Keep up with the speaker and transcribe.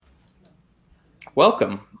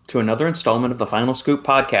Welcome to another installment of the Final Scoop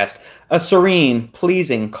podcast, a serene,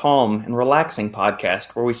 pleasing, calm, and relaxing podcast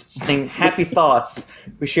where we sing happy thoughts,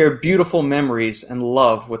 we share beautiful memories and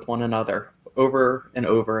love with one another over and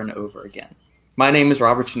over and over again. My name is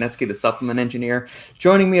Robert Chinetsky, the supplement engineer.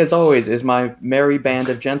 Joining me as always is my merry band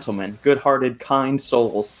of gentlemen, good-hearted, kind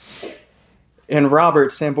souls, and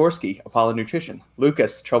Robert Samborski, Apollo Nutrition,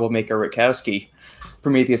 Lucas, Troublemaker Rutkowski,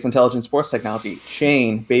 Prometheus Intelligent Sports Technology,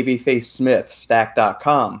 Shane, Babyface Smith,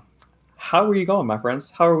 Stack.com. How are you going, my friends?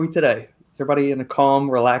 How are we today? Is everybody in a calm,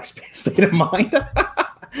 relaxed state of mind?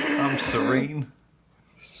 I'm serene.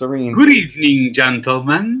 Serene. Good evening,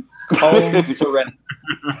 gentlemen. Calm, serene.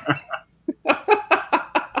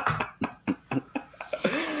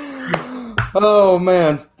 Oh,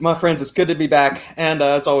 man. My friends, it's good to be back. And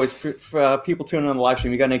as always, for people tuning on the live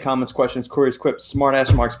stream, you got any comments, questions, queries, quips,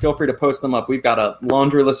 smart-ass remarks, feel free to post them up. We've got a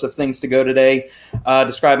laundry list of things to go today,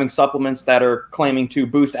 describing supplements that are claiming to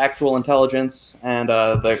boost actual intelligence and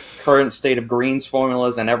the current state of greens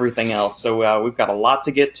formulas and everything else. So we've got a lot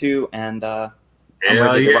to get to, and I'm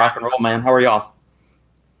ready to rock and roll, man. How are y'all?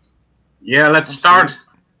 Yeah, let's start.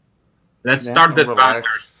 Let's start the banter.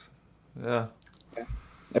 Yeah.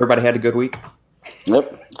 Everybody had a good week?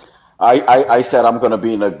 Yep. I said I'm gonna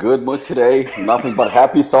be in a good mood today. Nothing but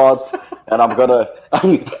happy thoughts, and I'm gonna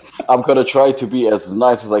try to be as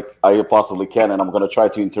nice as I possibly can, and I'm gonna try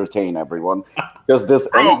to entertain everyone because this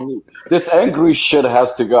angry shit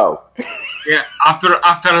has to go. Yeah. After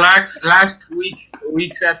last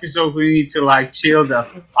week's episode, we need to chill the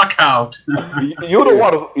fuck out. You're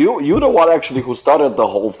the one actually who started the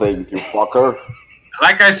whole thing, you fucker.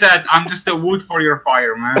 Like I said, I'm just the wood for your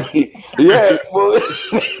fire, man. Yeah. Well,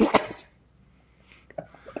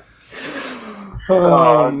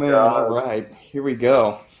 oh, man. God. All right. Here we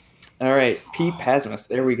go. All right. Pete Pasmus.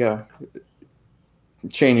 There we go.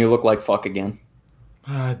 Shane, you look like fuck again.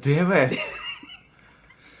 Damn it.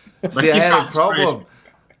 See, I had a problem. Crazy.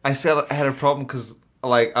 I said I had a problem because,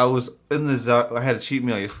 I was in the zone. I had a cheat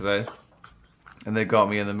meal yesterday. And they got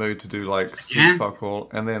me in the mood to do super fuck all.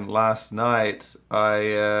 And then last night, me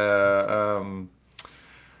and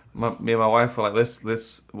my wife were like,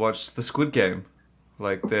 let's watch the Squid Game,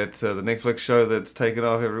 the Netflix show that's taken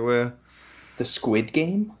off everywhere. The Squid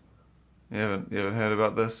Game? You haven't heard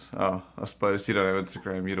about this? Oh, I suppose you don't have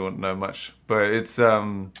Instagram. You don't know much, but it's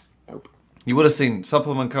Nope. You would have seen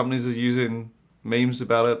supplement companies are using memes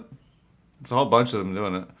about it. There's a whole bunch of them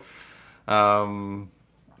doing it.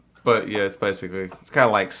 But yeah, it's kind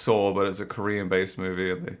of like Saw, but it's a Korean-based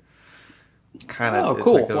movie, and they kind of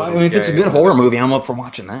cool. Well, if it's a good horror movie, I'm up for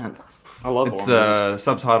watching that. I love horror movies. It's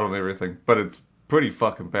subtitled and everything, but it's pretty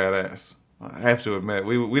fucking badass. I have to admit,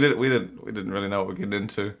 we didn't really know what we're getting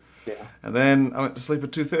into. Yeah. And then I went to sleep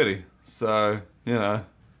at 2:30, so I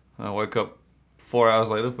woke up 4 hours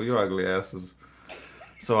later for your ugly asses.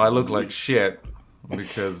 So I look like shit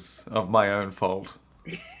because of my own fault.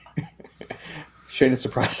 Shane is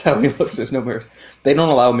surprised how he looks. There's no mirrors. They don't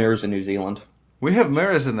allow mirrors in New Zealand. We have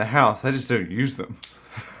mirrors in the house. I just don't use them.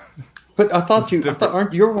 But I thought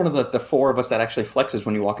you're one of the four of us that actually flexes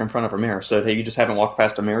when you walk in front of a mirror. So you just haven't walked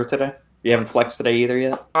past a mirror today? You haven't flexed today either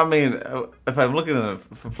yet? I mean, if I'm looking at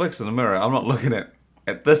flexing the mirror, I'm not looking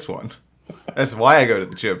at this one. That's why I go to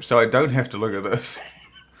the gym, so I don't have to look at this.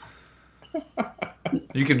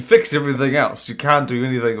 You can fix everything else. You can't do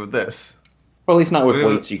anything with this. Well, at least not with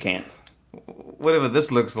weights, you can't. Whatever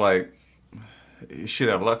this looks like, you should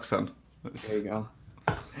have luck, son. There you go.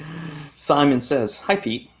 Simon says, "Hi,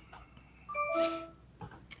 Pete.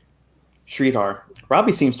 Sridhar.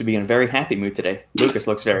 Robbie seems to be in a very happy mood today. Lucas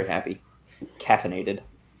looks very happy. Caffeinated.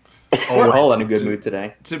 We're all in a good mood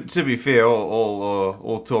today." To be fair,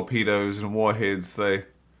 all torpedoes and warheads, they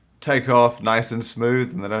take off nice and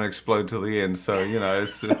smooth and they don't explode till the end. So,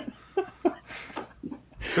 it's...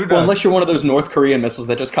 Well, unless you're one of those North Korean missiles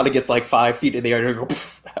that just kind of gets 5 feet in the air and go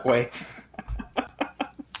that way.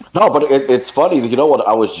 No, but it's funny. You know what?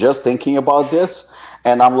 I was just thinking about this,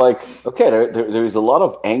 and I'm like, okay, there is a lot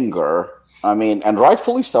of anger. I mean, and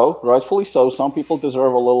rightfully so. Rightfully so. Some people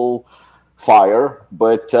deserve a little fire.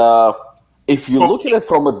 But if you look at it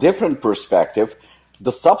from a different perspective,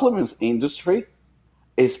 the supplements industry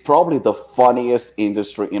is probably the funniest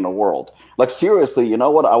industry in the world. Seriously, you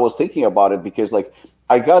know what? I was thinking about it because,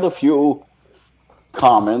 I got a few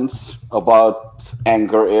comments about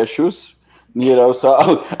anger issues,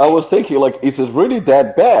 so I was thinking, is it really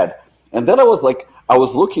that bad? And then I was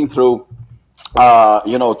looking through,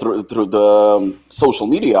 through the social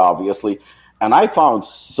media, obviously, and I found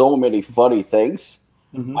so many funny things.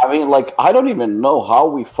 Mm-hmm. I mean, I don't even know how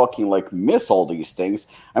we fucking, miss all these things.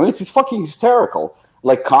 I mean, it's fucking hysterical.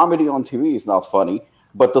 Like comedy on TV is not funny,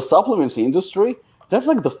 but the supplements industry, that's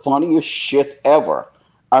like the funniest shit ever.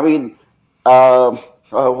 I mean,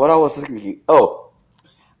 what I was thinking. Oh,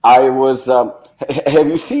 I was. Have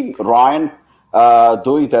you seen Ryan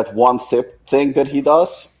doing that one sip thing that he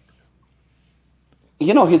does?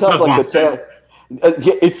 You know, he It's does not like one a. sip.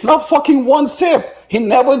 Yeah, it's not fucking one sip. He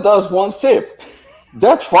never does one sip.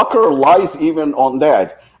 That fucker lies even on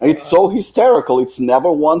that. And it's so hysterical. It's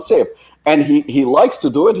never one sip. And he likes to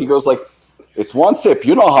do it. He goes like, it's one sip.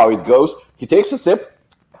 You know how it goes. He takes a sip,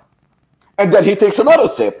 and then he takes another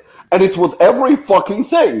sip. And it's with every fucking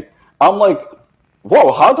thing. I'm like,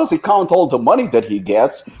 whoa, how does he count all the money that he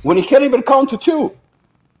gets when he can't even count to two?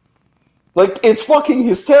 Like, it's fucking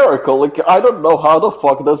hysterical. Like, I don't know how the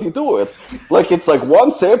fuck does he do it. Like, it's like one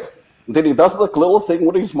sip, then he does the little thing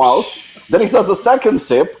with his mouth, then he does the second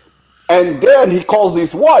sip, and then he calls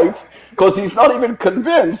his wife because he's not even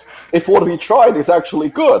convinced if what he tried is actually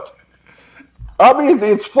good. I mean,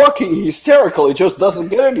 it's fucking hysterical. It just doesn't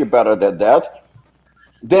get any better than that.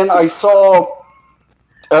 Then I saw,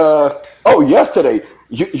 yesterday,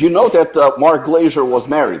 you know that Mark Glazer was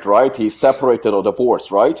married, right? He's separated or divorced,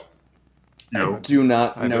 right? No. Do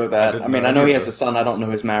not know that. didn't I mean, know I know he has either. a son. I don't know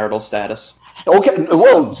his marital status. Okay,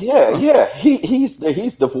 well, yeah. He's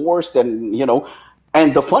divorced, and you know,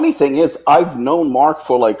 and the funny thing is, I've known Mark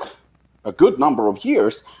for like a good number of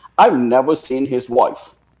years. I've never seen his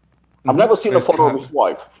wife. I've never seen a It's photo of kind his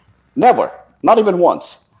wife. Never, not even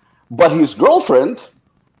once. But his girlfriend,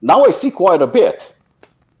 now I see quite a bit.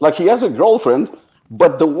 Like he has a girlfriend,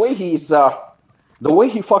 but the way he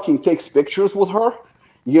fucking takes pictures with her,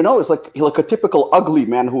 you know, it's like a typical ugly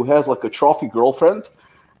man who has like a trophy girlfriend.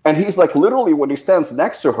 And he's like, literally, when he stands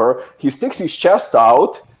next to her, he sticks his chest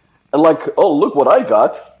out and like, oh, look what I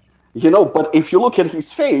got. You know, but if you look at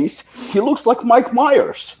his face, he looks like Mike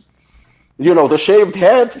Myers. You know, the shaved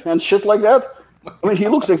head and shit like that. I mean, he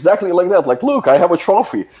looks exactly like that. Like, look, I have a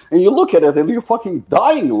trophy. And you look at it and you're fucking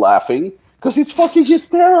dying laughing because it's fucking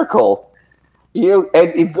hysterical. And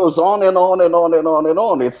it goes on and on and on and on and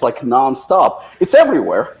on. It's like nonstop. It's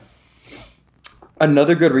everywhere.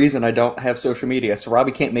 Another good reason I don't have social media, so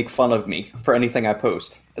Robbie can't make fun of me for anything I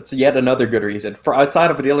post. That's yet another good reason. For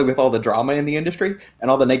outside of dealing with all the drama in the industry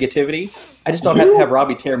and all the negativity, I just don't have to have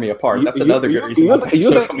Robbie tear me apart. That's another good reason I don't have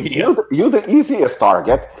social media. You're the easiest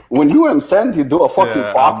target. When you and Sandy do a fucking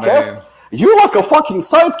Yeah, podcast, man. you're like a fucking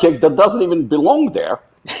sidekick that doesn't even belong there.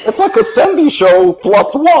 It's like a Sandy show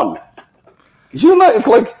plus one. You know, it's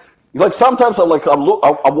like sometimes I'm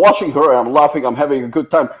watching her and I'm laughing, I'm having a good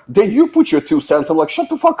time. Then you put your 2 cents. I'm like, shut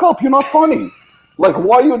the fuck up, you're not funny. Like,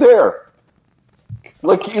 why are you there?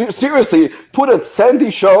 Like, seriously, put a Sandy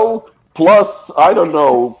show plus, I don't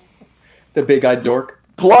know, The big-eyed dork.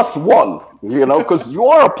 plus one. You know, because you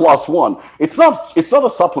are a plus one. It's not a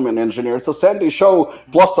supplement engineer. It's a Sandy show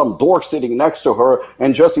plus some dork sitting next to her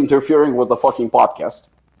and just interfering with the fucking podcast.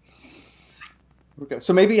 Okay,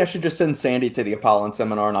 so maybe I should just send Sandy to the Apollon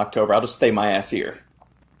seminar in October. I'll just stay my ass here.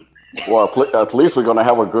 Well, at least we're gonna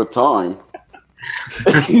have a good time.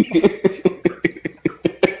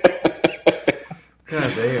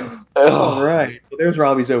 God damn. All right. Well, there's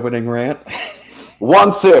Robbie's opening rant.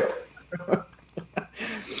 One sip.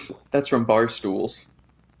 That's from Barstools.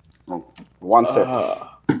 One sip.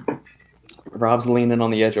 Rob's leaning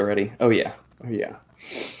on the edge already. Oh, yeah.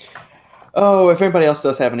 Oh, if anybody else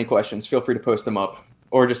does have any questions, feel free to post them up.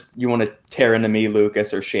 Or just you want to tear into me,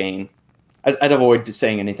 Lucas, or Shane. I'd avoid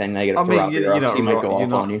saying anything negative I to mean, Robbie, you're or else not he might wrong. go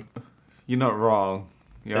off on you. You're not wrong.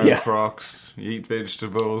 You own Yeah. Crocs. You eat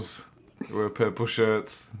vegetables. You wear purple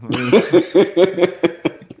shirts. I mean,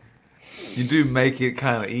 you do make it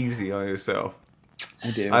kind of easy on yourself.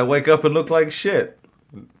 I do. I wake up and look like shit.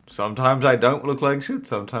 Sometimes I don't look like shit.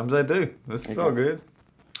 Sometimes I do. That's all good.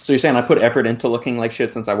 So you're saying I put effort into looking like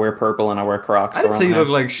shit since I wear purple and I wear Crocs? I didn't around say you the look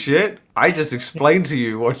house? like shit. I just explained to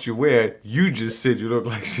you what you wear. You just said you look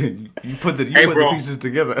like shit. You put the bro. pieces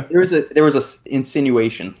together. There was a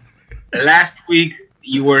insinuation. Last week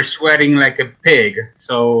you were sweating like a pig,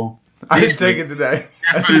 so I this didn't take week, it today.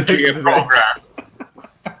 I didn't take definitely it a today. progress.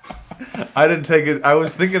 I didn't take it. I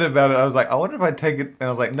was thinking about it. I was like, I wonder if I take it. And I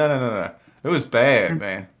was like, no. It was bad,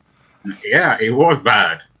 man. Yeah, it was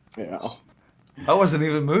bad. Yeah. I wasn't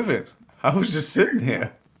even moving. I was just sitting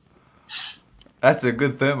here. That's a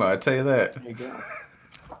good thermo, I tell you that. There you go.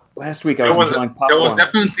 Last week I That was was, enjoying that popcorn. was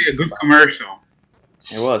definitely a good commercial.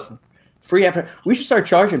 It was. Free after. We should start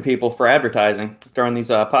charging people for advertising during these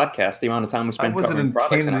podcasts. The amount of time we I spend wasn't covering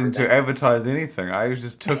products and intending to everything. advertise anything. I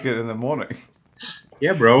just took it in the morning.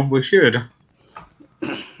 Yeah, bro, we should.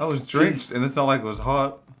 I was drenched, and it's not like it was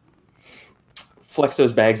hot. Flex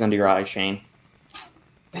those bags under your eyes, Shane.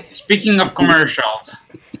 Speaking of commercials,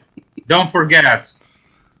 don't forget,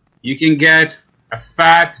 you can get a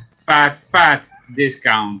fat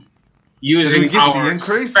discount using our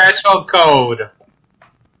special code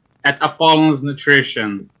at Apollon's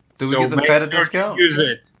Nutrition. Do we get the fat discount? Use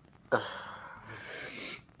it.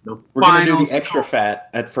 We're going to do the extra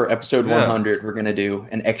fat for episode 100. We're going to do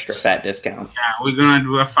an extra fat discount. Yeah, we're going to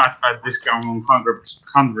do a fat discount on 100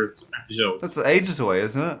 episodes. That's ages away,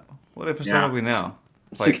 isn't it? What episode are we now?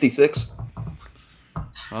 66.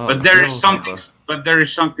 Oh, but there is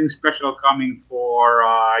something special coming for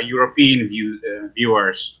European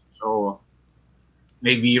viewers. So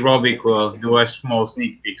maybe Robic will do a small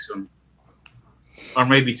sneak peek soon, or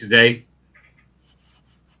maybe today.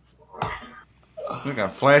 We're not gonna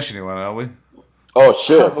flash anyone, are we? Oh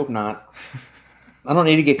shit! I hope not. I don't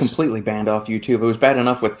need to get completely banned off YouTube. It was bad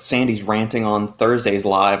enough with Sandy's ranting on Thursday's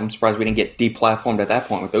live. I'm surprised we didn't get deplatformed at that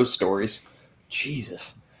point with those stories.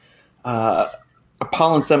 Jesus.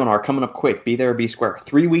 Apollon Seminar coming up quick. Be there or be square.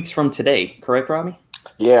 3 weeks from today. Correct, Robbie?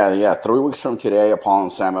 Yeah. 3 weeks from today,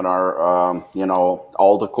 Apollon Seminar.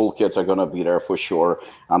 All the cool kids are going to be there for sure.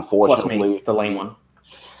 Unfortunately. Plus me, the lame one.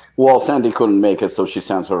 Well, Sandy couldn't make it, so she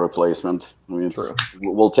sends her replacement. I mean,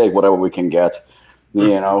 we'll take whatever we can get.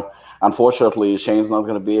 Unfortunately, Shane's not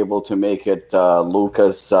going to be able to make it.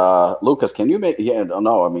 Lucas, can you make? Yeah,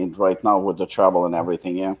 no. I mean, right now with the travel and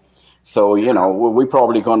everything, yeah. So we're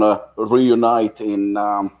probably going to reunite in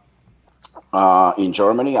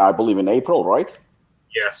Germany. I believe in April, right?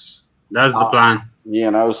 Yes, that's the plan.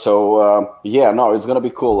 It's going to be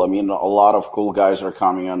cool. I mean, a lot of cool guys are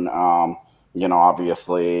coming in.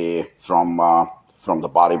 Obviously from the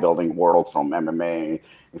bodybuilding world, from MMA,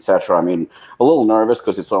 etc. I mean, a little nervous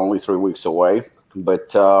because it's only 3 weeks away,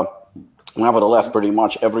 but nevertheless, pretty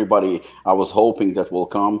much everybody I was hoping that will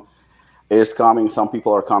come is coming. Some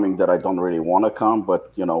people are coming that I don't really want to come,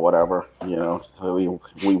 but whatever.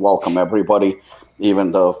 We welcome everybody,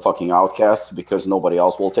 even the fucking outcasts, because nobody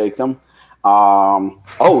else will take them.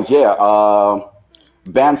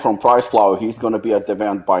 Ben from Price Plow, he's going to be at the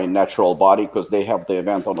event by Natural Body because they have the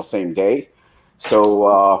event on the same day.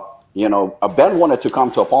 So, Ben wanted to come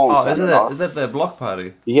to Apollon Seminar. Is that the block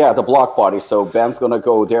party? Yeah, the block party. So Ben's going to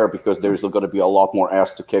go there because there's going to be a lot more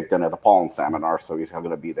ass to kick than at Apollon Seminar. So he's going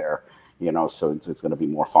to be there, so it's going to be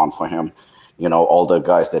more fun for him. All the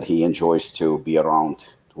guys that he enjoys to be around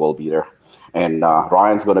will be there. And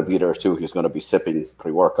Ryan's going to be there too. He's going to be sipping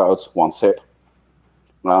pre-workouts, one sip.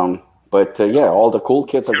 But all the cool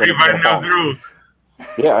kids are going to be Everybody knows the rules.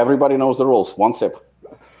 Yeah, everybody knows the rules. One sip.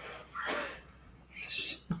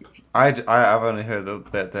 I've only heard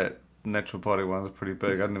that Natural Body one is pretty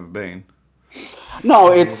big. I've never been.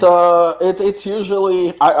 No, it's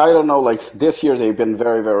usually I don't know. Like this year, they've been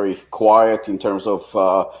very, very quiet in terms of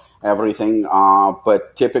everything.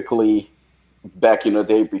 But typically, back in the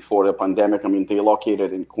day before the pandemic, I mean, they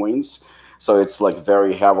located in Queens. So it's like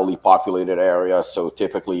very heavily populated area. So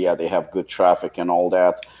typically, they have good traffic and all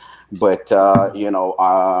that. But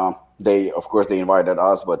they invited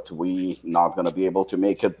us, but we not going to be able to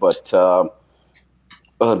make it. But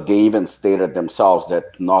they even stated themselves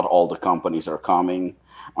that not all the companies are coming.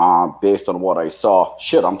 Based on what I saw,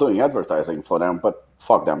 I'm doing advertising for them, but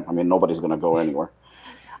fuck them. I mean, nobody's going to go anywhere.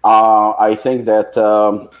 I think that.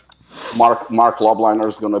 Mark Lobliner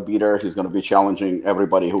is going to be there. He's going to be challenging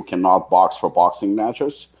everybody who cannot box for boxing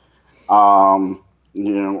matches. I'm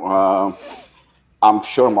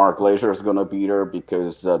sure Mark Glazier is going to be there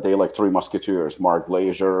because they like three musketeers: Mark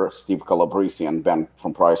Glazier, Steve Calabrese, and Ben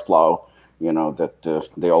from Price Plow. That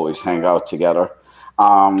they always hang out together.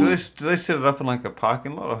 Do they set it up in like a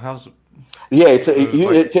parking lot, or how's it? Yeah,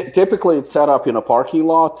 typically it's set up in a parking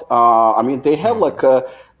lot. I mean, they have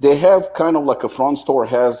They have kind of like a front store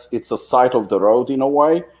it's a side of the road in a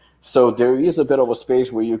way. So there is a bit of a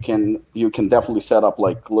space where you can definitely set up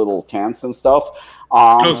like little tents and stuff.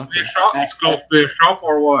 Close to the shop? It's close to the shop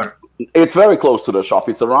or what? It's very close to the shop.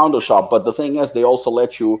 It's around the shop. But the thing is, they also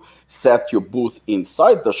let you set your booth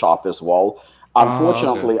inside the shop as well.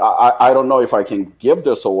 Unfortunately, I don't know if I can give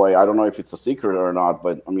this away. I don't know if it's a secret or not,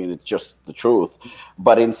 but I mean, it's just the truth.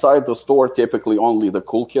 But inside the store, typically only the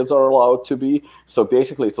cool kids are allowed to be. So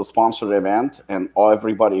basically, it's a sponsored event, and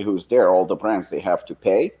everybody who's there, all the brands, they have to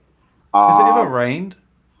pay. Has it ever rained?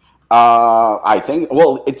 I think,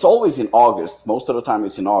 it's always in August. Most of the time,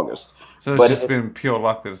 it's in August. So it's just been pure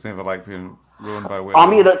luck that it's never been ruined by weather. I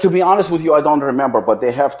mean, to be honest with you, I don't remember, but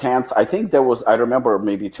they have tents. I think I remember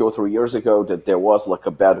maybe 2 or 3 years ago that there was like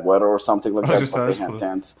a bad weather or something like that, but they had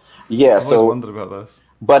tents. Yeah, I always wondered about this.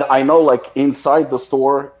 But I know like inside the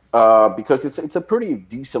store, because it's a pretty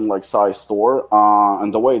decent like size store,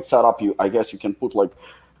 and the way it's set up, I guess you can put like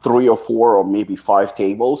 3 or 4 or maybe 5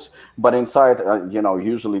 tables, but inside,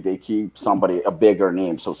 usually they keep a bigger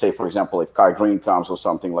name. So say, for example, if Kai Green comes or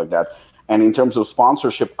something like that. And in terms of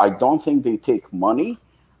sponsorship, I don't think they take money.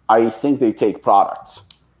 I think they take products.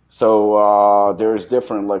 So there's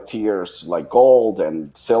different like tiers, like gold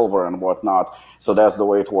and silver and whatnot. So that's the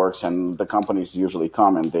way it works. And the companies usually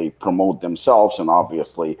come and they promote themselves and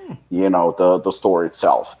obviously, the store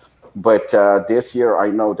itself. But this year, I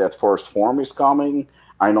know that First Form is coming.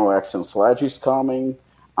 I know X and Sledge is coming.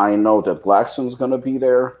 I know that Glaxon's going to be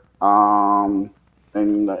there. Obviously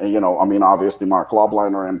Mark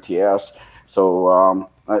Lobliner, MTS. So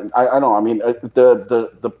I know. I mean,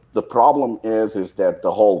 the problem is that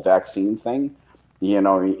the whole vaccine thing, in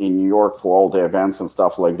New York for all the events and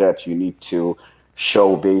stuff like that, you need to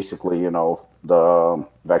show basically, the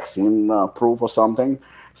vaccine proof or something.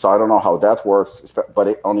 So I don't know how that works,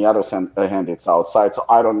 but on the other hand, it's outside. So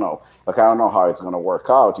I don't know. Like, I don't know how it's going to work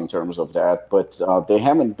out in terms of that, but they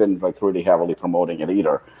haven't been like really heavily promoting it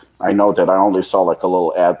either. I know that I only saw like a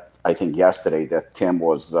little ad, I think yesterday, that Tim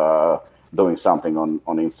was doing something on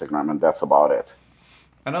Instagram, and that's about it.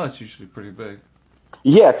 I know it's usually pretty big.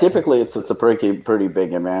 Yeah, typically it's a pretty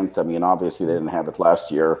big event. I mean, obviously they didn't have it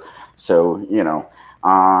last year, so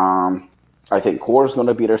I think Core's going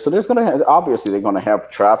to be there. So there's going to obviously they're going to have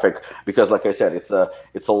traffic because, like I said, it's a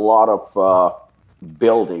lot of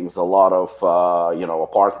buildings, a lot of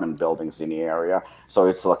apartment buildings in the area. So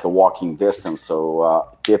it's like a walking distance. So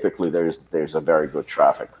typically there's a very good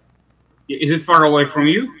traffic. Is it far away from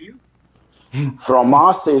you? From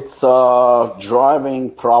us, it's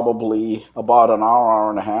driving probably about an hour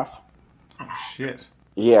and a half. Oh shit!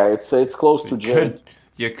 Yeah, it's close to Jay.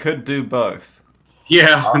 You could do both.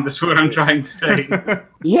 Yeah, that's what I'm trying to say.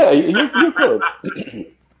 Yeah, you could.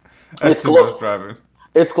 It's close driving.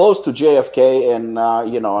 It's close to JFK, and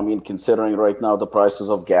considering right now the prices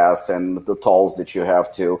of gas and the tolls that you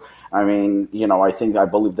have to, I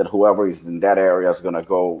believe that whoever is in that area is going to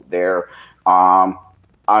go there.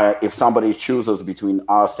 If somebody chooses between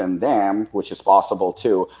us and them, which is possible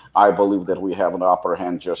too, I believe that we have an upper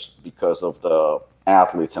hand just because of the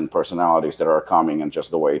athletes and personalities that are coming and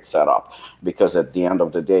just the way it's set up. Because at the end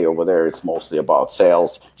of the day over there, it's mostly about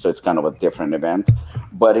sales, so it's kind of a different event.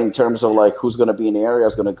 But in terms of like who's going to be in the area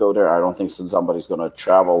is going to go there, I don't think somebody's going to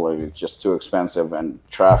travel. It's just too expensive, and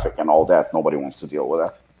traffic and all that. Nobody wants to deal with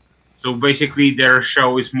that. So basically, their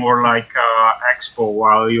show is more like expo,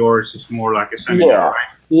 while yours is more like a seminar, right?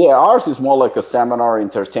 Yeah, ours is more like a seminar,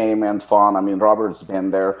 entertainment, fun. I mean, Robert's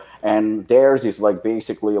been there, and theirs is like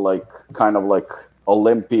basically like kind of like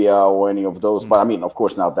Olympia or any of those. But I mean, of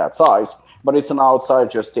course, not that size. But it's an outside,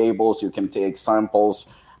 just tables. You can take samples,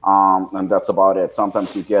 and that's about it.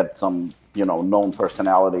 Sometimes you get some, known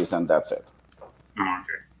personalities, and that's it. Oh,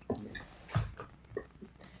 okay.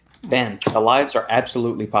 Ben, the lives are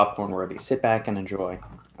absolutely popcorn worthy. Sit back and enjoy.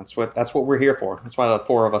 That's what we're here for. That's why the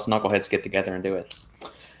 4 of us knuckleheads get together and do it.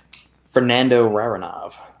 Fernando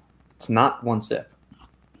Raranov. It's not one sip.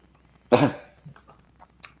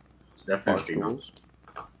 Definitely not.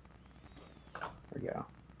 There we go.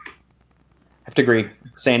 I have to agree.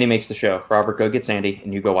 Sandy makes the show. Robert, go get Sandy,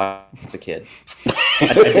 and you go watch the kid.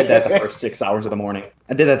 I did that the first 6 hours of the morning.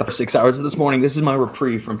 This morning. This is my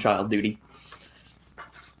reprieve from child duty.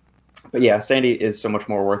 But yeah, Sandy is so much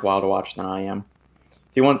more worthwhile to watch than I am.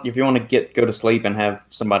 If you want to go to sleep and have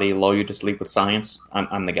somebody lull you to sleep with science,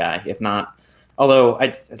 I'm the guy. If not, although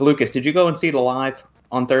Lucas, did you go and see the live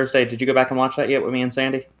on Thursday? Did you go back and watch that yet with me and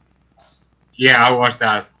Sandy? Yeah, I watched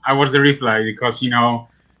that. I watched the replay because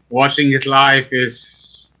watching it live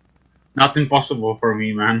is not impossible for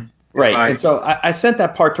me, man. It's right, and so I sent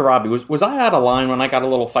that part to Robbie. Was I out of line when I got a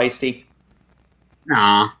little feisty?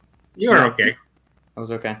 Nah, you were okay. I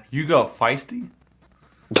was okay. You got feisty?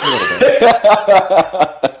 A little bit.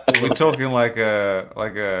 Are we talking like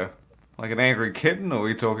an angry kitten, or are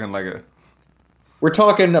we talking like a? We're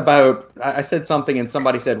talking about. I said something, and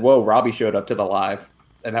somebody said, "Whoa, Robbie showed up to the live,"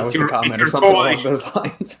 and that was the comment or something along those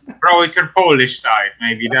lines. Bro, it's your Polish side.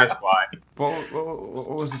 Maybe that's why.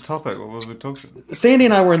 What was the topic? What was we talking? Sandy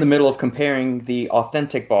and I were in the middle of comparing the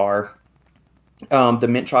authentic bar, the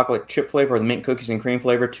mint chocolate chip flavor, or the mint cookies and cream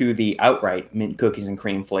flavor, to the outright mint cookies and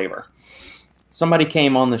cream flavor. Somebody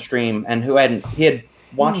came on the stream and he had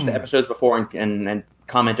watched the episodes before and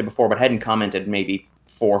commented before, but hadn't commented maybe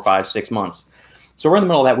 4, 5, 6 months. So we're in the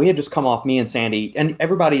middle of that. We had just come off, me and Sandy, and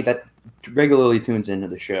everybody that regularly tunes into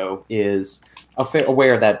the show is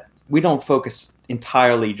aware that we don't focus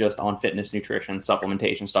entirely just on fitness, nutrition,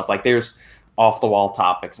 supplementation stuff. Like there's off the wall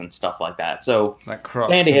topics and stuff like that. So like crops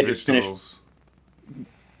Sandy had and just finished.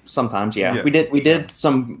 Sometimes, yeah. We did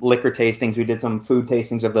some liquor tastings. We did some food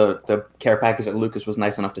tastings of the care package that Lucas was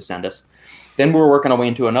nice enough to send us. Then we were working our way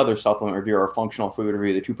into another supplement review or functional food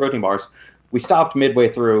review, the 2 protein bars. We stopped midway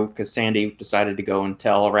through because Sandy decided to go and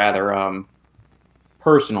tell a rather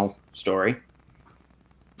personal story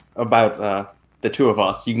about the 2 of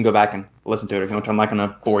us. You can go back and listen to it if you want to. I'm not going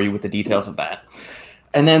to bore you with the details of that.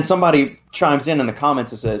 And then somebody chimes in the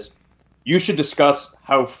comments and says, you should discuss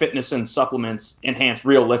how fitness and supplements enhance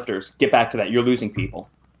real lifters. Get back to that. You're losing people.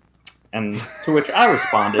 And to which I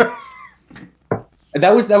responded,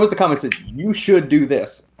 that was the comment that you should do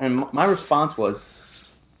this. And my response was,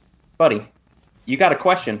 buddy, you got a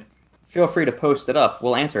question. Feel free to post it up.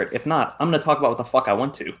 We'll answer it. If not, I'm going to talk about what the fuck I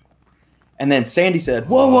want to. And then Sandy said,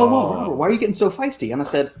 whoa, Robert, why are you getting so feisty? And I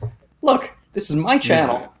said, look, this is my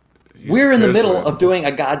channel. We're in the middle of doing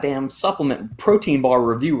a goddamn supplement protein bar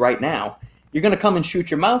review right now. You're going to come and shoot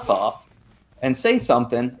your mouth off and say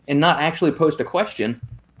something and not actually post a question.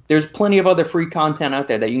 There's plenty of other free content out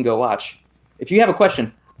there that you can go watch. If you have a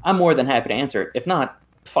question, I'm more than happy to answer it. If not,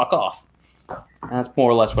 fuck off. And that's more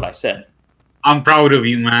or less what I said. I'm proud of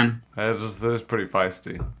you, man. That was pretty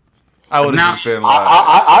feisty. I would have just been like...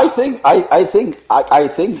 I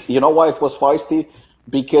think, you know why it was feisty?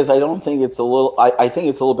 Because I don't think it's a little. I think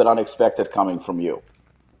it's a little bit unexpected coming from you.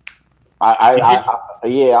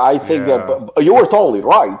 I think that. But you were totally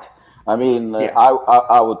right. I mean,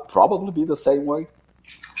 I would probably be the same way.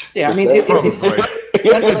 Yeah, I mean, definitely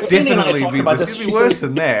be worse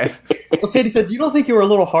than that. Well, Sandy said, "You don't think you were a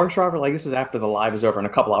little harsh, Robert? Like this is after the live is over and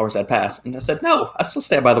a couple hours had passed." And I said, "No, I still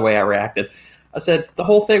stand by the way I reacted." I said, "The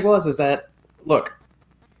whole thing is that look,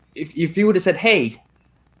 if you would have said, hey."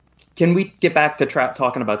 Can we get back to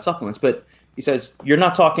talking about supplements? But he says, you're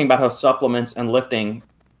not talking about how supplements and lifting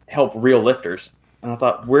help real lifters. And I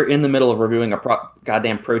thought, we're in the middle of reviewing a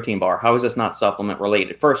goddamn protein bar. How is this not supplement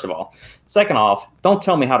related, first of all? Second off, don't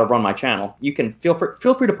tell me how to run my channel. You can feel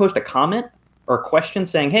free to post a comment or a question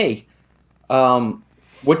saying, hey,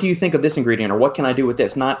 what do you think of this ingredient? Or what can I do with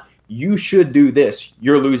this? Not, you should do this.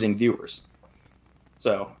 You're losing viewers.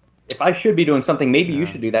 So... if I should be doing something, maybe you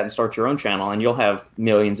should do that and start your own channel, and you'll have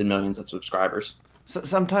millions and millions of subscribers. So,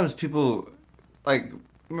 sometimes people, like,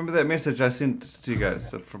 remember that message I sent to you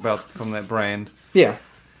guys from that brand? Yeah.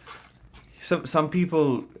 Some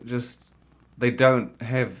people just, they don't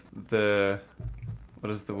have the, what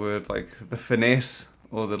is the word, like, the finesse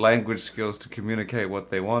or the language skills to communicate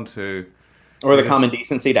what they want to. Or the common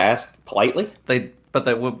decency to ask politely.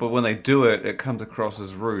 But when they do it, it comes across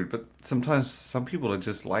as rude. But sometimes some people are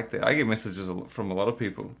just like that. I get messages from a lot of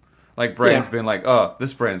people. Like brands being like, oh,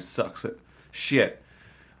 this brand sucks at shit.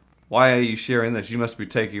 Why are you sharing this? You must be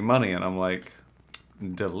taking money. And I'm like,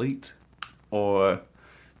 delete. Or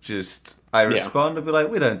just, I respond and be like,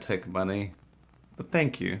 we don't take money. But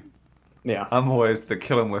thank you. Yeah. I'm always the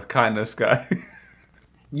kill 'em with kindness guy.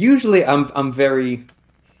 Usually I'm very...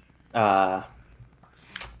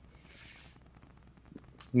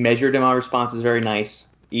 measured in my response is very nice,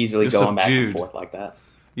 easily You're going subdued. Back and forth like that.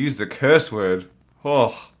 Used a curse word.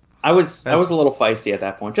 Oh, I was a little feisty at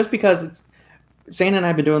that point, just because it's Santa and I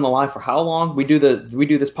have been doing the live for how long? We do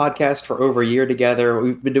this podcast for over a year together.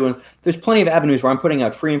 We've been doing. There's plenty of avenues where I'm putting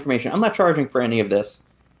out free information. I'm not charging for any of this,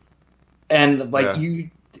 and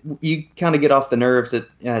you kind of get off the nerves that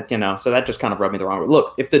So that just kind of rubbed me the wrong way.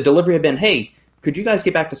 Look, if the delivery had been, hey, could you guys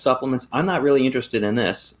get back to supplements? I'm not really interested in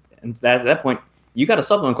this, and at that point. You got a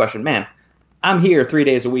supplement question, man. I'm here 3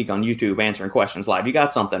 days a week on YouTube answering questions live. You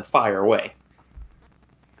got something, fire away.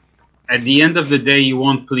 At the end of the day, you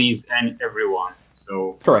won't please everyone.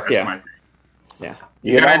 So correct, that's yeah.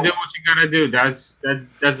 You gotta do what you gotta do. That's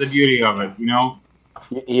the beauty of it, you know.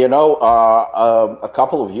 You know, a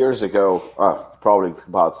couple of years ago, probably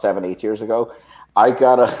about 7-8 years ago, I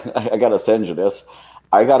gotta send you this.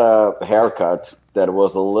 I got a haircut that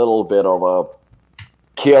was a little bit of a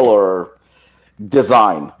killer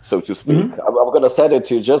design, so to speak. Mm-hmm. I'm going to send it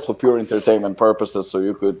to you just for pure entertainment purposes so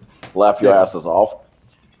you could laugh your asses off.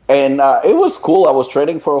 And it was cool. I was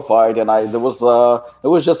training for a fight, and it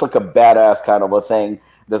was just like a badass kind of a thing.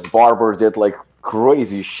 This barber did like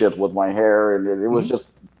crazy shit with my hair, and it was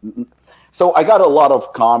just... So I got a lot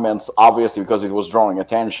of comments, obviously, because it was drawing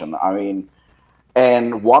attention. I mean,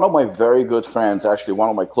 and one of my very good friends, actually one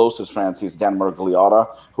of my closest friends, is Dan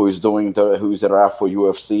Mergliotta, who's a ref for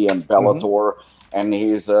UFC and Bellator, and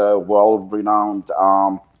he's a well-renowned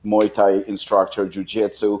Muay Thai instructor,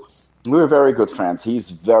 Jiu-Jitsu. We're very good friends. He's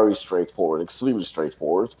very straightforward, extremely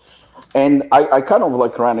straightforward. And I kind of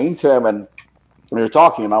like ran into him, and we were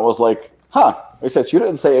talking, and I was like, I said, you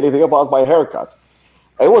didn't say anything about my haircut.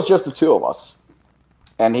 It was just the two of us.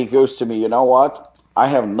 And he goes to me, you know what? I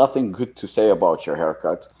have nothing good to say about your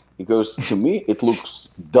haircut. He goes, to me, it looks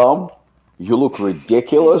dumb. You look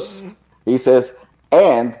ridiculous. He says,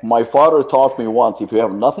 and my father taught me once, if you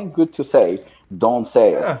have nothing good to say, don't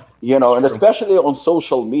say it. Yeah, And especially on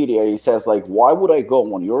social media, he says, like, why would I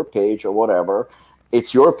go on your page or whatever?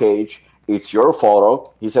 It's your page. It's your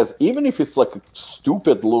photo. He says, even if it's like a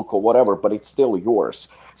stupid look or whatever, but it's still yours.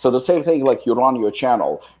 So the same thing, like you run your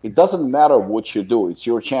channel. It doesn't matter what you do. It's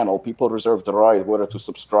your channel. People reserve the right whether to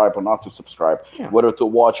subscribe or not to subscribe, whether to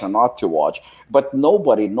watch or not to watch. But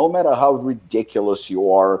nobody, no matter how ridiculous you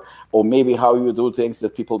are, or maybe how you do things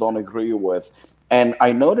that people don't agree with. And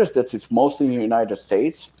I noticed that it's mostly in the United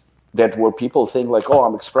States that where people think like, oh,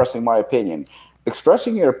 I'm expressing my opinion.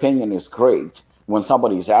 Expressing your opinion is great when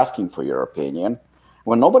somebody's asking for your opinion.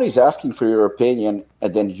 When nobody's asking for your opinion,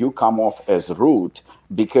 and then you come off as rude,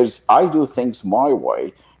 because I do things my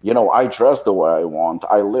way. I dress the way I want.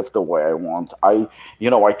 I live the way I want. I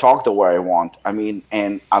talk the way I want. I mean,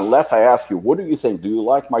 and unless I ask you, what do you think? Do you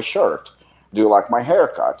like my shirt? Do you like my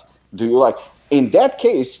haircut? Do you like? In that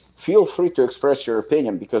case, feel free to express your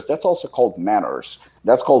opinion, because that's also called manners.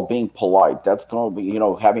 That's called being polite. That's going to be,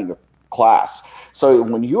 having a class. So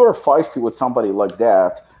when you're feisty with somebody like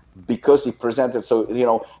that, because he presented, so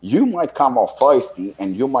you might come off feisty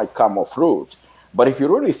and you might come off rude, but if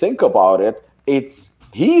you really think about it,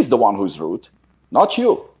 he's the one who's rude, not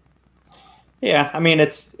you. Yeah, I mean,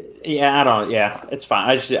 it's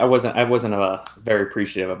fine. I wasn't very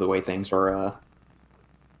appreciative of the way things were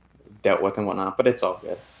dealt with and whatnot, but it's all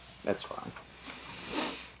good. That's fine.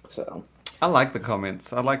 So I like the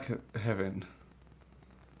comments. I like having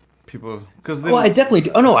people, because I definitely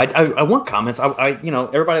do. Oh no, I want comments. Everybody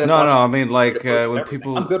that's no, I mean, like when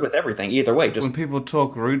people, I'm good with everything either way. Just when people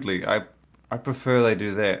talk rudely, I prefer they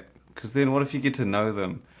do that, because then what if you get to know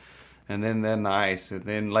them and then they're nice, and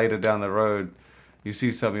then later down the road you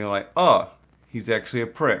see something, you're like, oh, he's actually a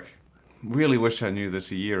prick. Really wish I knew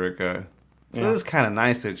this a year ago. So it's kind of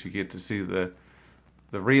nice that you get to see the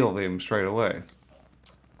real them straight away.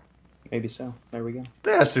 Maybe so. There we go.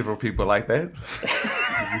 There are several people like that.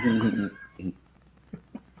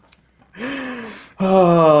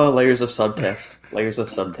 Oh, layers of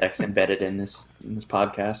subtext embedded in this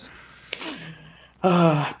podcast.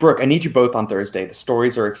 Brooke, I need you both on Thursday. The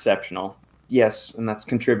stories are exceptional. Yes, and that's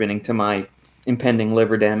contributing to my impending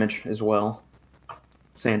liver damage as well.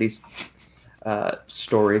 Sandy's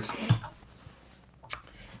stories.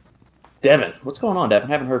 Devin, what's going on, Devin?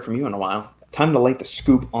 Haven't heard from you in a while. Time to light the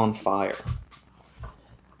scoop on fire.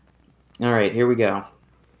 All right, here we go.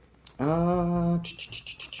 How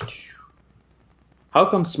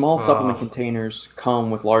come small supplement containers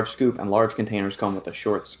come with large scoop and large containers come with a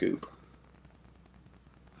short scoop?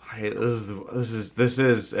 This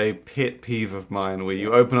is a pet peeve of mine, where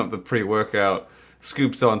you open up the pre-workout,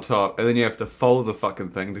 scoops on top, and then you have to fold the fucking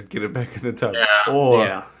thing to get it back in the tub. Yeah.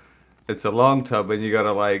 Or it's a long tub and you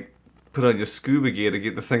gotta like put on your scuba gear to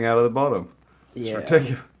get the thing out of the bottom. It's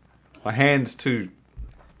ridiculous. My hands too.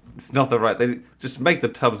 It's not the right. They just make the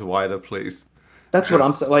tubs wider, please. That's what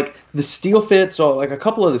I'm saying. Like the Steel Fit, so like a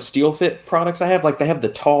couple of the Steel Fit products I have, like they have the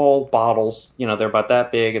tall bottles. They're about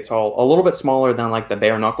that big. It's all a little bit smaller than like the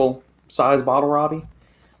bare knuckle size bottle, Robbie.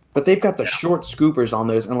 But they've got the short scoopers on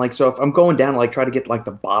those, and like so, if I'm going down to like try to get like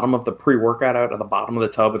the bottom of the pre-workout out of the bottom of the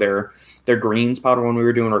tub, their greens powder when we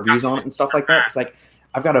were doing reviews on it and stuff like that, it's like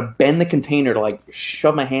I've got to bend the container to like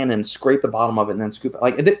shove my hand and scrape the bottom of it and then scoop it.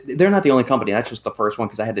 Like they're not the only company. That's just the first one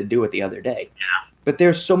because I had to do it the other day. Yeah. But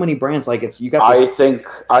there's so many brands. Like you got. This I think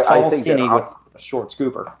skinny with a short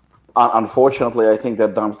scooper. Unfortunately, I think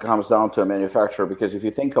that comes down to a manufacturer, because if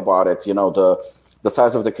you think about it, the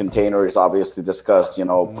size of the container is obviously discussed.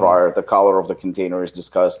 Prior, the color of the container is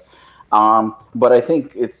discussed. But I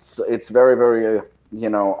think it's very, very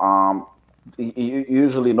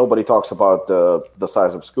usually nobody talks about the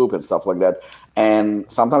size of scoop and stuff like that, and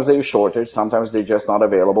sometimes they're shortage, sometimes they're just not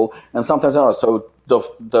available, and sometimes they're not. So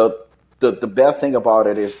the bad thing about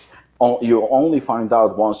it is you only find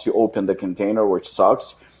out once you open the container, which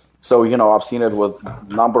sucks. So I've seen it with a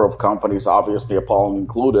number of companies, obviously Apollo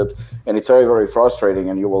included, and it's very, very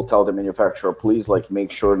frustrating. And you will tell the manufacturer, please, like,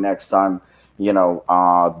 make sure next time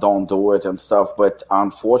don't do it and stuff. But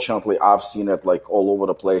unfortunately, I've seen it like all over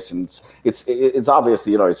the place, and it's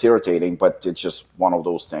obviously it's irritating, but it's just one of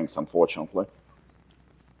those things, unfortunately.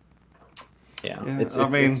 Yeah. It's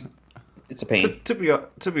a pain.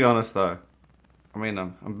 To be honest though, I mean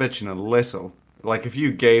I'm bitching a little. Like if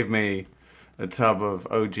you gave me a tub of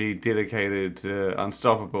OG dedicated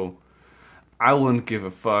Unstoppable, I wouldn't give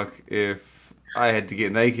a fuck if I had to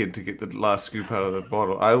get naked to get the last scoop out of the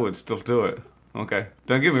bottle. I would still do it. Okay,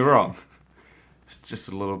 don't get me wrong. It's just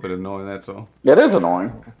a little bit annoying, that's all. It is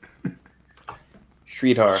annoying.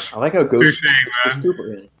 Sridhar. I like how Ghost Touche, the man.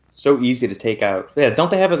 scooper in. So easy to take out. Yeah,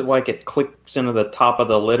 don't they have it like it clips into the top of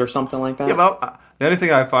the lid or something like that? Yeah, but the only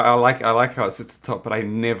thing I find I like how it sits at the top, but I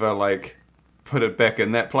never like put it back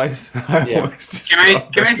in that place. Yeah. Can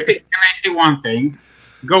I say one thing?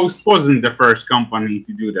 Ghost wasn't the first company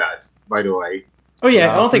to do that, by the way. Oh yeah,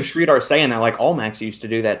 Yeah, I don't think I'm Sridhar's saying that. Like Allmax used to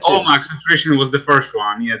do that too. Allmax Nutrition was the first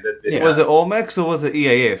one. Yeah, that did. Yeah. Was it Allmax or was it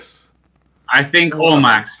EAS? I think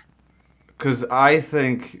Allmax. Because I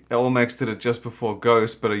think Allmax did it just before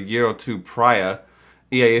Ghost, but a year or two prior,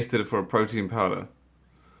 EAS did it for a protein powder.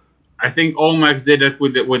 I think Allmax did it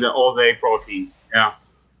with the all-day protein. Yeah.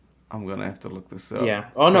 I'm gonna have to look this up. Yeah.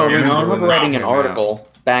 Oh no, Yeah, I remember writing an yeah. article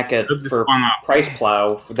back at Look this for one up. Price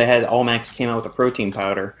Plow. They had Allmax came out with a protein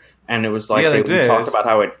powder, and it was like Yeah, they we did. talked about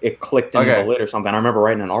how it clicked into Okay. the lid or something. I remember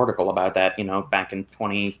writing an article about that. Back in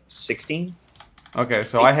 2016. Okay,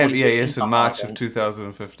 so I have 2015, EAS in something March like of that.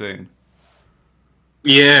 2015.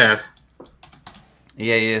 Yes.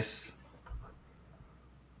 EAS.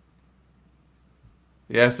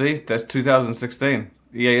 Yeah, see, that's 2016.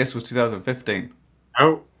 EAS was 2015.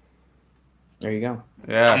 Oh. There you go.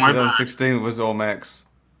 Yeah, Oh, my 2016 was Allmax,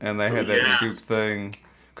 and they had that Yes. scoop thing.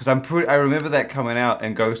 Because I remember that coming out,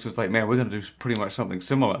 and Ghost was like, "Man, we're gonna do pretty much something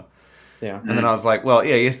similar." Yeah. And then I was like, "Well,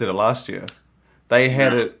 EAS did it last year. They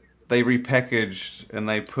had Yeah. it. They repackaged and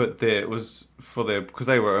they put it was for their because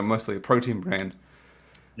they were mostly a protein brand,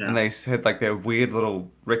 Yeah. and they had like their weird little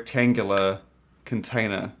rectangular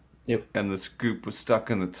container, Yep. and the scoop was stuck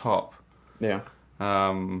in the top." Yeah.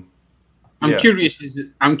 Um, I'm yeah. curious. Is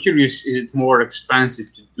it more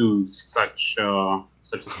expensive to do such a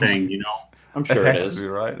thing? You know. I'm sure it has is. to be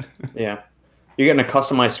right. Yeah. You're getting a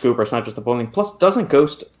customized scoop, or it's not just the boiling. Plus, doesn't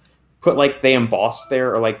Ghost put like they emboss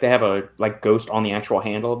there, or like they have a like Ghost on the actual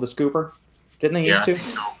handle of the scooper? Didn't they used Yeah. to?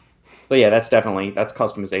 But yeah, that's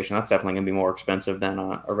customization. That's definitely gonna be more expensive than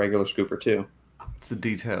a regular scooper too. It's the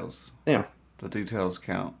details. Yeah. The details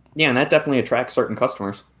count. Yeah, and that definitely attracts certain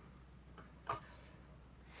customers.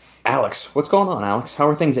 Alex, what's going on, Alex? How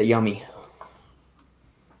are things at Yummy?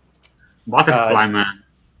 Butterfly man.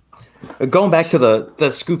 Going back to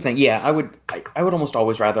the scoop thing, yeah, I would almost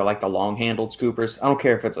always rather like the long handled scoopers. I don't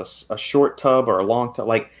care if it's a short tub or a long tub.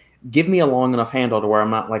 Like, give me a long enough handle to where I'm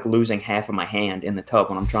not like losing half of my hand in the tub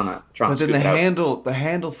when I'm trying But to then scoop the it out.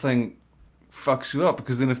 handle thing fucks you up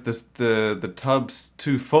because then if the tub's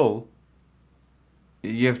too full,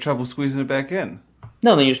 you have trouble squeezing it back in.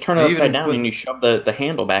 No, then you just turn it Even upside if down the- and you shove the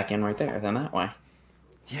handle back in right there. Then that way.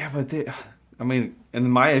 Yeah, but I mean,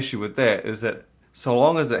 and my issue with that is that so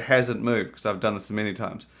long as it hasn't moved, because I've done this many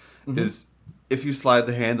times, is if you slide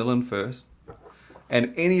the handle in first,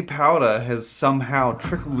 and any powder has somehow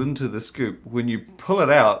trickled into the scoop, when you pull it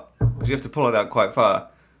out, because you have to pull it out quite far,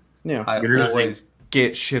 Yeah. I You're losing. always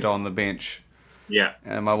get shit on the bench, Yeah.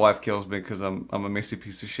 and my wife kills me because I'm a messy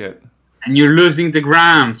piece of shit. And you're losing the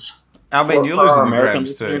grams. I mean, you're For our losing the American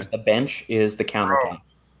grams too. listeners, the bench is the countertop.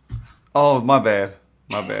 Oh, my bad.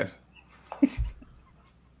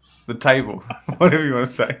 The table, whatever you want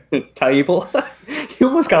to say. Table. You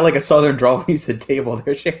almost got like a southern drawl when you said table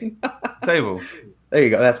there, Shane. Table. There you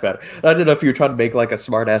go. That's better. I didn't know if you were trying to make like a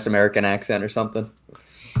smart ass American accent or something.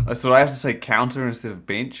 So I have to say counter instead of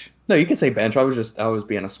bench. No, you can say bench. I was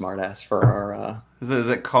being a smart ass for our. Is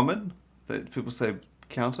that common that people say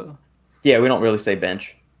counter? Yeah, we don't really say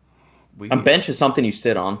bench. Weird. A bench is something you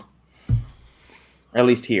sit on. Or at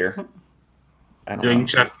least here. I don't Doing know.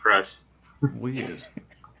 chest press. Weird.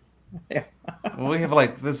 Yeah. Well, we have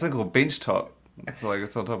like this thing called bench top. It's like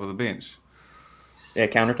it's on top of the bench. Yeah,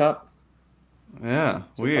 countertop. Yeah,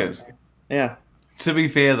 weird. Yeah, To be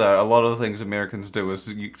fair though, a lot of the things Americans do is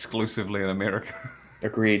exclusively in America.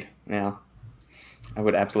 agreed. Yeah, I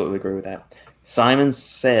would absolutely agree with that. Simon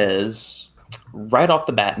says, right off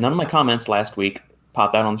the bat, none of my comments last week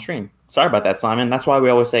popped out on the stream. Sorry about that, Simon. That's why we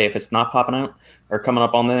always say if it's not popping out or coming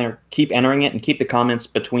up on there, keep entering it and keep the comments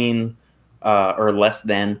between or less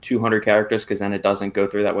than 200 characters, because then it doesn't go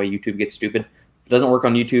through that way. YouTube gets stupid. If it doesn't work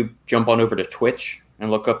on YouTube, jump on over to Twitch and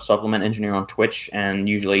look up Supplement Engineer on Twitch, and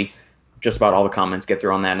usually just about all the comments get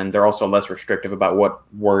through on that. And they're also less restrictive about what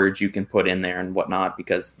words you can put in there and whatnot,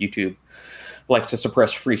 because YouTube likes to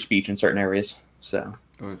suppress free speech in certain areas. So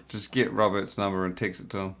Or just get Robert's number and text it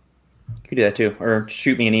to him. you can do that too. Or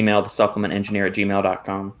shoot me an email to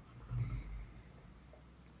supplementengineer@gmail.com.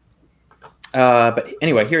 But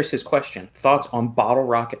anyway, here's his question. Thoughts on Bottle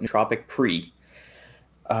Rocket Nootropic Pre?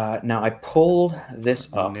 Now, I pulled this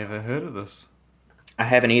up. Never heard of this. I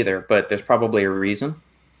haven't either, but there's probably a reason.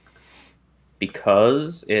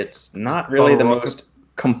 Because it's not really Bottle the Rocket? most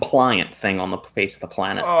compliant thing on the face of the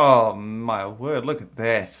planet. Oh my word! Look at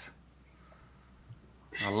that.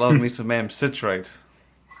 I love me some amp citrate.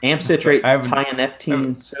 Amp citrate, I haven't-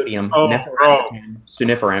 thioneptine, sodium, Oh, nephiracetam,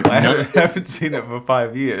 suniferam. I None of haven't seen it for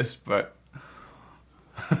 5 years, but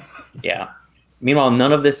Yeah. Meanwhile,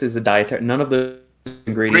 none of this is a dietary. None of the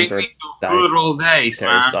ingredients Bring are me to good old days,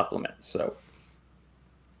 dietary man. supplements. So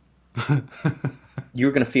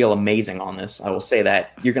you're going to feel amazing on this. I will say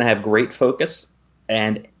that you're going to have great focus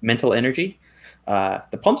and mental energy.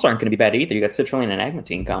 The pumps aren't going to be bad either. You got citrulline and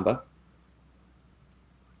agmatine combo.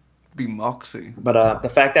 be Moxie. But the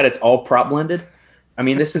fact that it's all prop blended, I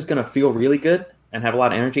mean, this is going to feel really good and have a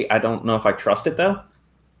lot of energy. I don't know if I trust it though,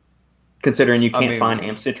 considering you can't find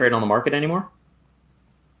amp citrate on the market anymore.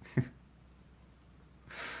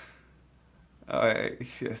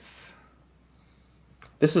 Yes.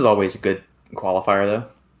 This is always a good qualifier though.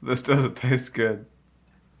 This doesn't taste good.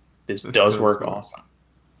 This This does does work work. awesome.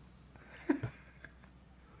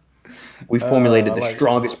 We formulated I the like it.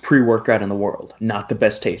 strongest pre-workout in the world, not the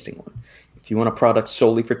best tasting one. If you want a product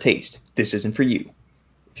solely for taste, this isn't for you.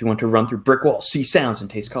 If you want to run through brick walls, see sounds, and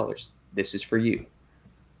taste colors, this is for you.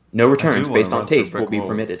 No returns wanna based on run through taste brick will be walls.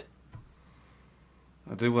 permitted.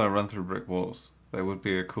 I do want to run through brick walls. That would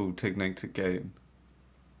be a cool technique to gain.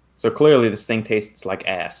 So clearly this thing tastes like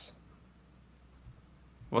ass.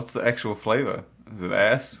 What's the actual flavor? Is it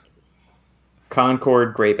ass?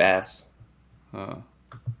 Concord grape ass,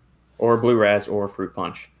 or blue raz, or fruit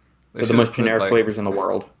punch. They So the should've most put, generic like- flavors in the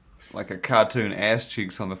world. Like a cartoon ass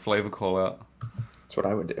cheeks on the flavor call out. That's what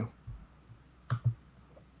I would do.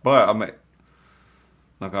 But I mean,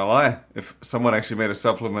 not gonna lie, if someone actually made a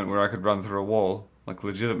supplement where I could run through a wall, like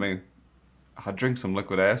legitimately, I'd drink some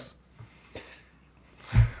liquid ass.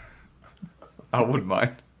 I wouldn't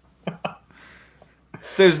mind.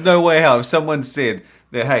 There's no way how if someone said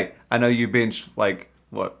that, hey, I know you bench like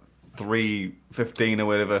what 315 or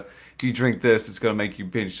whatever. If you drink this, it's gonna make you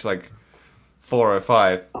bench like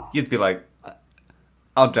 405. You'd be like,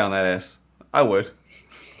 I'll down that ass. I would.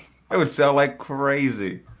 It would sound like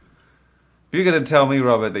crazy. If you're gonna tell me,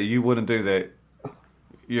 Robert, that you wouldn't do that,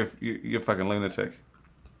 you're fucking lunatic.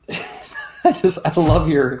 I love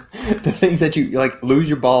the things that you like. Lose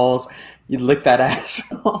your balls, you lick that ass,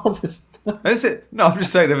 all this stuff. That's it. No, I'm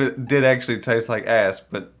just saying if it did actually taste like ass,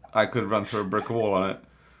 but I could run through a brick wall on it,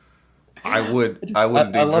 I would. I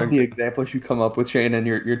wouldn't. I love drink the it. examples you come up with, Shane, and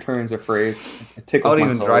your turns of phrase. It I tickles would my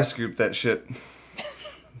even soul. dry scoop that shit.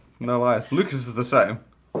 No lies. Lucas is the same.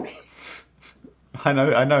 I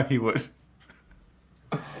know he would.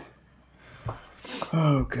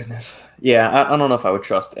 Oh goodness. Yeah, I don't know if I would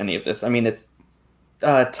trust any of this. I mean, it's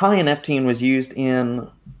tioneptine was used in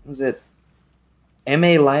was it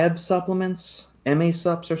MA Lab supplements, MA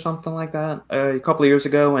Sups or something like that a couple of years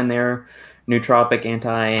ago in their nootropic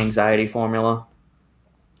anti-anxiety formula.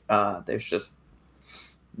 There's just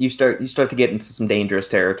you start to get into some dangerous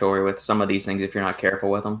territory with some of these things if you're not careful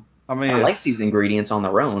with them. I mean, I like it's- these ingredients on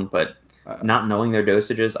their own, but not knowing their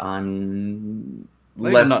dosages, I'm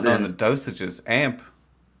Even less not than knowing the dosages. Amp,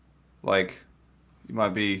 like, you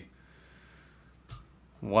might be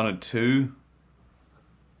 1 or 2,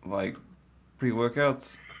 like,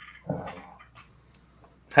 pre-workouts.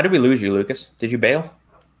 How did we lose you, Lucas? Did you bail?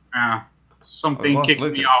 Something lost kicked me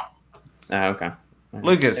Lucas. off. Okay. All right,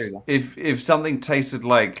 Lucas, there you go. if something tasted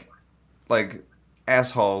like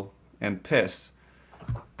asshole and piss,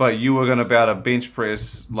 but you were gonna be able to bench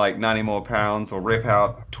press like 90 more pounds or rep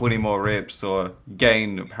out 20 more reps or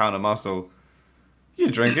gain a pound of muscle, you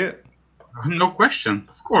drink it. No question,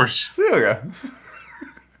 of course. So there we go.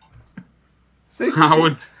 See?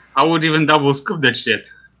 I would even double scoop that shit.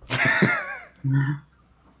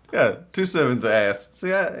 Yeah, 2 servings of ass. See,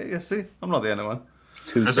 yeah, see, I'm not the only one.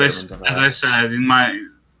 Two As I servings of as ass. I said, in my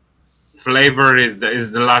flavor is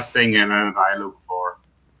the last thing that I look for,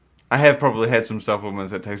 I have probably had some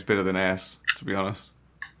supplements that taste better than ass, to be honest.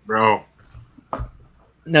 bro.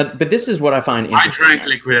 Now, but this is what I find I interesting. drank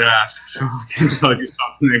liquid ass, so I can tell you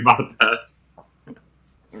something about that.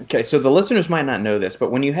 Okay, so the listeners might not know this,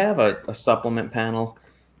 but when you have a supplement panel,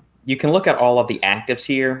 you can look at all of the actives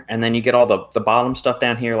here, and then you get all the bottom stuff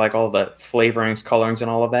down here, like all the flavorings, colorings, and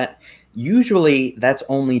all of that. Usually, that's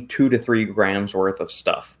only 2 to 3 grams worth of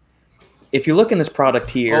stuff. If you look in this product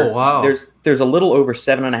here, Oh, wow. there's a little over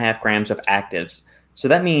 7.5 grams of actives. So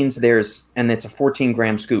that means and it's a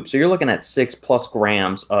 14-gram scoop. So you're looking at 6+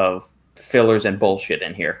 grams of fillers and bullshit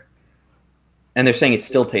in here. And they're saying it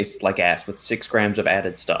still tastes like ass with 6 grams of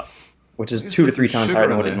added stuff, which is Just 2 to put 3 some times sugar higher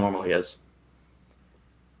than in what it there. normally is.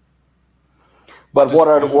 But what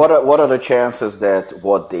are the chances that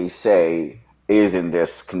what they say is in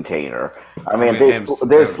this container. I mean,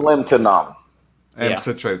 they're slim to none.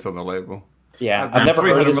 Citrate's on the label. Yeah, I've never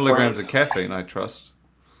 300 heard milligrams of caffeine, I trust.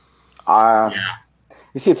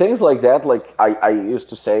 You see, things like that, like I used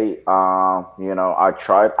to say, I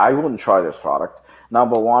wouldn't try this product.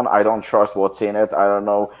 Number one, I don't trust what's in it. I don't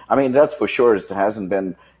know. I mean, that's for sure. It hasn't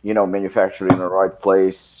been, manufactured in the right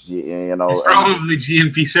place. It's probably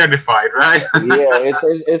GMP certified, right?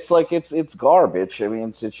 it's garbage. I mean,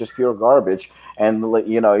 it's just pure garbage. And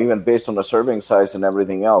even based on the serving size and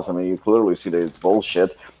everything else, I mean, you clearly see that it's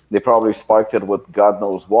bullshit. They probably spiked it with God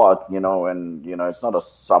knows what, and it's not a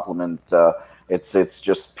supplement. It's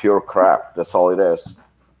just pure crap. That's all it is.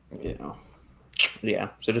 Yeah.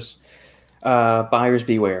 So just buyers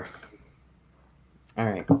beware. All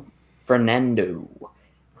right, Fernando.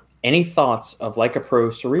 Any thoughts of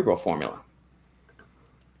Lycopro Cerebral formula?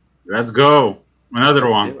 Let's go. Another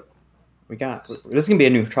one. This is gonna be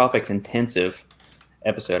a nootropics intensive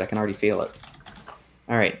episode. I can already feel it.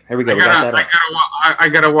 All right, here we go. I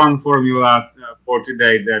got a one formula for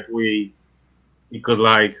today that we could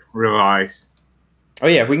revise. Oh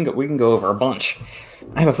yeah, we can go over a bunch.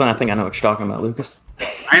 I have a feeling I think I know what you're talking about, Lucas.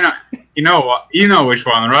 I know. You know which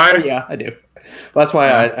one, right? Oh, yeah, I do. Well, that's why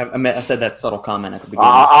I said that subtle comment at the beginning.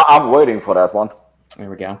 I'm waiting for that one. There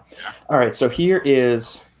we go. All right, so here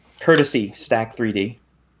is Courtesy Stack 3D.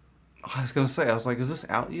 I was going to say, I was like, is this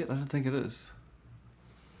out yet? I don't think it is.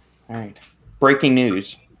 All right. Breaking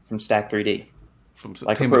news from Stack 3D. From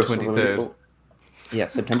September 23rd. Yeah,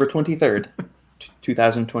 September 23rd,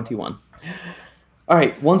 2021. All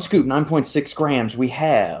right, 1 scoop, 9.6 grams. We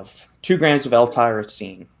have 2 grams of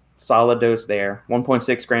L-tyrosine. Solid dose there.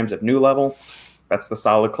 1.6 grams of New Level. That's the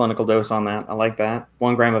solid clinical dose on that. I like that.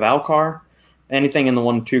 1 gram of Alcar. Anything in the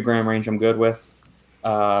 1 to 2 gram range I'm good with.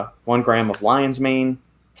 1 gram of Lion's Mane.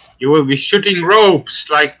 You will be shooting ropes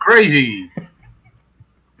like crazy.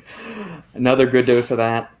 Another good dose of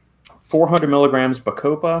that. 400 milligrams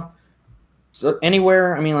Bacopa. So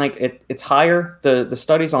anywhere, I mean, it's higher. The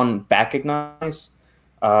studies on Bacignize,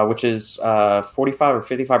 which is 45 or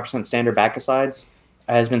 55% standard Bacicides,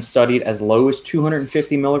 has been studied as low as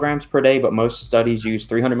 250 milligrams per day, but most studies use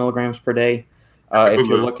 300 milligrams per day. If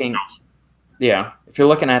you're looking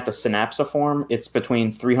at the Synapsiform, it's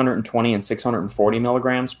between 320 and 640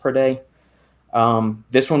 milligrams per day.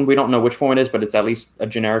 This one, we don't know which form it is, but it's at least a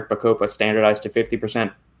generic Bacopa standardized to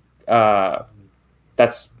 50%. I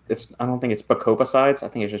don't think it's Bacopicides. I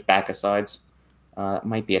think it's just Bacicides. It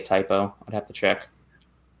might be a typo. I'd have to check.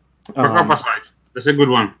 Bacopicides. That's a good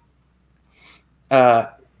one.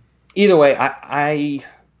 Either way,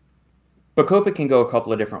 Bacopa can go a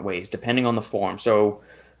couple of different ways depending on the form. So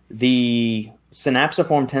the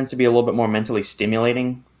Synapsiform tends to be a little bit more mentally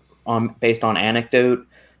stimulating based on anecdote.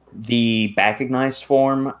 The Bacignize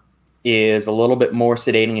form is a little bit more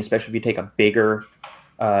sedating, especially if you take a bigger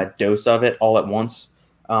dose of it all at once.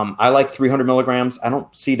 I like 300 milligrams. I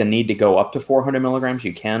don't see the need to go up to 400 milligrams.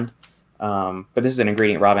 You can. But this is an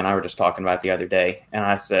ingredient Rob and I were just talking about the other day. And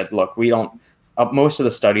I said, look, we don't... most of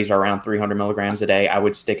the studies are around 300 milligrams a day. I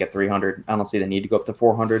would stick at 300. I don't see the need to go up to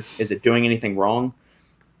 400. Is it doing anything wrong?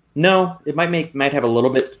 No. It might have a little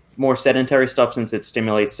bit more sedentary stuff since it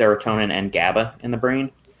stimulates serotonin and GABA in the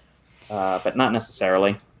brain. But not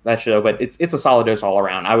necessarily. But it's a solid dose all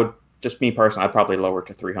around. I would... Just me personally, I'd probably lower it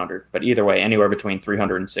to 300. But either way, anywhere between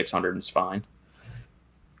 300 and 600 is fine.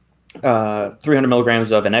 300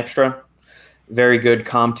 milligrams of an extra. Very good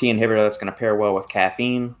COMT inhibitor that's going to pair well with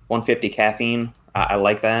caffeine. 150 caffeine. I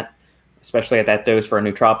like that. Especially at that dose for a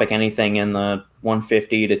nootropic. Anything in the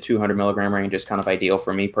 150 to 200 milligram range is kind of ideal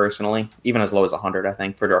for me personally. Even as low as 100, I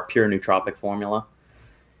think, for a pure nootropic formula.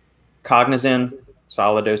 Cognizin,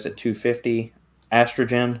 solid dose at 250.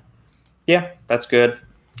 Astrogen. Yeah, that's good.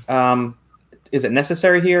 Is it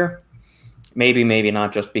necessary here? Maybe, maybe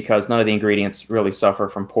not, just because none of the ingredients really suffer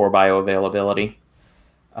from poor bioavailability.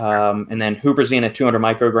 And then Huperzine at 200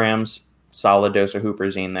 micrograms, solid dose of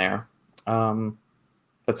Huperzine there.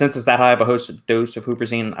 But since it's that high of a dose of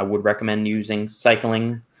Huperzine, I would recommend using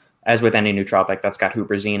cycling. As with any nootropic that's got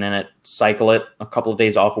Huperzine in it, cycle it a couple of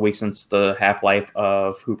days off a week, since the half-life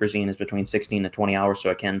of Huperzine is between 16 to 20 hours, so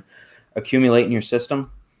it can accumulate in your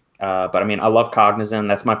system. But I mean, I love Cognizin.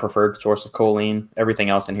 That's my preferred source of choline.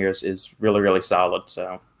 Everything else in here is really, really solid.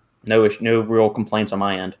 So no real complaints on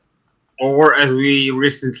my end. Or as we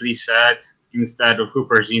recently said, instead of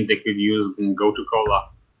Huperzine, they could use Gotu-Kola,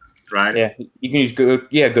 right? Yeah, you can use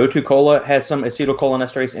Gotu-Kola has some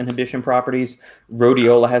acetylcholinesterase inhibition properties.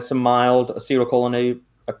 Rhodiola has some mild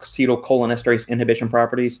acetylcholinesterase inhibition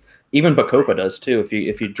properties. Even Bacopa does too.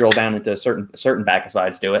 If you drill down into certain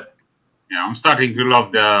Bacicides do it. Yeah, I'm starting to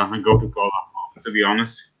love the Gotu-Kola to be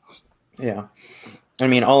honest. Yeah. I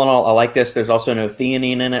mean, all in all, I like this. There's also no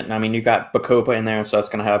theanine in it, and I mean, you got Bacopa in there, so that's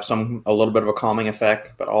going to have a little bit of a calming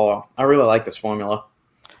effect. But I really like this formula.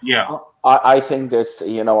 Yeah. I think this,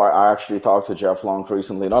 I actually talked to Jeff Long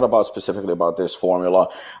recently, not about specifically about this formula,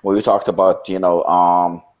 where we talked about,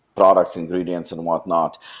 products, ingredients, and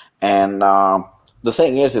whatnot. And the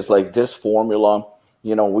thing is like this formula,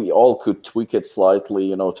 we all could tweak it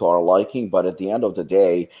slightly, to our liking, but at the end of the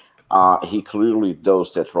day, he clearly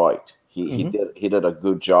dosed it right. He did a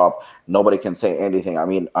good job. Nobody can say anything. I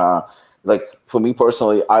mean, like for me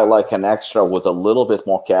personally, I like an extra with a little bit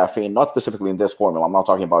more caffeine, not specifically in this formula. I'm not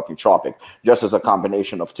talking about nootropic, just as a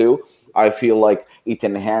combination of two. I feel like it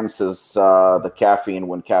enhances the caffeine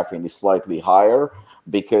when caffeine is slightly higher,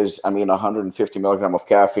 because 150 milligram of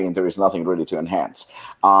caffeine, there is nothing really to enhance.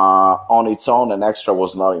 On its own, an extra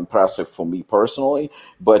was not impressive for me personally,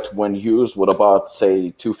 but when used with about,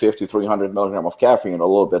 say, 250, 300 milligram of caffeine, a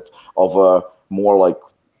little bit of a more like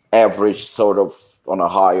average sort of on a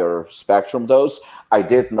higher spectrum dose, I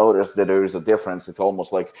did notice that there is a difference. It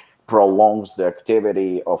almost like prolongs the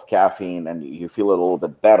activity of caffeine and you feel a little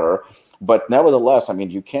bit better. But nevertheless,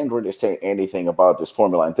 you can't really say anything about this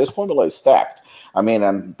formula. And this formula is stacked.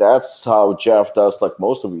 And that's how Jeff does like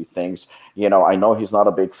most of these things. I know he's not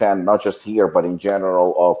a big fan, not just here, but in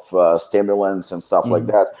general of stimulants and stuff like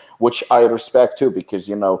that, which I respect too, because,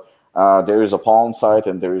 there is a pollen site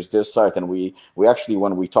and there is this site. And we actually,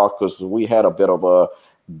 when we talked, because we had a bit of a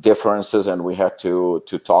differences and we had to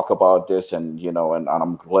talk about this, and and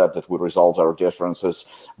I'm glad that we resolved our differences,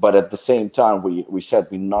 but at the same time we said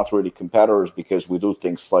we're not really competitors because we do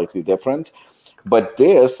things slightly different. But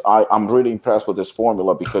this, I'm really impressed with this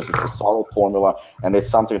formula because it's a solid formula and it's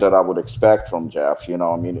something that I would expect from Jeff.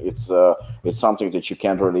 It's something that you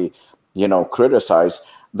can't really criticize.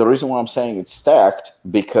 The reason why I'm saying it's stacked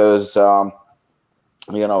because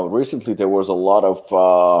recently there was a lot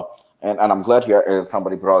of and I'm glad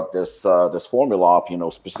somebody brought this formula up,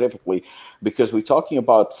 specifically because we're talking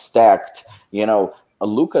about stacked.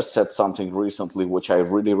 Lucas said something recently which I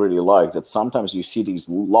really, really liked, that sometimes you see these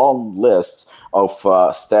long lists of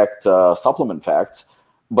stacked supplement facts,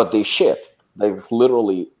 but they shit. Like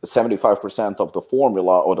literally 75% of the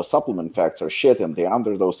formula or the supplement facts are shit and they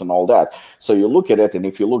underdose and all that. So you look at it, and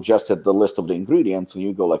if you look just at the list of the ingredients and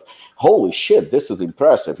you go like, holy shit, this is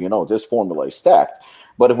impressive. This formula is stacked.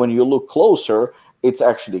 But when you look closer, it's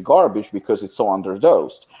actually garbage because it's so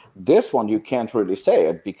underdosed. This one, you can't really say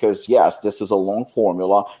it because, yes, this is a long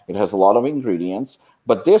formula. It has a lot of ingredients,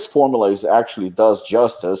 but this formula actually does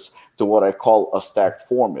justice to what I call a stacked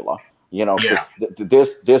formula.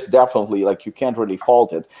 This definitely, like, you can't really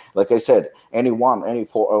fault it. Like I said,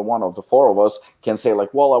 one of the four of us can say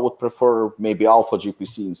like, well, I would prefer maybe alpha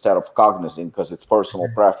GPC instead of cognizin because it's personal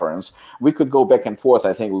preference. We could go back and forth.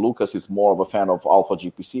 I think Lucas is more of a fan of alpha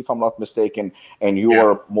GPC, if I'm not mistaken, and you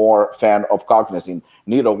are more fan of cognizin.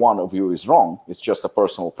 Neither one of you is wrong. It's just a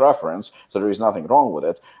personal preference, so there is nothing wrong with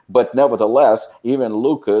it. But nevertheless, even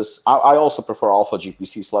Lucas, I also prefer alpha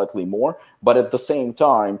GPC slightly more, but at the same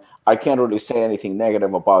time, I can't really say anything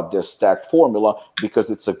negative about this stacked formula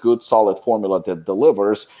because it's a good, solid formula that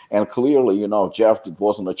delivers. And clearly, Jeff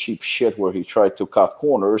wasn't a cheap shit where he tried to cut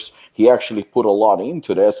corners. He actually put a lot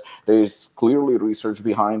into this. There's clearly research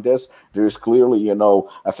behind this. There's clearly,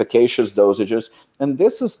 efficacious dosages. And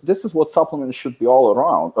this is what supplements should be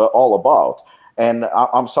all about. And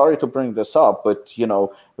I'm sorry to bring this up, but,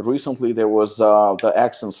 recently there was the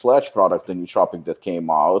X and Sledge product, the nootropic that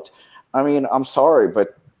came out. I'm sorry,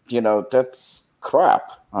 but that's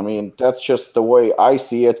crap. That's just the way I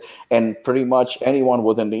see it. And pretty much anyone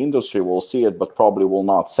within the industry will see it, but probably will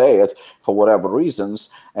not say it for whatever reasons.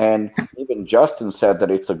 And even Justin said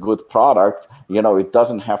that it's a good product. It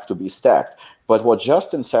doesn't have to be stacked. But what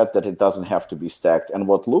Justin said that it doesn't have to be stacked, and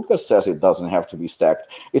what Lucas says it doesn't have to be stacked,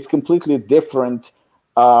 it's completely different.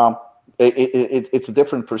 It's a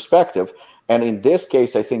different perspective. And in this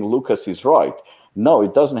case, I think Lucas is right. No,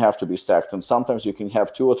 it doesn't have to be stacked. And sometimes you can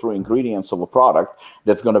have 2 or 3 ingredients of a product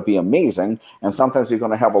that's going to be amazing. And sometimes you're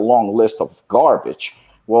going to have a long list of garbage.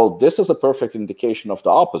 Well, this is a perfect indication of the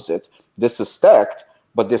opposite. This is stacked,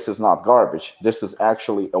 but this is not garbage. This is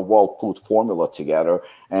actually a well-put formula together.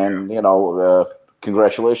 And,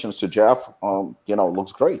 congratulations to Jeff.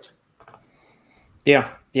 Looks great. Yeah,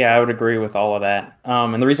 I would agree with all of that.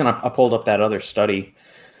 And the reason I pulled up that other study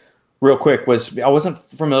real quick was I wasn't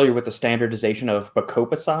familiar with the standardization of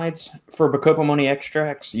bacopicides for Bacopa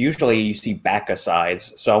extracts. Usually you see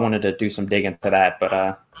bacicides, so I wanted to do some digging into that.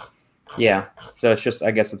 But Yeah, so it's just,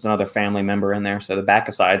 I guess it's another family member in there. So the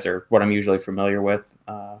bacosides are what I'm usually familiar with,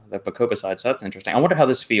 the bacopa side. So that's interesting. I wonder how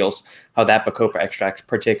this feels, how that bacopa extract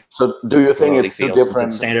particularly So do you think it's feels, different? since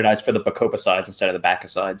it's standardized for the bacopa sides instead of the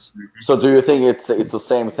bacosides. So do you think it's the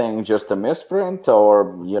same thing, just a misprint, or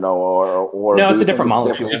or No, do it's you a different think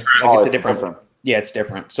molecule. different? Like, Oh, it's a it's different. different. Yeah, it's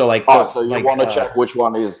different. So like, Oh, so you like, want to check which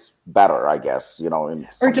one is better, I guess, in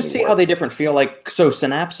or just see how they different feel. Like, so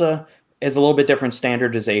Synapsa is a little bit different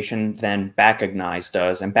standardization than Bacognize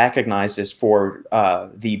does, and Bacognize is for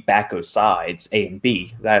the bacosides A and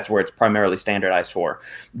B. That's where it's primarily standardized for.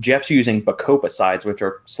 Jeff's using bacopa sides, which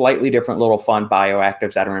are slightly different little fun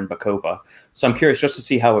bioactives that are in bacopa. So I'm curious just to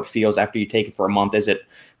see how it feels after you take it for a month. Is it,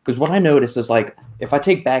 because what I noticed is, like, if I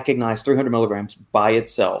take Bacognize 300 milligrams by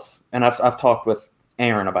itself, and I've talked with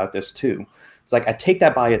Aaron about this too. It's like I take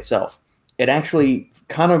that by itself. It actually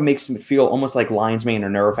kind of makes me feel almost like lion's mane or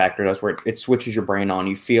Neurofactor does, where it switches your brain on.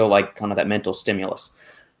 You feel like kind of that mental stimulus.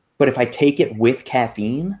 But if I take it with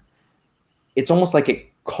caffeine, it's almost like it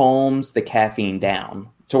calms the caffeine down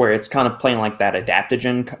to where it's kind of playing like that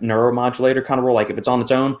adaptogen neuromodulator kind of role. Like if it's on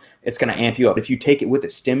its own, it's going to amp you up. If you take it with a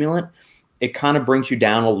stimulant, it kind of brings you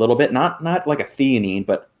down a little bit, not like a theanine,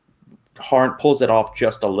 but pulls it off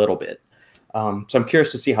just a little bit. So I'm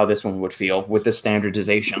curious to see how this one would feel with the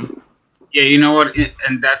standardization. Yeah, you know what?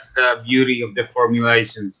 And that's the beauty of the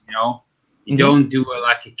formulations, You don't do it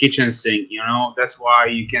like a kitchen sink, That's why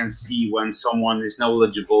you can see when someone is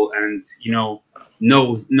knowledgeable and,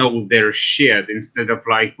 knows their shit, instead of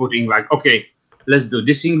like putting like, okay, let's do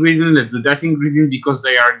this ingredient, let's do that ingredient because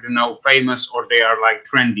they are, famous, or they are like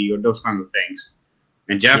trendy, or those kind of things.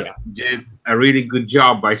 And Jeff did a really good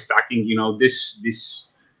job by stacking,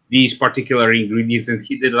 these particular ingredients, and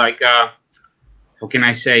he did like how can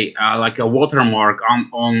I say, like a watermark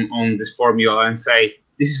on this formula, and say,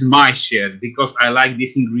 this is my shit because I like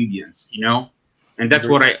these ingredients, and that's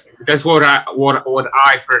what I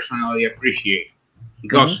personally appreciate,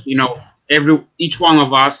 because each one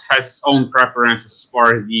of us has its own preferences as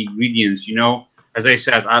far as the ingredients. As I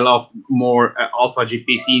said, I love more alpha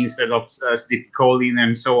GPC instead of choline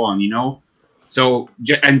and so on. So,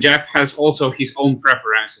 and Jeff has also his own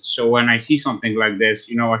preferences. So when I see something like this,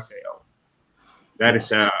 I say, oh, that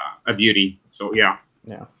is a beauty. So yeah.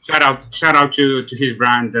 Shout out to his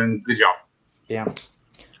brand, and good job. Yeah.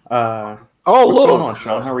 What's going on,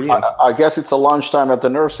 Sean? How are you? I guess it's a lunchtime at the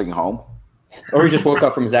nursing home. Or he just woke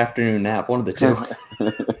up from his afternoon nap. One of the two.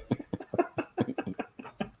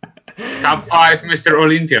 Top 5, Mr.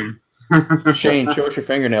 Olympian. Shane, show us your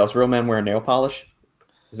fingernails. Real men wear nail polish.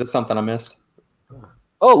 Is this something I missed?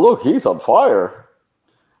 Oh, look, he's on fire.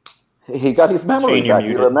 He got his memory Shane, back.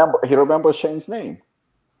 He remembers Shane's name.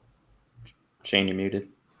 Shane, you're muted.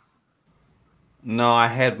 No, I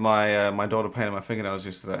had my daughter painted my fingernails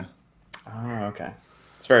yesterday. Oh, okay.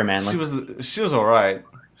 It's very manly. She was all right.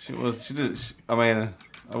 I mean,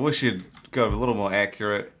 I wish she'd got a little more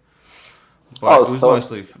accurate. But it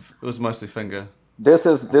was mostly finger. This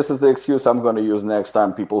is the excuse I'm going to use next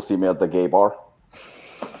time people see me at the gay bar.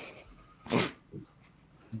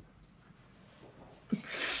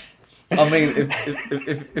 I mean,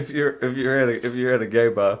 if you're at a gay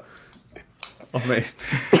bar, I mean,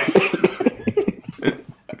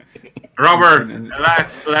 Robert,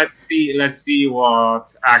 let's see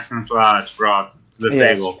what Accents Lodge brought to the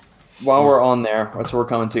table. While we're on there, that's what we're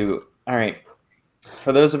coming to. All right,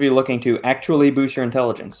 for those of you looking to actually boost your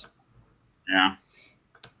intelligence. Yeah.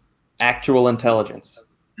 Actual intelligence.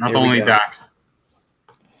 Not only that.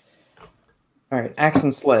 All right, Axe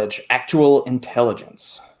and Sledge, actual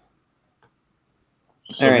intelligence.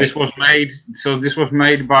 So this was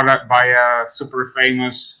made by a super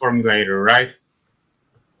famous formulator, right?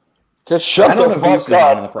 Just shut the fuck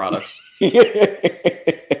up. On the products.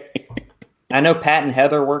 I know Pat and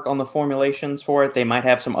Heather work on the formulations for it. They might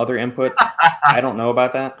have some other input. I don't know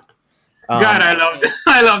about that. God,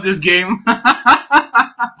 I love this game.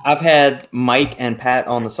 I've had Mike and Pat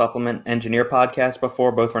on the Supplement Engineer podcast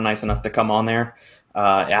before. Both were nice enough to come on there.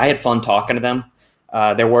 I had fun talking to them.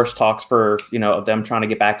 Their worst talks for of them trying to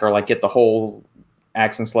get back, or like get the whole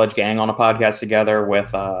Axe and Sledge gang on a podcast together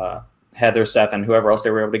with Heather, Seth, and whoever else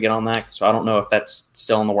they were able to get on that. So I don't know if that's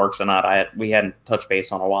still in the works or not. We hadn't touched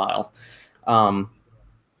base on a while.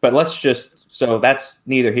 But so that's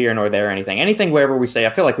neither here nor there or anything. Anything wherever we say, I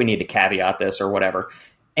feel like we need to caveat this or whatever.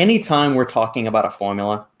 Anytime we're talking about a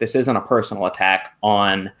formula, this isn't a personal attack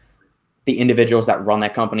on the individuals that run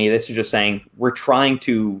that company. This is just saying we're trying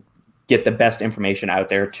to get the best information out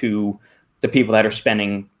there to the people that are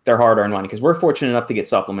spending their hard-earned money, because we're fortunate enough to get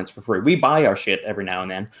supplements for free. We buy our shit every now and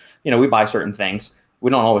then. We buy certain things.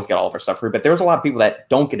 we don't always get all of our stuff free, but there's a lot of people that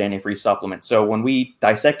don't get any free supplements. So when we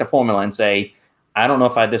dissect a formula and say, I don't know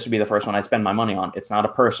if this would be the first one I'd spend my money on, it's not a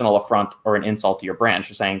personal affront or an insult to your brand. It's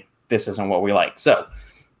just saying this isn't what we like. So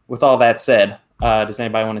with all that said, does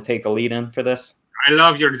anybody want to take the lead in for this? I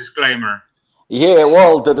love your disclaimer. Yeah,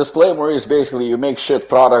 well, the disclaimer is basically you make shit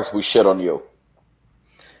products, we shit on you.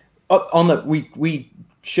 We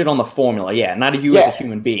shit on the formula, yeah. Not you as a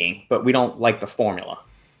human being, but we don't like the formula.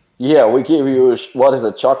 Yeah, we give you, what is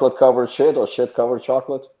it, chocolate-covered shit or shit-covered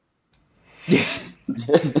chocolate? Yeah.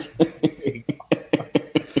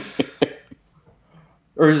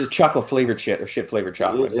 Or is it chocolate-flavored shit or shit-flavored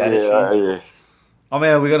chocolate? Is that it? Yeah. I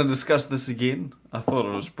mean, are we going to discuss this again? I thought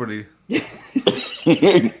it was pretty...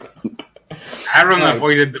 Aaron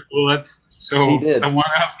avoided the bullet, so someone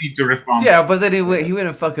else needs to respond. Yeah, but then he went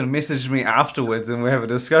and fucking messaged me afterwards, and we have a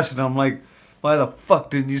discussion. I'm like, why the fuck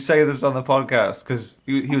didn't you say this on the podcast? Because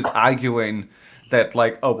he was arguing that,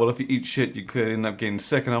 like, oh, well, if you eat shit, you could end up getting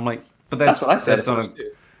sick. And I'm like, but that's what I said. That's not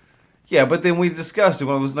yeah, but then we discussed it.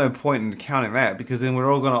 Well, there was no point in counting that, because then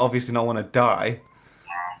we're all going to obviously not want to die.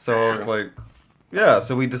 So I was like, yeah,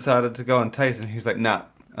 so we decided to go and taste it. And he's like, nah.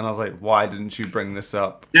 And I was like, why didn't you bring this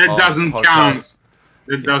up? That doesn't count.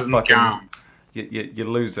 That doesn't count. You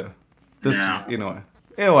loser. This,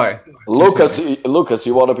 Anyway. Lucas,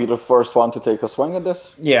 you want to be the first one to take a swing at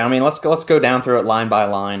this? Yeah, I mean, let's go down through it line by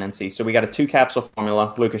line and see. So we got a 2-capsule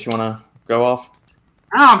formula. Lucas, you want to go off?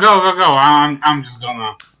 Oh, go. I'm just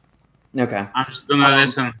gonna... Okay. I'm just gonna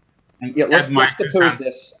listen. Yeah, let's propose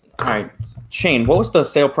this. All right. Shane, what was the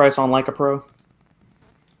sale price on Leica Pro?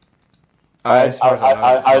 I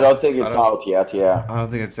don't think it's out yet, yeah. I don't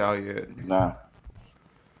think it's out yet. No.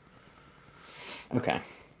 Okay.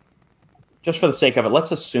 Just for the sake of it,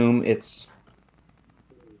 let's assume it's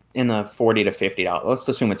in the $40 to $50. Let's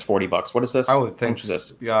assume it's $40. What is this? I would think. How much is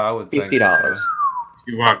this? Yeah, I would $50. think.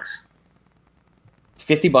 $50. It's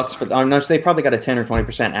 $50 for. No, so they probably got a 10 or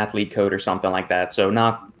 20% athlete code or something like that. So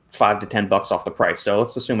not $5 to $10 off the price. So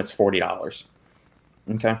let's assume it's $40.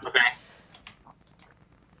 Okay.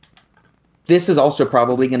 This is also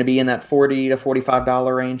probably going to be in that $40 to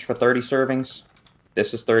 $45 range for 30 servings.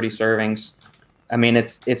 This is 30 servings. I mean,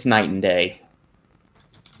 it's night and day.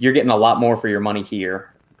 You're getting a lot more for your money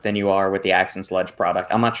here than you are with the Axe and Sledge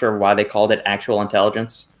product. I'm not sure why they called it Actual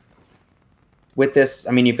Intelligence. With this,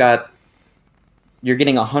 I mean, you're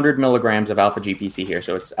getting 100 milligrams of alpha GPC here.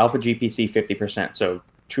 So it's alpha GPC 50%. So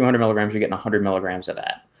 200 milligrams, you're getting 100 milligrams of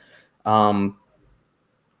that.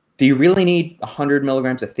 Do you really need 100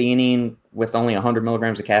 milligrams of theanine with only 100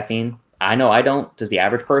 milligrams of caffeine? I know I don't. Does the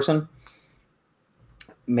average person?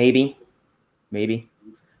 Maybe.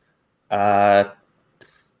 3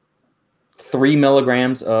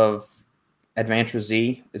 milligrams of Advantra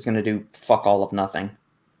Z is going to do fuck all of nothing.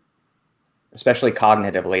 Especially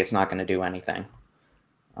cognitively, it's not going to do anything.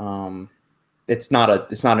 It's not a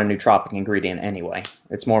nootropic ingredient anyway.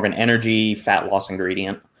 It's more of an energy fat loss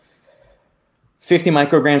ingredient. 50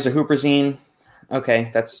 micrograms of huperzine. Okay,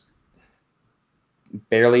 that's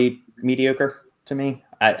barely mediocre to me.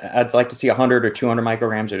 I'd like to see 100 or 200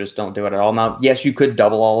 micrograms. I just don't do it at all. Now, yes, you could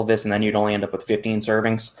double all of this, and then you'd only end up with 15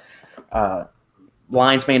 servings.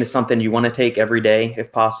 Lion's Mane is something you want to take every day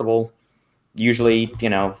if possible. Usually,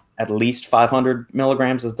 at least 500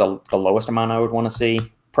 milligrams is the lowest amount I would want to see.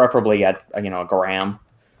 Preferably at a gram,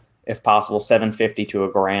 if possible. 750 to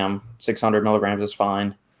a gram. 600 milligrams is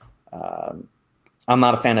fine. I'm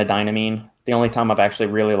not a fan of Dynamine. The only time I've actually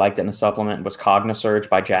really liked it in a supplement was Cognisurge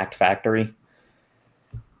by Jacked Factory.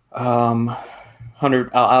 100.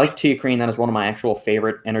 I like teacrine. That is one of my actual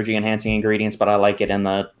favorite energy enhancing ingredients, but I like it in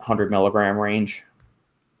the 100 milligram range.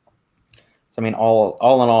 So I mean, all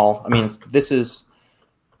in all, I mean, this is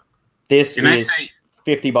 $50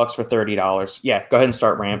 for $30. Yeah, go ahead and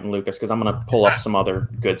start ramping, Lucas, because I'm gonna pull up some other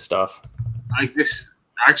good stuff. Like this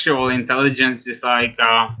Actual Intelligence is like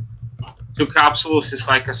 2 capsules is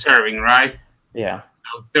like a serving, right? Yeah.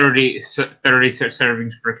 So 30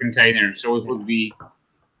 servings per container. So it would be,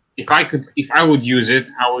 if I would use it,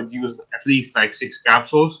 I would use at least like 6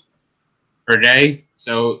 capsules per day.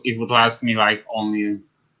 So it would last me like only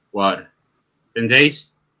 10 days?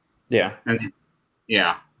 Yeah. And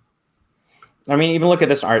yeah. I mean, even look at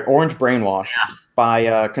this. All right, Orange Brainwash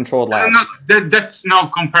by Controlled Labs. That's no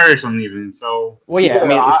comparison even. So. Well, yeah. I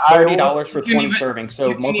mean, it's $30 for 20 servings.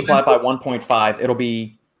 So multiply by 1.5, it'll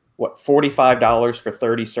be what, $45 for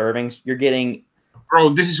 30 servings. You're getting.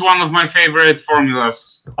 Bro, this is one of my favorite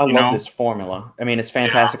formulas. I love this formula. I mean, it's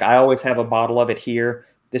fantastic. I always have a bottle of it here.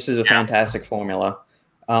 This is a fantastic formula.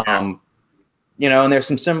 And there's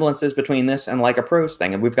some semblances between this and like a Pros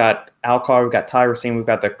thing. And we've got Alcar, we've got tyrosine, we've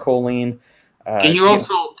got the choline. Can you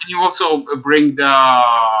also bring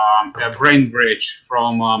the Brain Bridge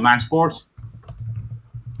from Man Sports?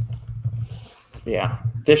 Yeah,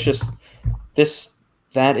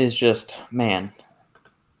 that is just, man.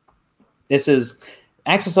 This is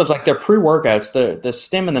Access Subs, like their pre-workouts, the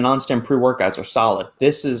stem and the non-stem pre-workouts are solid.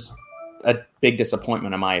 This is a big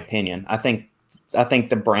disappointment in my opinion. I think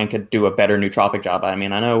the brand could do a better nootropic job. I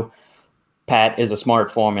mean, I know Pat is a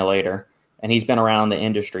smart formulator, and he's been around the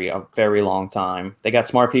industry a very long time. They got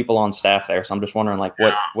smart people on staff there, so I'm just wondering, like,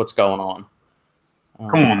 what's going on?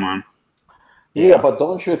 Come on, man. Yeah, but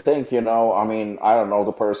don't you think, I mean, I don't know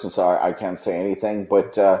the person, so I can't say anything,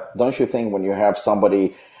 but don't you think when you have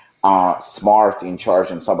somebody smart in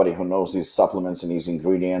charge and somebody who knows these supplements and these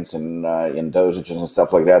ingredients and in dosages and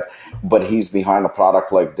stuff like that, but he's behind a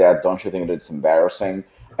product like that, don't you think that it's embarrassing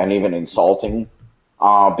and even insulting?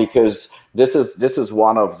 Because this is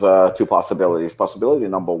one of two possibilities. Possibility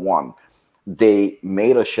number one, they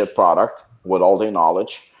made a shit product with all their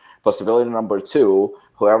knowledge. Possibility number two,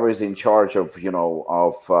 whoever is in charge of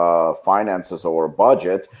finances or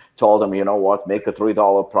budget told them, you know what, make a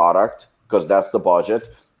 $3 product because that's the budget,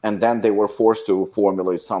 and then they were forced to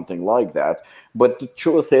formulate something like that. But the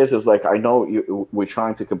truth is like, I know we're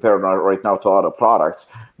trying to compare right now to other products,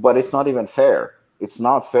 but it's not even fair. It's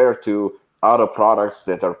not fair to other products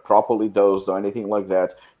that are properly dosed or anything like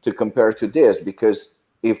that to compare to this, because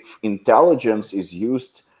if intelligence is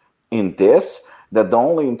used in this, that the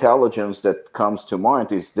only intelligence that comes to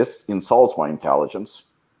mind is this insults my intelligence.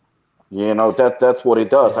 That's what it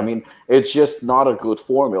does. I mean, it's just not a good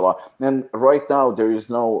formula. And right now there is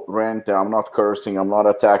no rant. I'm not cursing. I'm not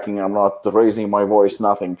attacking. I'm not raising my voice,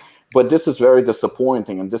 nothing. But this is very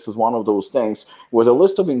disappointing. And this is one of those things where the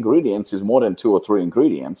list of ingredients is more than 2 or 3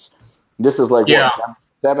 ingredients. This is like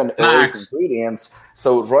seven or 8 ingredients.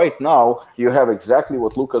 So right now you have exactly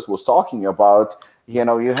what Lucas was talking about.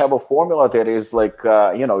 You have a formula that is like,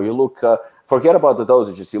 you look, forget about the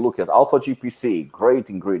dosages. You look at alpha GPC, great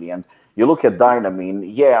ingredient. You look at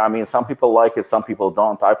Dynamine. Yeah, I mean, some people like it, some people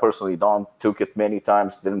don't. I personally don't. Took it many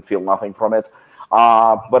times, didn't feel nothing from it.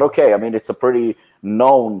 But okay, I mean, it's a pretty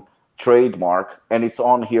known trademark, and it's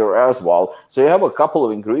on here as well. So you have a couple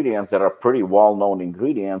of ingredients that are pretty well-known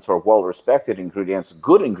ingredients or well-respected ingredients,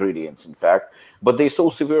 good ingredients, in fact, but they're so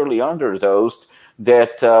severely underdosed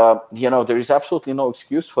that, there is absolutely no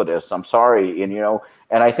excuse for this. I'm sorry,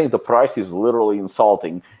 and I think the price is literally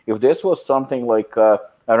insulting. If this was something like,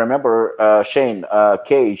 I remember Shane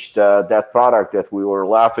Caged, that product that we were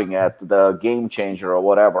laughing at, the Game Changer or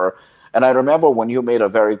whatever, and I remember when you made a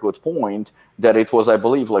very good point that it was, I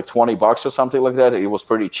believe, like $20 or something like that. It was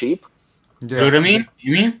pretty cheap. Glutamine,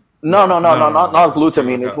 you mean? No, not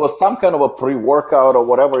glutamine. It was some kind of a pre-workout or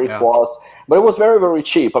whatever it was, but it was very, very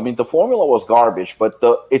cheap. I mean, the formula was garbage, but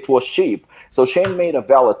it was cheap. So Shane made a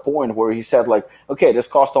valid point where he said, like, okay, this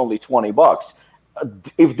cost only $20.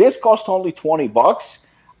 If this cost only $20,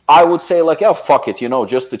 I would say, like, yeah, fuck it,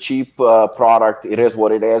 just a cheap product. It is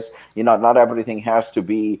what it is. Not everything has to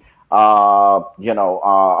be, a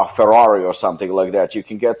Ferrari or something like that. You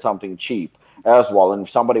can get something cheap as well, and if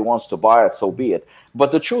somebody wants to buy it, so be it.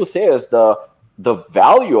 But the truth is, the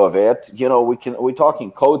value of it, we're talking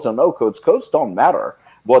codes and no codes. Codes don't matter.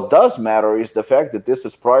 What does matter is the fact that this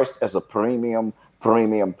is priced as a premium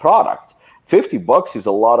product. $50 is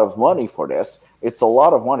a lot of money for this. It's a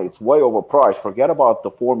lot of money. It's way overpriced. Forget about the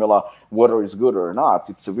formula, whether it's good or not.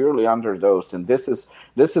 It's severely underdosed, and this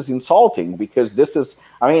is insulting, because this is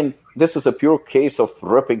a pure case of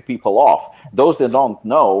ripping people off. Those that don't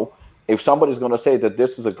know, if somebody's going to say that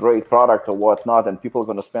this is a great product or whatnot, and people are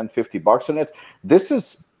going to spend $50 on it, this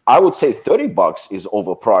is, I would say, $30 is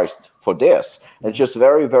overpriced for this. It's just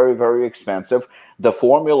very, very, very expensive. The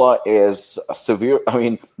formula is severe. I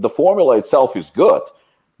mean, the formula itself is good,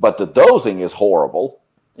 but the dosing is horrible.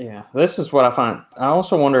 Yeah, this is what I find. I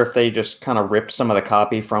also wonder if they just kind of ripped some of the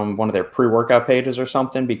copy from one of their pre-workout pages or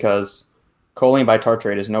something, because choline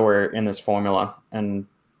bitartrate is nowhere in this formula, and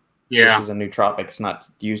this is a nootropic. It's not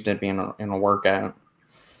used to be in a workout.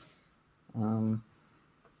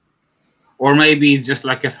 Or maybe it's just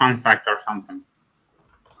like a fun fact or something.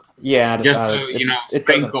 Yeah, just to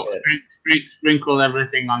sprinkle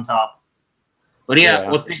everything on top. But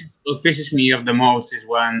what pisses me off the most is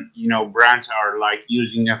when brands are like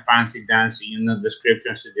using a fancy dancy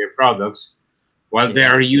descriptions to their products, while they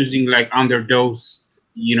are using like underdosed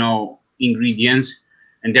ingredients,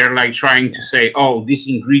 and they're like trying to say, oh, this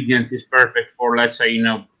ingredient is perfect for fighting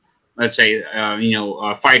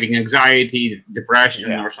anxiety,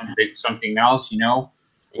 depression, or something else,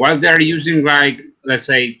 while they're using like, let's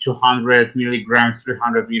say 200 milligrams,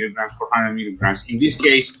 300 milligrams, 400 milligrams. In this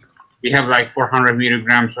case, we have like 400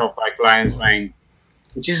 milligrams of like lion's mane,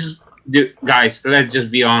 which is, guys, let's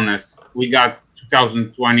just be honest. We got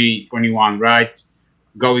 2020, 21, right?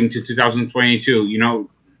 Going to 2022,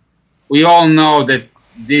 we all know that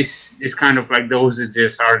this kind of like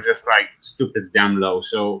dosages are just like stupid damn low.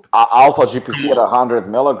 So alpha GPC at 100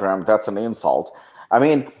 milligram, that's an insult. I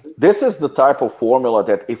mean, this is the type of formula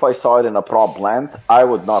that if I saw it in a prop blend, I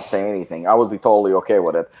would not say anything. I would be totally okay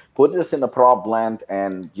with it. Put this in a prop blend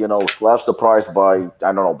and, slash the price by, I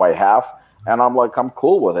don't know, by half. And I'm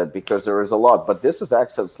cool with it because there is a lot. But this is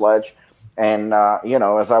Accent Sledge. And,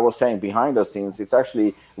 as I was saying, behind the scenes, it's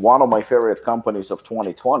actually one of my favorite companies of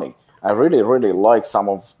 2020. I really, really like some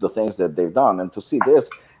of the things that they've done. And to see this,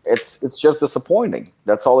 it's just disappointing.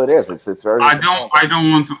 That's all it is. It's very. I don't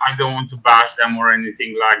want to bash them or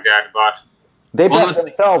anything like that. But they bash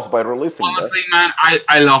themselves by releasing. Honestly, man,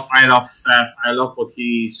 I love Seth. I love what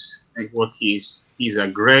he's. He's a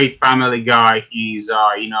great family guy. He's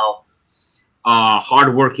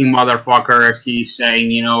hardworking motherfucker, as he's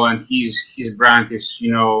saying, and his brand is,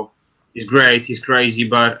 he's great, he's crazy.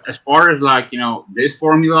 But as far as this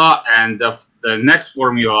formula and the next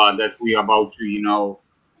formula that we are about to,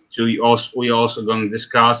 we also gonna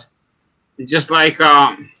discuss, it's just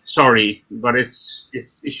sorry, but it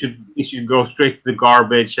should go straight to the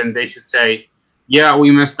garbage, and they should say, yeah,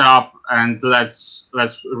 we messed up, and let's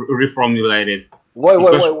reformulate it.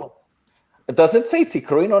 Wait. Does it say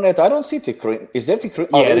Tichrine on it? I don't see Tichrine. Is there Tichrine?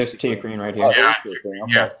 Yeah, there's Tichrine right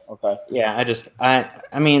here. Okay. Yeah,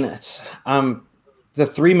 I mean, it's the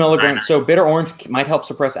 3 milligrams. So bitter orange might help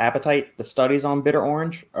suppress appetite. The studies on bitter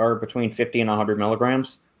orange are between 50 and 100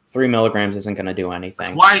 milligrams. 3 milligrams isn't going to do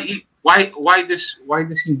anything. Why this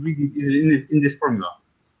ingredient is in this formula?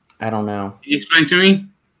 I don't know. Can you explain to me?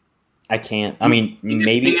 I can't. I mean,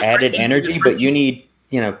 maybe added energy, but you need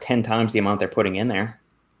 10 times the amount they're putting in there.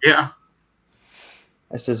 Yeah.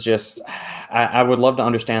 This is just, I would love to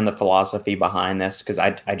understand the philosophy behind this, because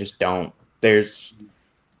I just don't. There's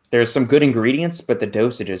some good ingredients, but the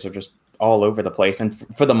dosages are just all over the place. And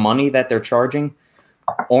for the money that they're charging,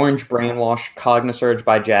 Orange Brainwash, Cognisurge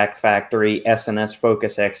by Jack Factory, SNS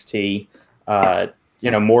Focus XT,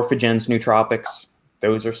 Morphogen's nootropics,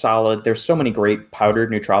 those are solid. There's so many great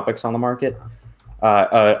powdered nootropics on the market.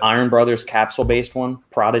 Iron Brothers capsule-based one,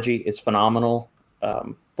 Prodigy, is phenomenal.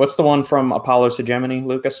 What's the one from Apollo to Gemini,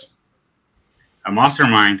 Lucas? A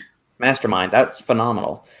Mastermind. Mastermind, that's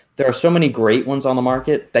phenomenal. There are so many great ones on the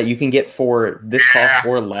market that you can get for this cost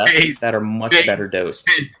or less that are much better dosed.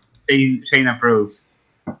 Shane approves.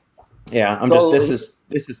 Yeah, this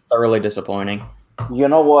is thoroughly disappointing. You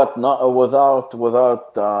know what? Not without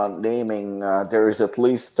naming, there is at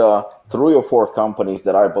least 3 or 4 companies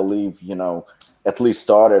that I believe at least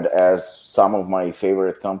started as some of my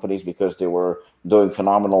favorite companies because they were doing a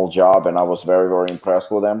phenomenal job, and I was very, very impressed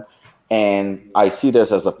with them. And I see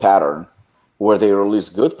this as a pattern where they release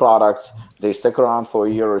good products, they stick around for a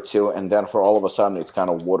year or two, and then for all of a sudden it's kind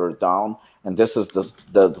of watered down. And this is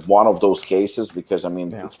the one of those cases because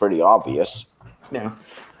it's pretty obvious. Yeah.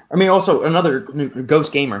 I mean, also another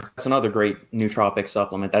Ghost Gamer. That's another great nootropic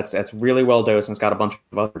supplement. That's really well dosed and it's got a bunch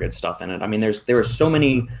of other good stuff in it. I mean, there are so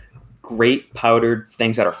many great powdered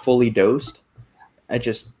things that are fully dosed. I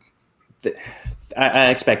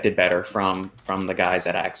expected better from the guys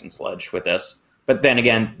at Accent Sledge with this. But then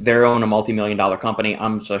again, they're a multi-million-dollar company.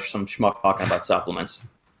 I'm just some schmuck talking about supplements.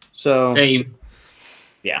 So same.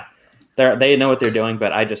 Yeah, they know what they're doing.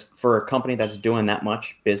 But for a company that's doing that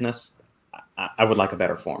much business, I would like a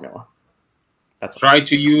better formula. Try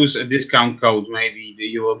to use a discount code. Maybe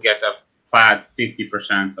you will get a flat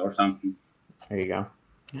 50% or something. There you go.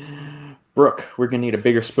 Brooke, we're going to need a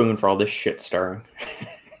bigger spoon for all this shit stirring.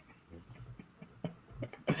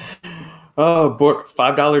 Oh, Brooke,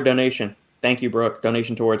 $5 donation. Thank you, Brooke.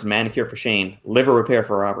 Donation towards manicure for Shane, liver repair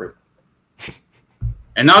for Robert.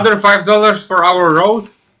 Another $5 for our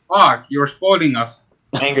Rose? Fuck, you're spoiling us.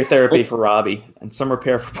 Anger therapy for Robbie, and some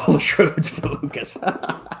repair for Polish roads for Lucas.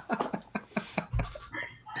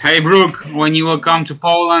 Hey, Brooke, when you will come to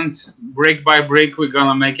Poland, brick by brick, we're going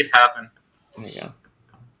to make it happen. There you go.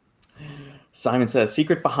 Simon says,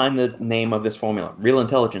 secret behind the name of this formula, real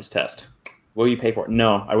intelligence test. Will you pay for it?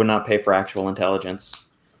 No, I would not pay for actual intelligence.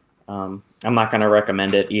 I'm not going to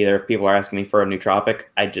recommend it either. If people are asking me for a nootropic,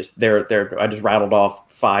 I just rattled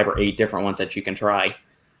off 5 or 8 different ones that you can try.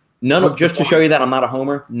 Just to show you that I'm not a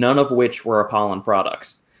homer, none of which were Apollon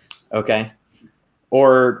products. Okay?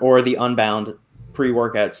 Or the Unbound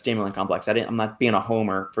pre-workout stimulant complex. I'm not being a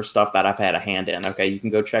homer for stuff that I've had a hand in. Okay? You can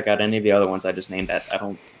go check out any of the other ones I just named. That I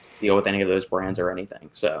don't deal with any of those brands or anything.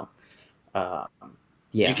 So, yeah.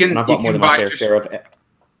 You can I've got more than my fair share of.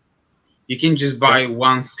 You can just buy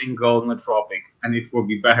one single nootropic, and it will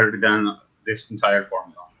be better than this entire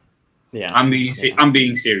formula. Yeah, I'm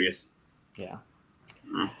being serious. Yeah.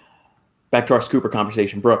 Back to our scooper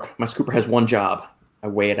conversation. Brooke, my scooper has one job. I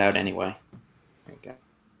weigh it out anyway. There you go.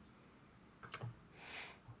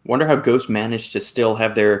 Wonder how Ghost managed to still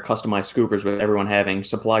have their customized scoopers with everyone having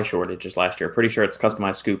supply shortages last year. Pretty sure it's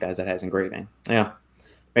customized scoop as it has engraving. Yeah.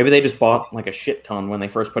 Maybe they just bought like a shit ton when they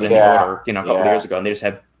first put in the order, a couple of years ago, and they just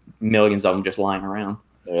had millions of them just lying around.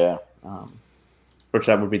 Yeah. Which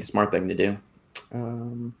that would be the smart thing to do.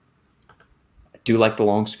 I do like the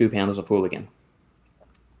long scoop handles of Hooligan.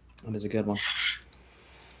 That is a good one.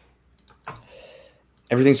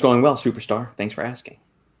 Everything's going well, Superstar. Thanks for asking.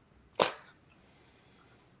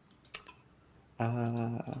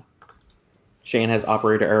 Shane has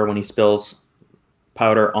operator error when he spills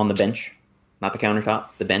powder on the bench. Not the countertop,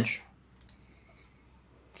 the bench.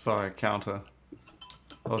 Sorry, counter.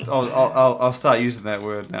 I'll start using that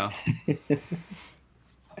word now.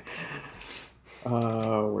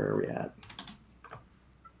 Where are we at?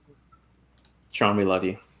 Sean, we love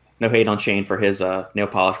you. No hate on Shane for his nail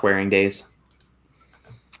polish wearing days.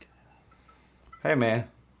 Hey, man.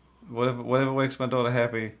 Whatever makes my daughter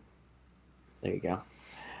happy. There you go.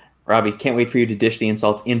 Robbie, can't wait for you to dish the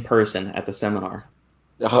insults in person at the seminar.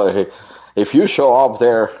 If you show up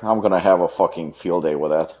there, I'm going to have a fucking field day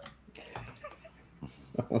with that.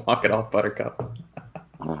 Walk it off, Buttercup.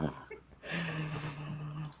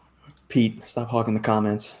 Pete, stop hogging the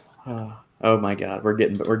comments. Oh my God, we're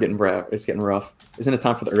getting rough. It's getting rough. Isn't it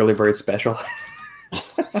time for the early bird special?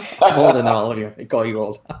 I'm older than all of you. They call you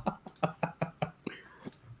old.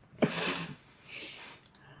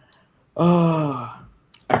 I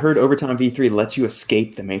heard Overtime V3 lets you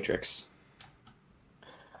escape the Matrix.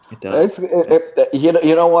 It does. You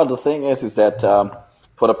know what the thing is that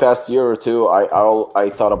for the past year or two, I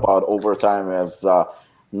thought about Overtime as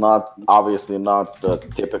not the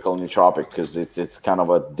typical nootropic, because it's kind of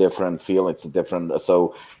a different feel. It's a different.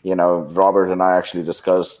 So Robert and I actually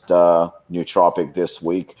discussed nootropic this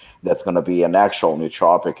week. That's going to be an actual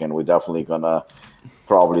nootropic, and we're definitely going to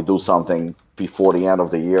probably do something before the end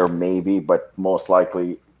of the year, maybe, but most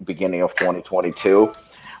likely beginning of 2022.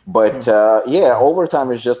 But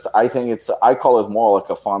Overtime is just, I call it more like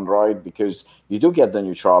a fun ride, because you do get the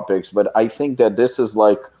nootropics, but I think that this is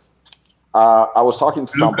like, I was talking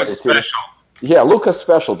to somebody Lucas today. Special. Yeah, Lucas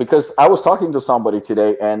Special, because I was talking to somebody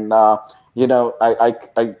today, and I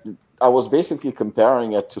was basically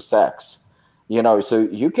comparing it to sex. So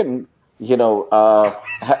you can, you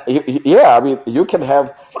can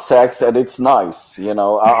have sex and it's nice.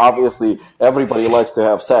 Obviously everybody likes to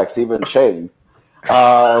have sex, even Shane.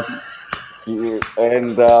 But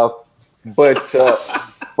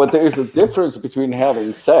there is a difference between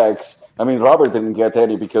having sex. I mean, Robert didn't get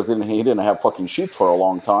any because he didn't have fucking sheets for a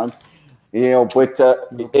long time. But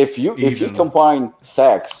if you combine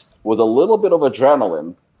sex with a little bit of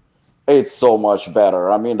adrenaline, it's so much better.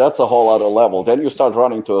 I mean, that's a whole other level. Then you start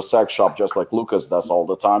running to a sex shop just like Lucas does all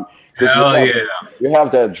the time, because you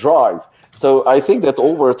have that drive. So I think that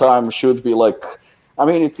Overtime should be like, I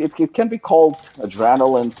mean, it can be called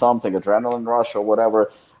adrenaline rush or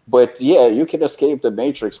whatever. But yeah, you can escape the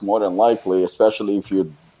Matrix more than likely, especially if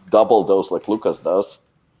you double dose like Lucas does.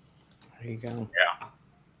 There you go.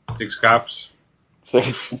 Yeah. 6 cups.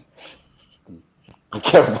 I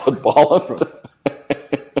care about Poland.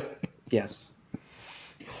 Yes.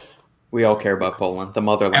 We all care about Poland, the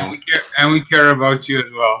motherland. And we care about you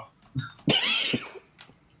as well.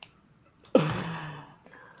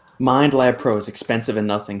 Mind Lab Pro is expensive and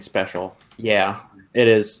nothing special. Yeah, it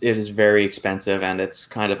is. It is very expensive, and it's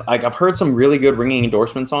kind of I've heard some really good ringing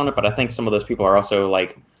endorsements on it, but I think some of those people are also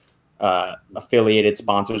like affiliated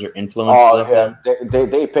sponsors or influencers. Oh yeah,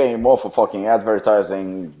 they pay more for fucking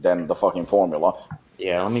advertising than the fucking formula.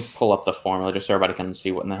 Yeah, let me pull up the formula just so everybody can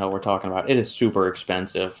see what in the hell we're talking about. It is super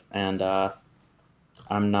expensive, and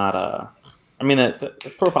I'm not I mean,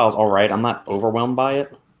 the profile is all right. I'm not overwhelmed by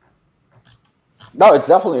it. No, it's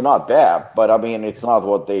definitely not bad, but I mean, it's not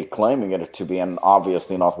what they're claiming it to be, and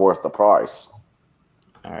obviously not worth the price.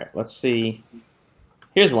 All right, let's see.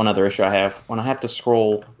 Here's one other issue I have. When I have to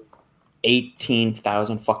scroll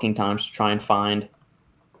 18,000 fucking times to try and find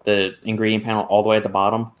the ingredient panel all the way at the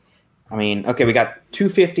bottom. I mean, okay, we got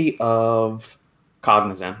 250 of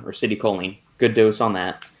Cognizant or Citicoline. Good dose on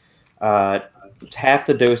that. It's half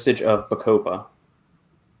the dosage of Bacopa.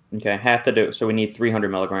 Okay, half the dose. So we need 300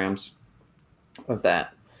 milligrams of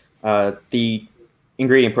that. The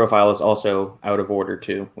ingredient profile is also out of order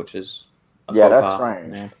too, which is that's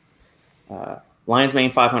strange. Lion's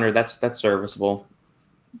Mane 500. That's serviceable.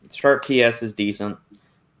 Sharp TS is decent.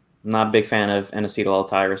 I'm not a big fan of N-acetyl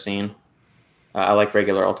L-tyrosine. I like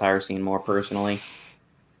regular L-tyrosine more personally.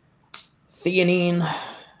 Theanine,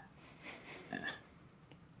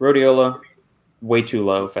 rhodiola, way too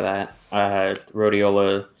low for that.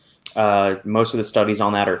 Rhodiola, most of the studies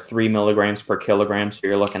on that are 3 milligrams per kilogram, so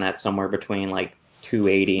you're looking at somewhere between like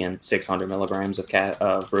 280 and 600 milligrams of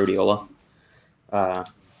rhodiola.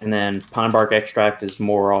 And then pine bark extract is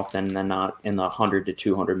more often than not in the 100 to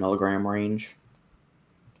 200 milligram range,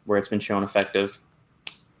 where it's been shown effective.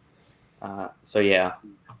 So yeah.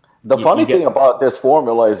 The funny thing about this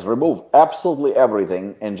formula is remove absolutely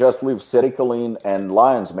everything and just leave citicoline and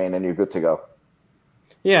lion's mane, and you're good to go.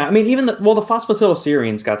 Yeah, I mean, even the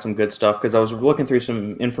phosphatidylseриne's got some good stuff, because I was looking through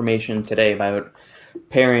some information today about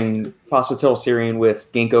pairing phosphatidylserine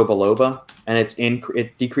with ginkgo biloba, and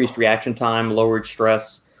it decreased reaction time, lowered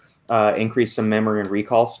stress, increased some memory and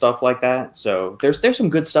recall stuff like that. So there's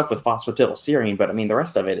some good stuff with phosphatidylserine, but I mean, the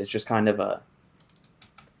rest of it is just kind of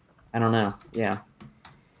I don't know. Yeah.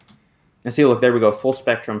 And see, look, there we go. Full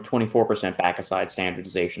spectrum, 24% Bacoside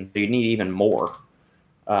standardization. So you need even more,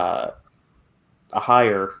 a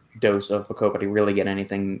higher dose of Bacopa to really get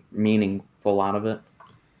anything meaningful out of it.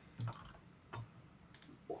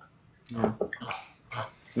 Yeah.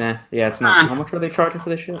 Nah, yeah, it's not. How much are they charging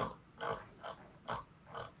for this shit?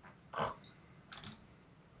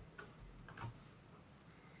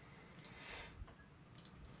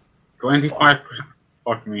 $25.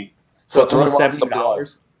 Fuck me. So almost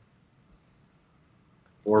 $70.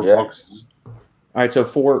 Four Yeah. boxes. All right, so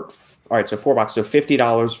four boxes. So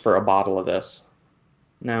 $50 for a bottle of this.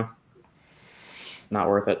 No, not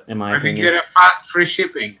worth it in my Maybe opinion. get a fast free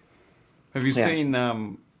shipping. Have you Yeah.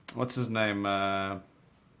 seen what's his name?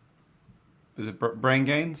 Is it Brain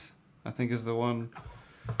Gains? I think is the one.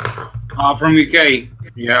 From UK.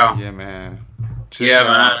 Yeah. Yeah, man. Yeah,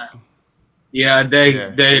 man. Yeah,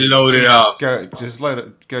 they loaded up. Go, just load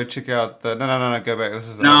it. Go check out the. No. Go back. This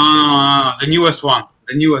is No, the newest one.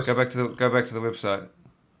 The newest. Go back to the website.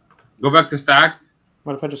 Go back to Stacked.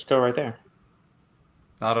 What if I just go right there?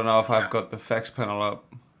 I don't know if I've got the facts panel up.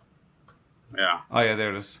 Yeah, Oh yeah,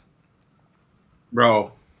 there it is.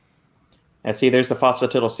 bro. And see, there's the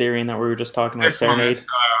phosphatidylserine that we were just talking about. This one Serenade, is,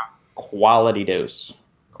 quality dose.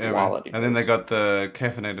 Yeah, Quality. man. And then they got the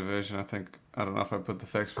caffeinated version. I think. I don't know if I put the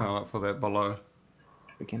facts panel up for that below.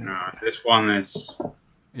 this one is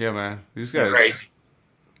Yeah, man. These guys. crazy.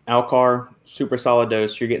 Alcar, super solid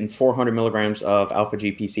dose. You're getting 400 milligrams of alpha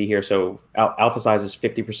GPC here. So alpha size is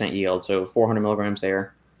 50% yield. So 400 milligrams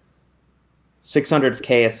there. 600 of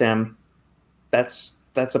KSM. That's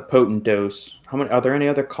a potent dose. How many? Are there any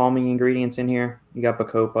other calming ingredients in here? You got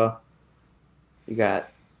Bacopa. You got.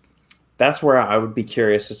 That's where I would be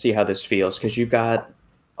curious to see how this feels, because you've got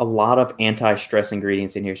a lot of anti-stress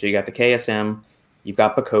ingredients in here. So you got the KSM, you've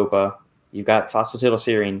got Bacopa, you've got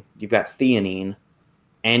phosphatidylserine, you've got theanine,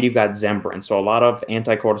 and you've got Zembrin. So a lot of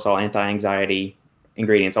anti-cortisol, anti-anxiety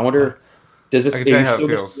ingredients. I wonder, does this I can tell you how it still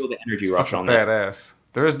feels. feel the energy It's rush fucking on that? badass.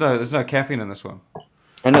 There's no caffeine in this one.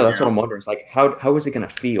 I know, that's what I'm wondering. It's like, how is it going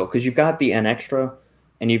to feel? Because you've got the N-Extra,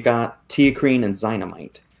 and you've got teacrine and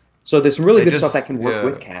Zynamite. So there's some really They good stuff just- that can work yeah.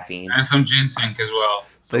 with caffeine. And some ginseng as well.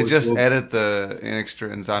 So They it just will- added the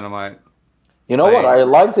extra and Dynamite. You know what? I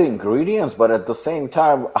like the ingredients, but at the same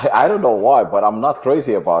time, I don't know why, but I'm not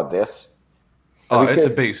crazy about this. Oh, Because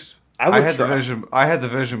it's a beast. I would I had the try. version. I had the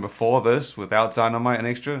version before this without Dynamite and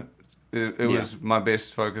extra. It was my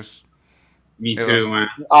best focus. Me Yeah. too, man.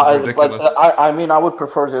 but ridiculous. I mean, I would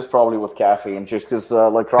prefer this probably with caffeine, just because,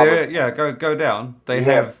 like Robert. Go down. They Yeah,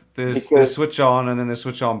 have there's because- switch on and then there's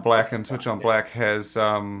switch on black, and switch on black has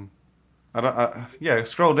scroll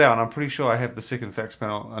down. I'm pretty sure I have the second facts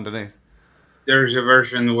panel underneath. There's a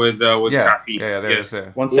version with caffeine. There it Yes. is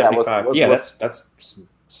there. 175. with- Yeah, with- that's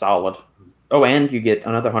solid. Oh, and you get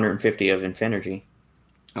another 150 of Infinergy.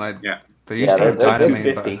 And Yeah. they used Yeah, to have they're Dynamine,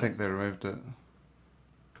 but I 50. think they removed it.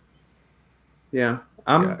 Yeah.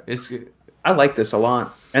 Yeah, it's I like this a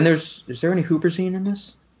lot. And is there any Hooperzine in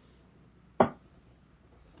this?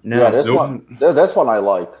 No. Yeah, this Nope. one. This one I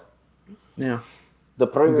like. Yeah. The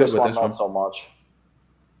previous with one, this not one. so much.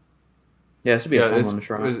 Yeah, this would be a fun one to it's,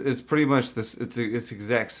 try. it's pretty much this. It's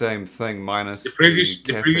exact same thing minus The previous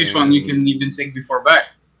caffeine one you and- can even take before bed.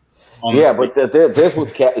 Honestly. Yeah, but this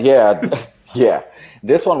with yeah,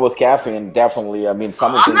 this one with caffeine definitely. I mean,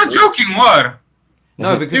 some of I'm the not joking. What?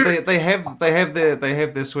 No, because You're- they have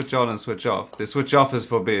their switch on and switch off. Their switch off is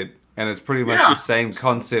for bed, and it's pretty much Yeah. the same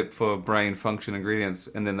concept for brain function ingredients.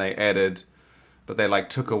 And then they added, but they like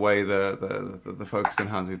took away the focus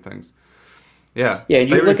enhancing things. Yeah, Yeah, and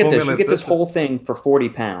you they look at this. You reformulated get this whole thing for 40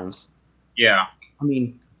 pounds. Yeah. I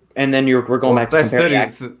mean, And then we're going back to that's compare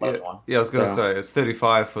 30. the large one. Yeah, I was going to So, say it's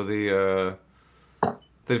 35 for the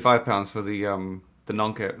 35 pounds for the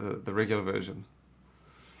non-cap, the regular version.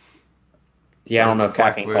 yeah, I don't know if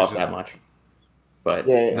black capping costs version. that much. But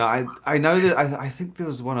Yeah. No, I know that I think there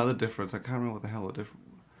was one other difference. I can't remember what the hell the difference.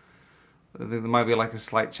 I think there might be like a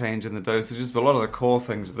slight change in the dosages, but a lot of the core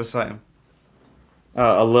things are the same.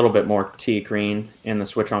 a little bit more teak green in the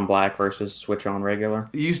Switch on black versus Switch on regular.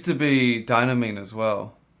 It used to be Dynamine as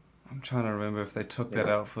well. I'm trying to remember if they took that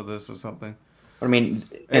out for this or something. I mean,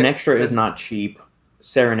 an extra is it's- not cheap.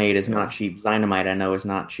 Serenade is not cheap. Dynamite, I know, is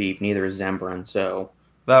not cheap. Neither is Zembrin. So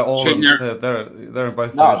They're all Shouldn't they're in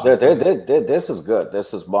both No, versions. this is good.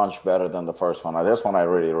 This is much better than the first one. This one I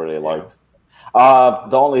really, really like.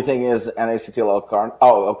 The only thing is NACTL Carn.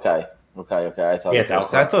 Oh, okay. I thought Yeah, it's it was-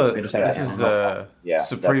 outside. I thought They just this have is that. Yeah,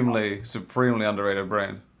 supremely underrated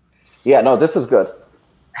brand. Yeah, no, this is good.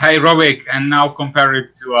 Hey, Robic, and now compare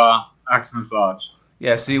it to Accent's Lodge.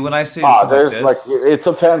 Yeah, see when I see There's this, like it's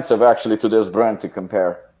offensive actually to this brand to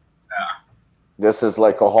compare. This is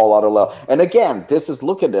like a whole other level. And again,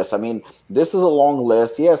 look at this. I mean, this is a long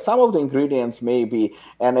list. Yeah, some of the ingredients may be,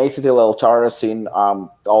 and acetyl tyrosine,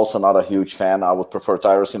 also not a huge fan. I would prefer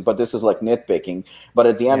tyrosine, but this is like nitpicking. But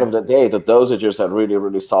at the end of the day, the dosages are really,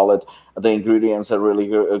 really solid. The ingredients are really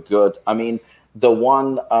good. I mean, the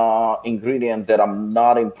one ingredient that I'm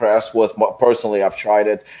not impressed with, personally, I've tried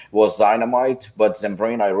it, was Dynamite, but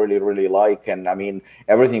Zembrin I really, really like. And I mean,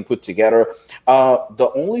 everything put together. The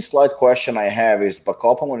only slight question I have is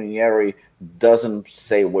Bacopa Moninieri doesn't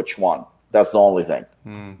say which one. That's the only thing.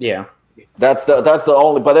 yeah, That's the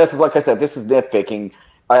only, but this is, like I said, this is nitpicking.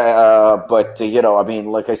 But, I mean,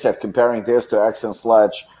 like I said, comparing this to Accent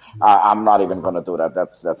Sledge, I'm not even going to do that.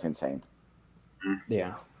 That's insane.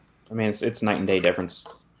 yeah. I mean, it's night and day difference.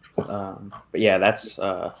 But yeah, that's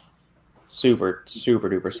super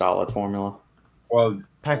duper solid formula. Well,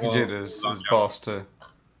 package it is boss too.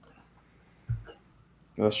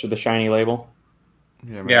 The shiny label.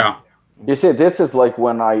 Yeah, man. yeah. You see, this is like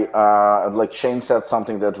when like Shane said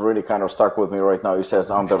something that really kind of stuck with me right now. He says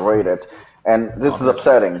underrated. And this is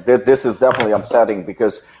upsetting. This is definitely upsetting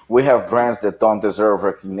because we have brands that don't deserve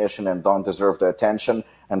recognition and don't deserve the attention,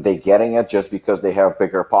 and they're getting it just because they have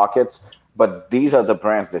bigger pockets. But these are the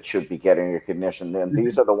brands that should be getting recognition, and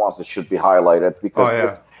these are the ones that should be highlighted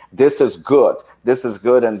because this is good. This is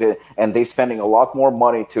good, and they're spending a lot more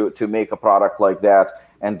money to make a product like that.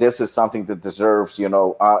 And this is something that deserves,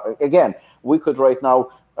 again, we could right now.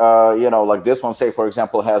 Like this one, say, for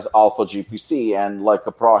example, has Alpha GPC, and like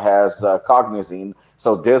a Pro has Cognizine.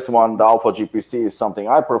 So this one, the Alpha GPC, is something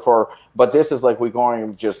I prefer. But this is like we're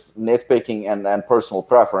going just nitpicking and personal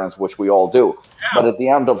preference, which we all do. Yeah. But at the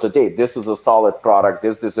end of the day, this is a solid product.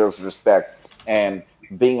 This deserves respect. And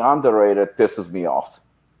being underrated pisses me off.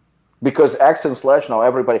 Because Accent Sledge, now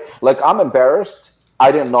everybody, like I'm embarrassed.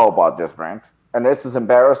 I didn't know about this brand. And this is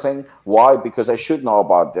embarrassing. Why? Because I should know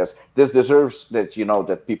about this. This deserves that,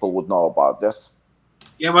 that people would know about this.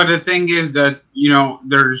 Yeah, but the thing is that,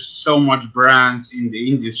 there's so much brands in the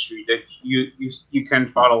industry that you can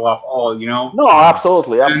follow up all, No,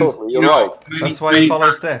 absolutely. You're right. That's why you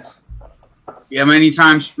follow Stacks. Yeah, many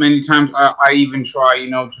times I even try,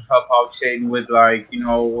 to help out Shane with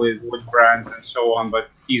with brands and so on, but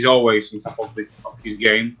he's always on top of his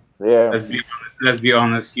game. Yeah. Let's be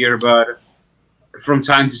honest here, but from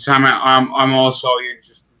time to time, I'm also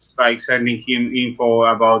just like sending him info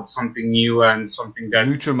about something new and something that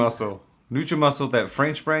Nutrimuscle, that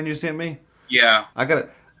French brand you sent me. Yeah, I got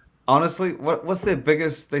it. Honestly, what's their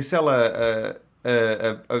biggest? They sell is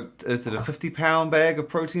it a 50-pound bag of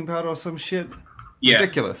protein powder or some shit? Yeah,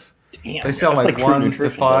 ridiculous. Damn, they sell like 1 to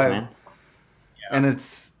 5, man.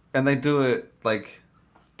 and they do it like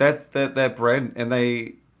that brand, and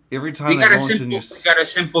they. Every time they got a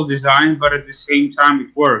simple design, but at the same time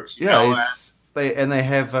it works. They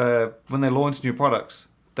have when they launch new products,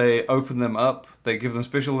 they open them up. They give them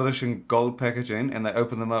special edition gold packaging, and they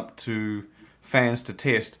open them up to fans to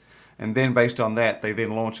test. And then based on that, they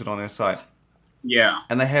then launch it on their site. Yeah.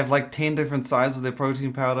 And they have like 10 different sizes of their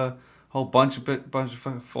protein powder, whole bunch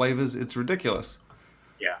of flavors. It's ridiculous.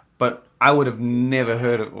 Yeah. But I would have never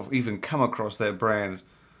heard of or even come across that brand.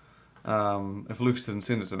 If Lucas didn't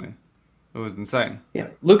send it to me. It was insane. Yeah.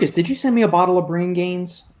 Lucas, did you send me a bottle of Brain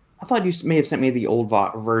Gains? I thought you may have sent me the old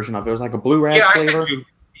version of it. It was like a blue raspberry flavor. I sent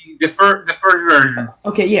you the first version.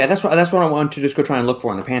 Okay, yeah, that's what I wanted to just go try and look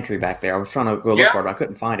for in the pantry back there. I was trying to go look for it, but I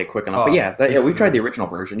couldn't find it quick enough. But we tried the original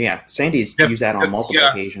version. Yeah, Sandy's used that on multiple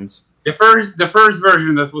occasions. The first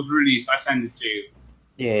version that was released, I sent it to you.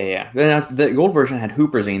 Yeah. The old version had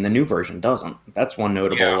Huperzine. The new version doesn't. That's one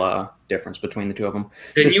notable difference between the two of them.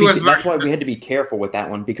 That's why we had to be careful with that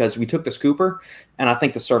one, because we took the scooper, and I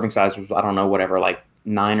think the serving size was, I don't know, whatever, like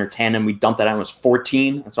 9 or 10, and we dumped that out and it was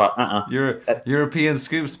 14. So European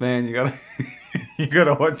scoops, man. You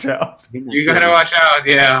gotta watch out. You gotta watch out.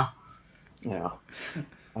 Yeah.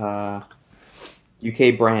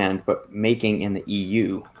 UK brand, but making in the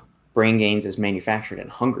EU. Brain Gains is manufactured in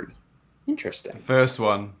Hungary. Interesting. First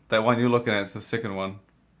one. That one you're looking at is the second one.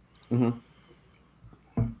 Mm-hmm.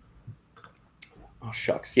 Oh,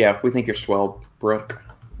 shucks. Yeah, we think you're swell, Brooke.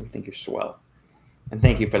 We think you're swell. And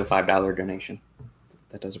thank you for the $5 donation.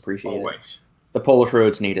 That does appreciate it. The Polish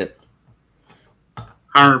roads need it.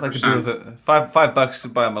 100%. I could do with it. $5 to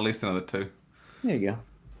buy them at least another 2. There you go.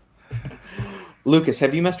 Lucas,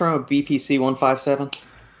 have you messed around with BPC 157? Of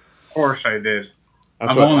course I did.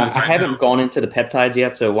 I haven't gone into the peptides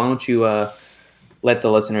yet, so why don't you let the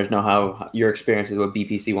listeners know how your experiences with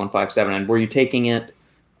BPC 157, and were you taking it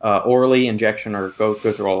orally, injection, or go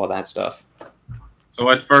through all of that stuff? So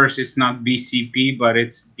at first it's not BCP, but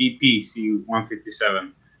it's BPC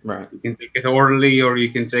 157. Right. You can take it orally, or you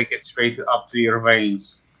can take it straight up to your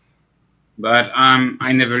veins. But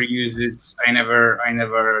I never use it. I never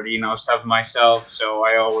stabbed myself, so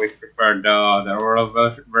I always prefer the oral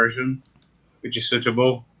version, which is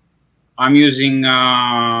suitable. I'm using this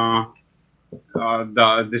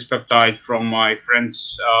peptide from my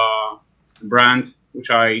friend's brand, which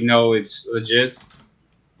I know it's legit.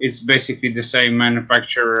 It's basically the same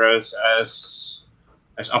manufacturer as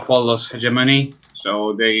Apollo's Hegemony.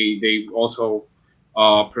 So they also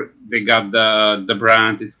they got the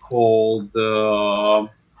brand. It's called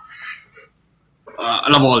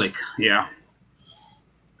Anabolic. Yeah.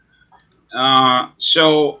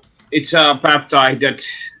 So it's a peptide that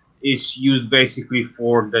is used basically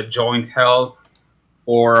for the joint health,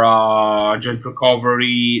 for joint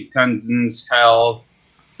recovery, tendons health,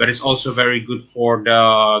 but it's also very good for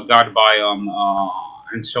the gut biome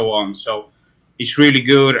and so on. So it's really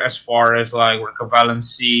good as far as like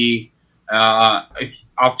recovalency. If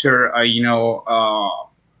after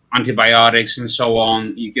antibiotics and so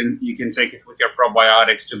on, you can take it with your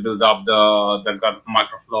probiotics to build up the gut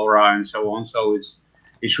microflora and so on. So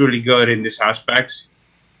it's really good in this aspect.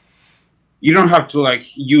 You don't have to like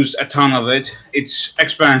use a ton of it. It's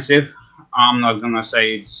expensive. I'm not gonna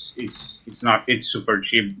say it's super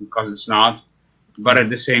cheap, because it's not. But at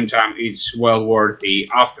the same time, it's well worthy.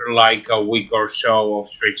 After like a week or so of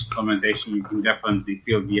strict supplementation, you can definitely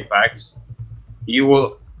feel the effects. You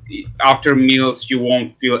will, after meals, you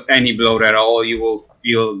won't feel any bloat at all. You will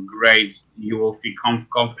feel great. You will feel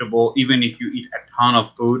comfortable, even if you eat a ton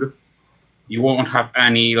of food. You won't have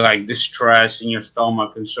any like distress in your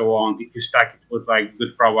stomach and so on. If you stack it with like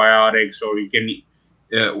good probiotics, or you can,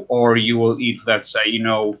 or you will eat, let's say,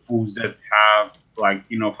 foods that have like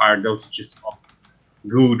higher dosages of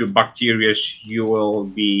good bacteria, you will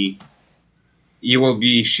be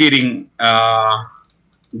shitting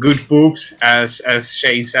good poops, as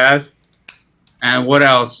Shane says. And what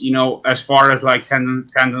else? As far as like tendon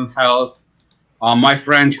health. My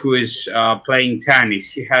friend who is playing tennis,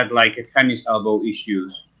 he had like a tennis elbow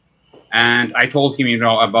issues, and I told him,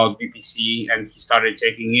 about BPC, and he started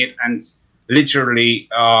taking it. And literally,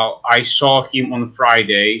 I saw him on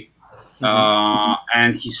Friday,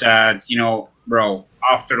 and he said, bro,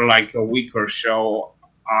 after like a week or so,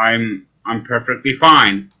 I'm perfectly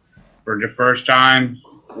fine. For the first time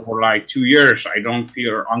for like 2 years, I don't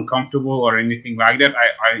feel uncomfortable or anything like that.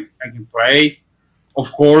 I can play.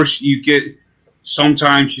 Of course,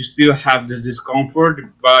 sometimes you still have the discomfort,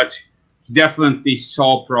 but he definitely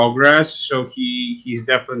saw progress. So he's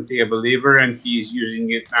definitely a believer, and he's using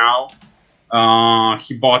it now.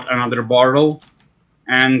 He bought another bottle,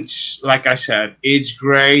 and like I said, it's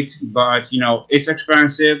great, but it's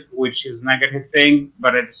expensive, which is a negative thing.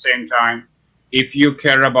 But at the same time, if you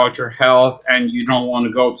care about your health and you don't want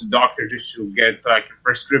to go to the doctor just to get like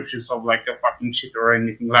prescriptions of like a fucking shit or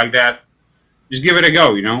anything like that, just give it a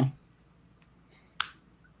go.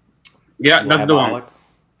 Yeah, that's the one.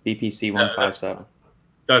 BPC 157.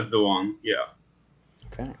 That's the one, yeah.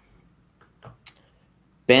 Okay.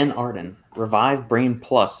 Ben Arden, Revive Brain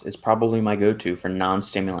Plus is probably my go-to for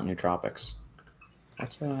non-stimulant nootropics.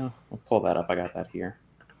 We'll pull that up. I got that here.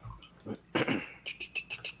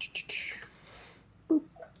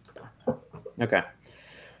 Okay.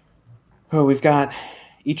 Oh, we've got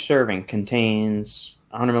each serving contains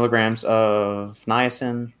 100 milligrams of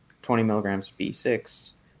niacin, 20 milligrams of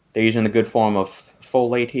B6. They're using the good form of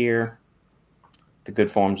folate here. The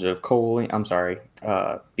good forms of choline.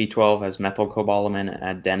 B12 has methylcobalamin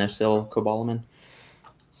and adenosylcobalamin.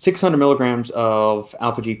 600 milligrams of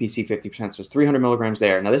alpha GPC 50%, so it's 300 milligrams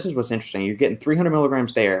there. Now, this is what's interesting. You're getting 300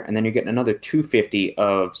 milligrams there, and then you're getting another 250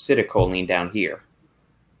 of citicoline down here.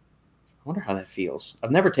 I wonder how that feels.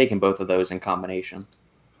 I've never taken both of those in combination.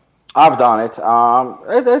 I've done it.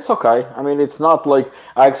 It's okay. I mean, it's not like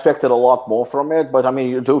I expected a lot more from it, but I mean,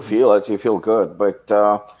 you do feel it. You feel good, but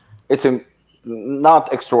it's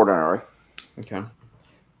not extraordinary. Okay.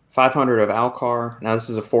 500 of Alcar. Now, this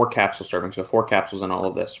is a 4-capsule serving, so 4 capsules in all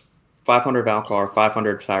of this. 500 of Alcar,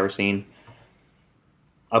 500 of tyrosine.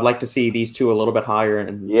 I'd like to see these two a little bit higher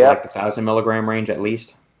in like the 1,000 milligram range at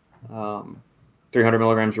least. 300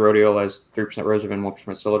 milligrams of rhodiola has 3% Rosavan, 1%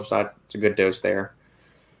 psilocybin. It's a good dose there.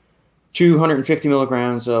 250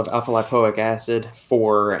 milligrams of alpha-lipoic acid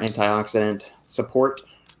for antioxidant support.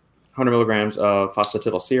 100 milligrams of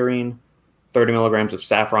phosphatidylserine. 30 milligrams of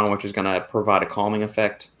saffron, which is going to provide a calming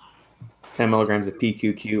effect. 10 milligrams of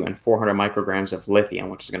PQQ, and 400 micrograms of lithium,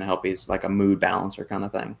 which is going to help as like a mood balancer kind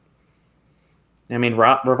of thing. I mean,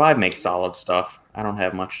 Revive makes solid stuff. I don't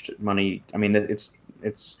have much money. I mean,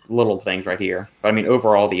 it's little things right here. But I mean,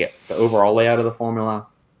 overall, the overall layout of the formula,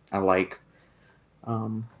 I like.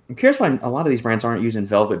 I'm curious why a lot of these brands aren't using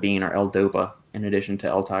Velvet Bean or L-Dopa in addition to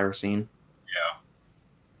L-tyrosine.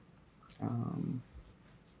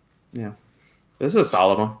 Yeah. This is a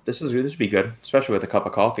solid one. This would be good, especially with a cup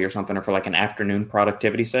of coffee or something, or for like an afternoon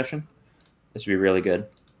productivity session. This would be really good.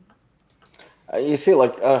 You see,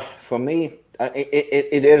 like for me,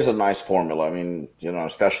 it is a nice formula. I mean,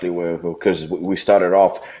 especially because we started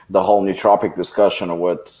off the whole nootropic discussion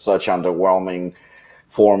with such underwhelming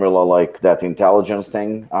formula like that intelligence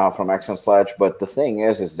thing from Action Sledge. But the thing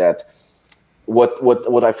is that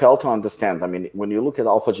what I fail to understand. I mean, when you look at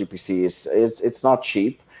alpha GPC, it's not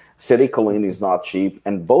cheap. Citicoline is not cheap,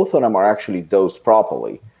 and both of them are actually dosed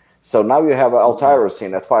properly. So now you have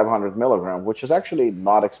L-tyrosine at 500 milligram, which is actually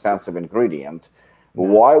not expensive ingredient.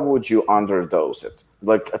 Why would you underdose it?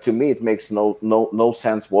 Like, to me, it makes no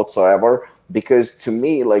sense whatsoever, because to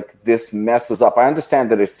me, like, this messes up. I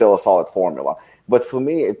understand that it's still a solid formula, but for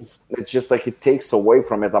me, it's just like it takes away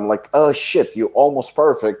from it. I'm like, oh shit, you're almost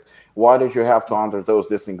perfect. Why did you have to underdose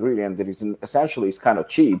this ingredient that is essentially is kind of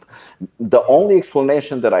cheap? The only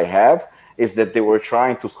explanation that I have is that they were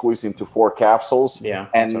trying to squeeze into 4 capsules. Yeah.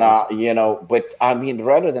 And, but I mean,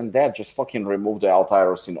 rather than that, just fucking remove the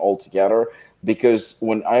L-tyrosine altogether, because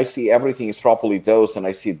when I see everything is properly dosed and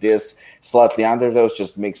I see this slightly underdosed,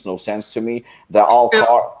 just makes no sense to me. The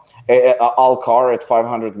Alcar at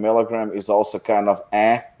 500 milligram is also kind of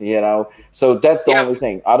So that's the only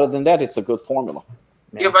thing. Other than that, it's a good formula.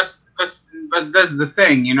 Yeah, but that's the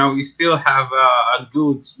thing, you still have a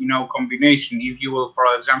good, combination. If you will, for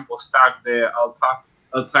example, stack the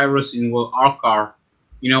L-tyrosine with Alcar,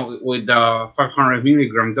 with 500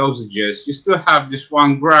 milligram dosages, you still have this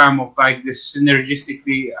 1 gram of like this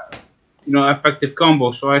synergistically, effective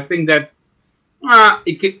combo. So I think that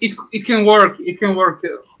it can work. It can work.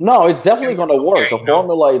 No, it's definitely going to work. The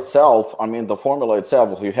formula itself,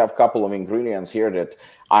 you have a couple of ingredients here that,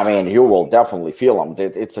 I mean, you will definitely feel them.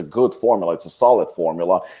 It's a good formula. It's a solid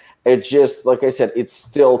formula. It just, like I said, it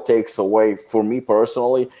still takes away, for me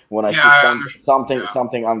personally, when I see something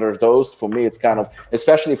underdosed, for me, it's kind of,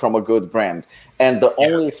 especially from a good brand. And the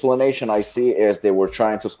only explanation I see is they were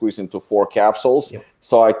trying to squeeze into 4 capsules. Yep.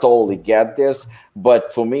 So I totally get this.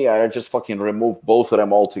 But for me, I just fucking remove both of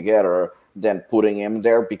them altogether than putting them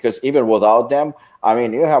there, because even without them, I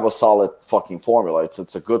mean, you have a solid fucking formula.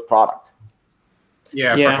 It's a good product.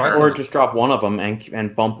 Yeah, or just drop one of them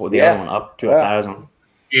and bump the other one up to 1,000.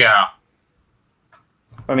 Yeah.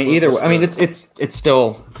 I mean, either way, I mean, it's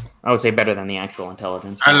still, I would say, better than the actual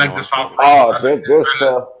intelligence. I like the soft.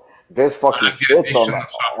 This fucking shits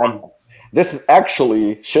on this is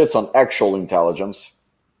actually shits on actual intelligence.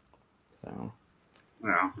 So.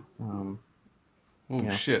 Yeah.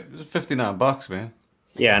 Shit! It's $59, man.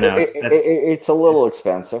 Yeah, no, it's a little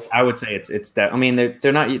expensive. I would say it's that. I mean,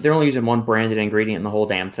 they're only using one branded ingredient in the whole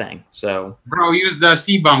damn thing. So, bro, use the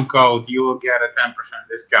CBUM code. You will get a 10%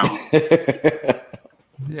 discount.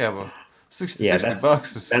 Yeah, well,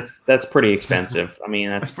 $60. That's pretty expensive. I mean,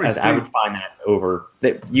 I would find that over.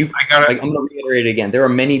 I'm going to reiterate it again. There are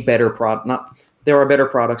many better there are better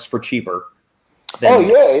products for cheaper.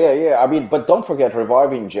 Yeah. I mean, but don't forget,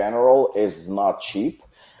 Revive in general is not cheap.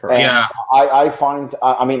 Correct. Yeah. I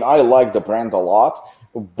like the brand a lot,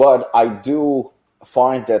 but I do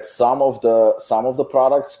find that some of the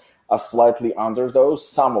products are slightly underdosed.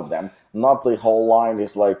 Some of them, not the whole line,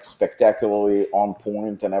 is like spectacularly on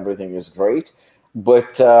point and everything is great,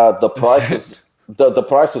 but the prices the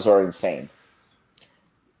prices are insane.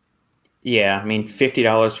 Yeah, I mean,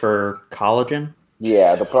 $50 for collagen.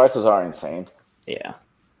 Yeah, the prices are insane. Yeah.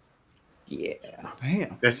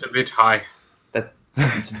 Damn. That's a bit high.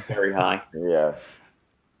 It's very high. Yeah.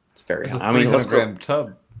 It's very It's a high. I mean, 300 let's go. gram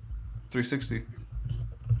tub. 360.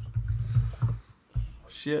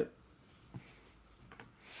 Shit.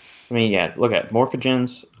 I mean, yeah. Look at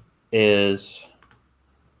Morphogens is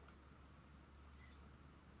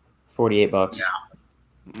 $48. Yeah.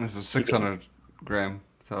 This is a 600 gram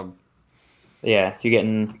tub. Yeah, you're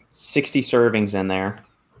getting 60 servings in there.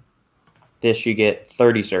 This you get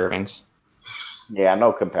 30 servings, Yeah,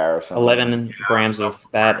 no comparison. 11 grams of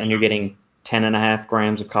that, and you're getting 10.5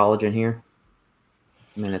 grams of collagen here.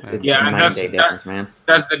 I mean, it's Yeah, a and night and day difference, man.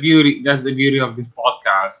 That's the beauty. That's the beauty of this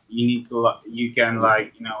podcast. You can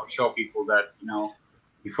show people that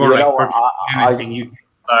before anything you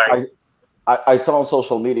can I saw on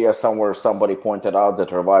social media somewhere somebody pointed out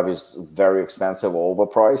that Revive is very expensive or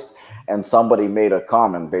overpriced, and somebody made a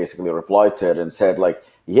comment, basically replied to it and said like,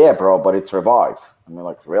 "Yeah, bro, but it's Revive." I mean,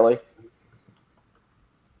 like, really?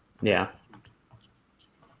 Yeah,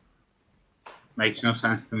 makes no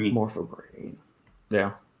sense to me. Morphobrain.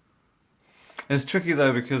 Yeah, It's tricky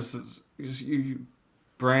though because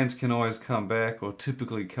brands can always come back or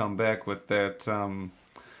typically come back with that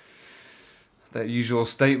that usual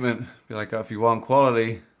statement, be like, oh, if you want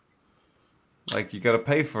quality, like you got to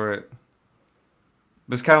pay for it.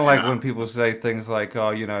 But it's kind of like when people say things like,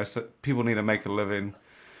 oh, so people need to make a living.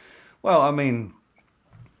 Well, I mean,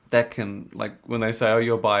 that can, like when they say, oh,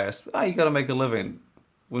 you're biased, you got to make a living.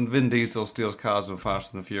 When Vin Diesel steals cars in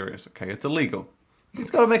Fast and the Furious, okay, it's illegal. He's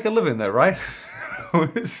got to make a living there, right?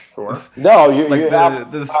 sure. No,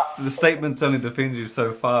 the statements only defend you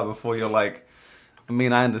so far before you're like, I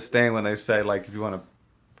mean, I understand when they say like if you want to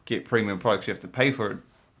get premium products, you have to pay for it,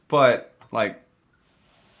 but like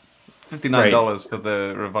 $59 for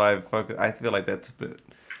the Revive Focus, I feel like that's a bit.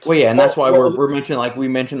 Well, yeah, and that's why we're mentioning, like we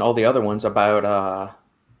mentioned all the other ones about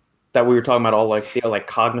that we were talking about, all like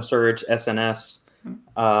Cognisurge, SNS,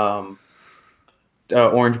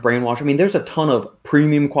 Orange Brainwash. I mean, there's a ton of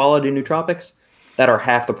premium quality nootropics that are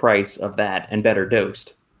half the price of that and better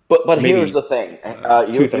dosed. But here's the thing: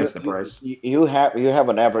 two-thirds the price. You have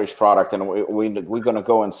an average product, and we're going to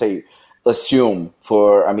go and say assume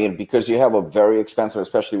for. I mean, because you have a very expensive,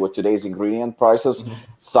 especially with today's ingredient prices. Mm-hmm.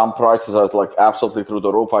 Some prices are like absolutely through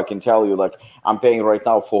the roof. I can tell you, like I'm paying right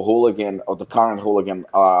now for Hooligan, or the current Hooligan.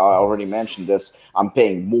 I already mentioned this. I'm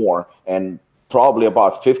paying more, and probably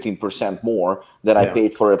about 15% more than I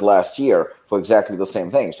paid for it last year for exactly the same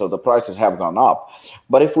thing. So the prices have gone up.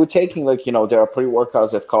 But if we're taking there are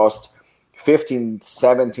pre-workouts that cost $15,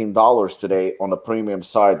 $17 today on the premium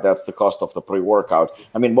side. That's the cost of the pre-workout.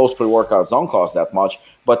 I mean, most pre-workouts don't cost that much,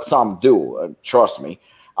 but some do, trust me.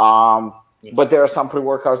 But there are some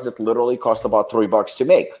pre-workouts that literally cost about $3 to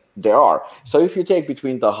make. There are. So if you take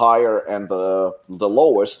between the higher and the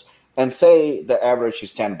lowest, and say the average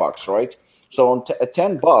is $10, right? So at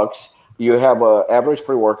 $10, you have an average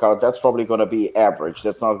pre-workout. That's probably going to be average.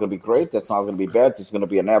 That's not going to be great. That's not going to be bad. It's going to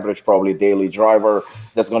be an average, probably daily driver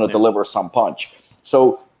that's going to deliver some punch.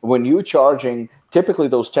 So when you're charging, typically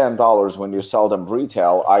those $10 when you sell them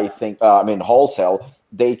retail, wholesale,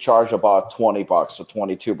 they charge about $20 or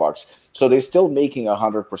 $22. So they're still making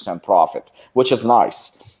 100% profit, which is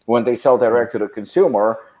nice. When they sell direct to the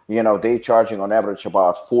consumer, they charging on average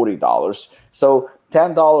about $40. So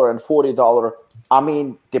 $10 and $40, I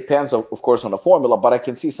mean, depends, of course, on the formula, but I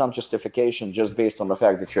can see some justification just based on the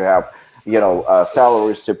fact that you have,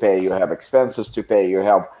 salaries to pay, you have expenses to pay, you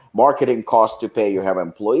have marketing costs to pay, you have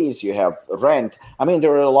employees, you have rent. I mean,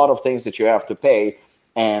 there are a lot of things that you have to pay,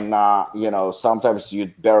 and, sometimes you're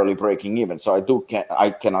barely breaking even. So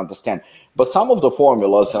I can understand. But some of the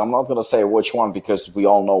formulas, and I'm not going to say which one because we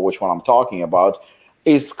all know which one I'm talking about,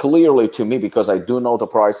 is clearly to me, because I do know the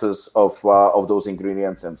prices of those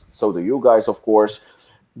ingredients, and so do you guys, of course.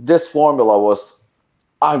 This formula was,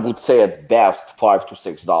 I would say at best, $5 to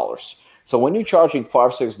 $6. So when you're charging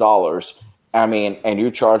 $5, $6, I mean, and you're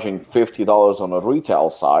charging $50 on the retail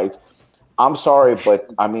side, I'm sorry,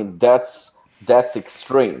 but I mean that's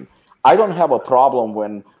extreme. I don't have a problem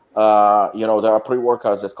when there are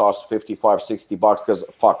pre-workouts that cost $55, $60 because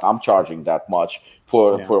I'm charging that much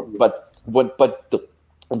but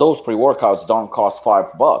those pre-workouts don't cost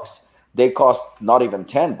 $5. They cost not even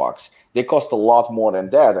 $10. They cost a lot more than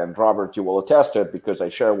that. And Robert, you will attest to it because I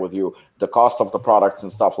share with you the cost of the products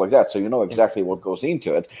and stuff like that. So you know exactly what goes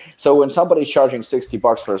into it. So when somebody's charging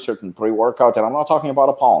 $60 for a certain pre-workout, and I'm not talking about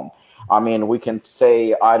a pound. I mean, we can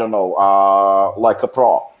say, I don't know, like a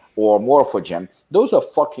pro. or Morphogen, those are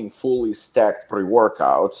fucking fully stacked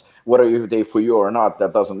pre-workouts. Whether they for you or not,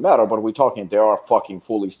 that doesn't matter. But we're talking they are fucking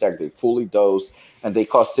fully stacked, they fully dosed, and they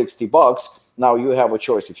cost $60. Now you have a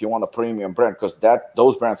choice if you want a premium brand, because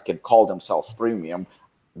those brands can call themselves premium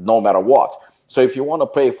no matter what. So if you want to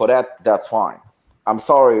pay for that, that's fine. I'm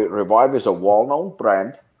sorry, Revive is a well-known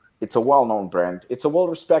brand. It's a well-known brand. It's a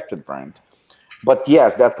well-respected brand. But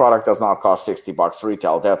yes, that product does not cost $60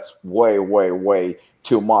 retail. That's way, way, way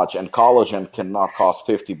too much. And collagen cannot cost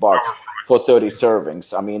 $50 for 30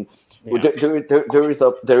 servings. I mean,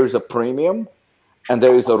 there is a premium and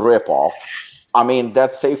there is a rip-off. I mean,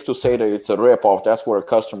 that's safe to say that it's a rip-off. That's where a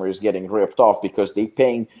customer is getting ripped off because they're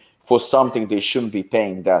paying for something they shouldn't be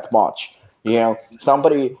paying that much. You know,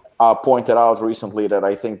 somebody pointed out recently that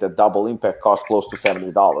I think that Double Impact costs close to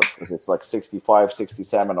 $70 because it's like 65,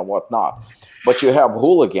 67 or whatnot. But you have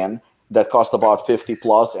Hooligan that cost about 50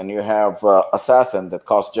 plus, and you have Assassin that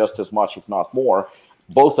costs just as much, if not more.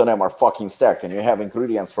 Both of them are fucking stacked, and you have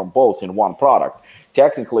ingredients from both in one product.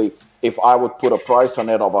 Technically, if I would put a price on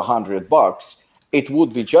it of $100, it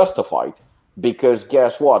would be justified because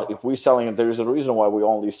guess what? If we're selling it, there is a reason why we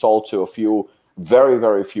only sold to a few, very,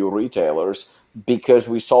 very few retailers, because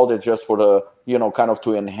we sold it just for the, kind of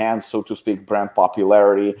to enhance, so to speak, brand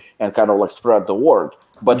popularity and kind of like spread the word.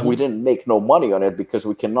 But we didn't make no money on it because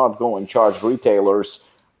we cannot go and charge retailers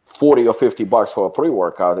 $40 or $50 for a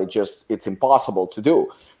pre-workout. It's impossible to do.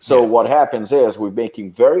 So what happens is we're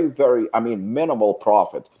making very, very, minimal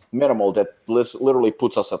profit, minimal that literally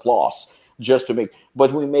puts us at loss just to make,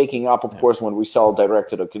 but we're making up, of course, when we sell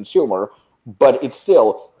direct to the consumer. But it's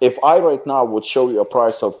still, if I right now would show you a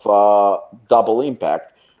price of Double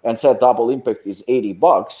Impact and said Double Impact is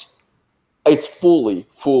 $80, it's fully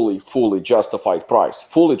justified price,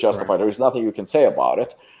 fully justified. Right. There is nothing you can say about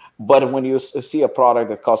it. But when you see a product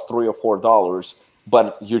that costs $3 or $4,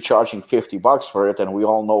 but you're charging $50 for it, and we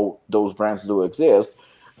all know those brands do exist,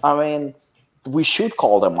 we should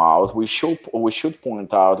call them out. We should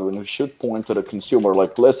point out, and we should point to the consumer,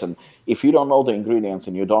 like, listen, if you don't know the ingredients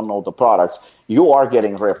and you don't know the products, you are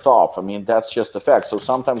getting ripped off. That's just a fact. So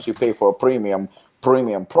sometimes you pay for a premium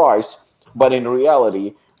price, but in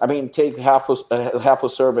reality, take half a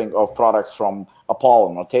serving of products from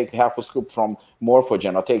Apollon, or take half a scoop from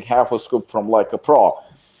Morphogen, or take half a scoop from Like a Pro.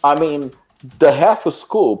 The half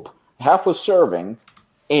a serving,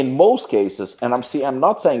 in most cases, and I'm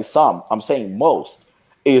not saying some, I'm saying most,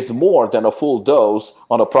 is more than a full dose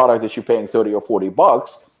on a product that you're paying $30 or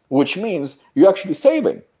 $40, which means you're actually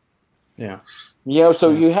saving. Yeah. So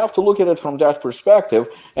you have to look at it from that perspective.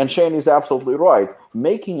 And Shane is absolutely right.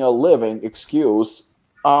 Making a living excuse,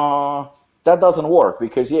 that doesn't work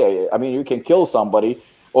because, you can kill somebody,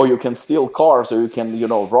 or you can steal cars, or you can,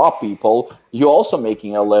 rob people. You're also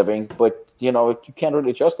making a living, but, you can't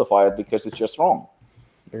really justify it because it's just wrong.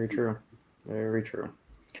 Very true. Very true.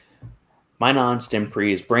 My non-stim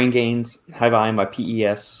pre is Brain Gains, High Volume by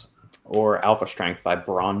PES, or Alpha Strength by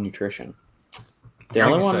Braun Nutrition. The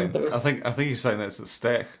only one I think he's saying that's a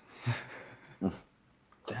stack.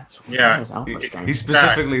 That's Alpha Strength. He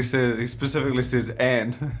specifically says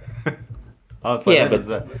and. I was like, but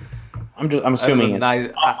that? I'm assuming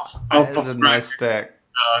it's a nice stack.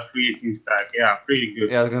 Creatine stack, pretty good.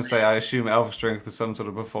 Yeah, I was gonna say I assume Alpha Strength is some sort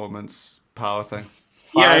of performance power thing.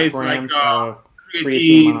 5 it's grams like of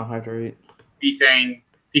creatine, monohydrate, betaine,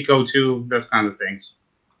 Pico 2, those kind of things.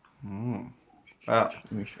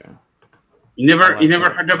 Let me show. You never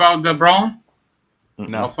heard about the Braun?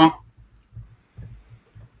 No. Alpha?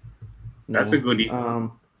 That's a goodie.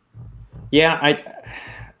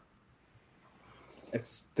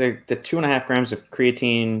 It's the 2.5 grams of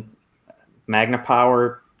creatine Magna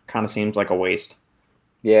Power kind of seems like a waste.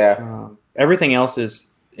 Yeah. Everything else is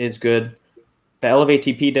good. The Elevate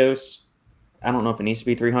TP dose, I don't know if it needs to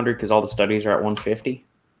be 300 because all the studies are at 150.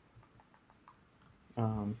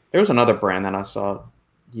 There was another brand that I saw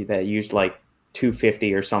that used like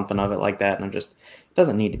 250 or something of it like that, and it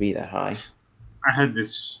doesn't need to be that high. I had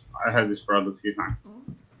this product a few times.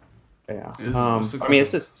 Yeah.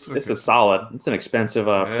 It's a solid. It's an expensive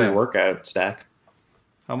pre-workout stack.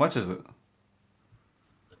 How much is it?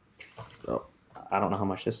 So, I don't know how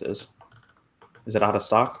much this is. Is it out of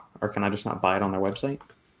stock, or can I just not buy it on their website?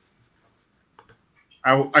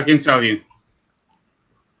 I can tell you.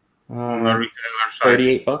 On the retailer site.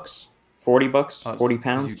 $38, $40, 40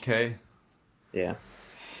 pounds. UK. Yeah.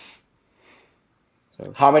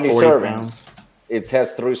 So how many servings? Pounds. It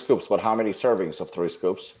has 3 scoops, but how many servings of 3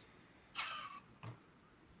 scoops?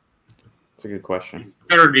 That's a good question. It's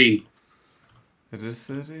 30. It is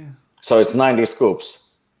 30? So it's 90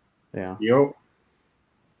 scoops. Yeah. Yo.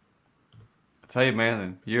 Tell you, man,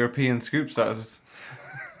 then European scoop sizes.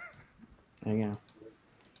 There you go.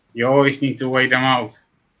 You always need to weigh them out.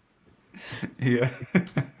 Yeah.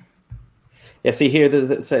 Yeah, see here,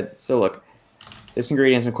 it said, so look, this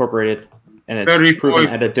ingredient is incorporated, and it's 30 proven point-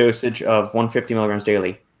 at a dosage of 150 milligrams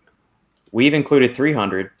daily. We've included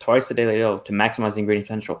 300, twice the daily dose, to maximize the ingredient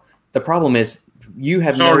potential. The problem is, you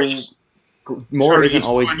have more Sorry, isn't it's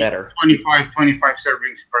always 20 better. 25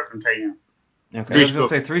 servings per container. Okay. I was going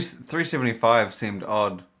to say 375 seemed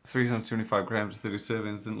odd. 375 grams, 30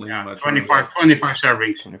 servings didn't leave Yeah, much. 25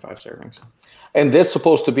 servings. 25 servings. And this is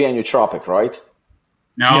supposed to be a nootropic, right?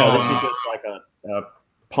 No, this is just like a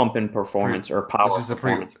pump in performance or power It's just a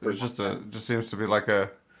performance. just seems to be like a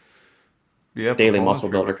daily performance muscle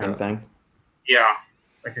builder pre-workout. kind of thing. yeah,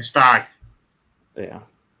 like a stack. Yeah.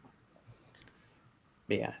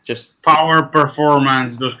 Yeah, just Power,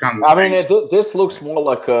 performance, those kind of I mean, things. this looks more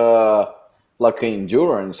like an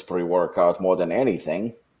endurance pre-workout more than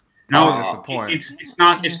anything. No, that's the point. it's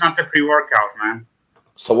not the pre-workout, man.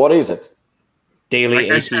 So what is it? daily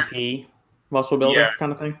Like I said- ATP muscle builder Yeah.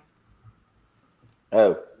 kind of thing.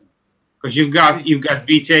 Oh, Because you've got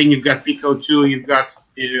betaine, you've got Pico2, you've got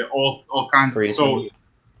all kinds. Creatine. So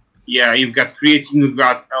yeah, you've got creatine, you've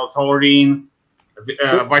got L-taurine,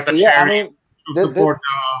 Vita yeah, I Cherry mean, to support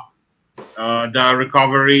the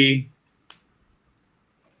recovery.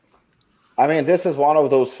 this is one of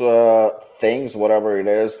those things, whatever it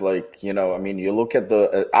is. Like, I mean, you look at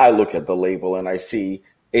I look at the label and I see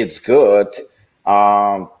it's good,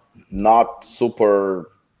 not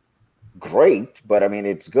super great, but I mean,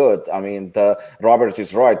 it's good. I mean, Robert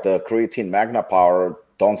is right. The creatine Magna Power,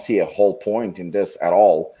 don't see a whole point in this at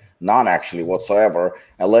all. None actually whatsoever.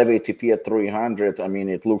 Eleve ATP at 300. I mean,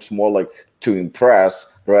 it looks more like to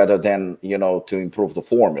impress rather than to improve the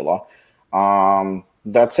formula.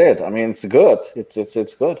 That's it. I mean, it's good.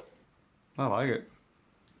 It's good. I like it.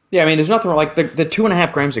 Yeah, I mean, there's nothing wrong. Like the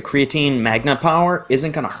 2.5 grams of creatine Magna Power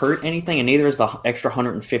isn't going to hurt anything, and neither is the extra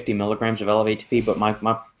 150 milligrams of Elevate ATP. But my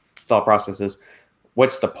thought process is,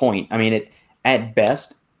 what's the point? I mean, at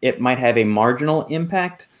best, it might have a marginal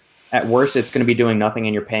impact. At worst, it's going to be doing nothing,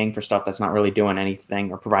 and you're paying for stuff that's not really doing anything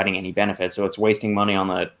or providing any benefit. So it's wasting money on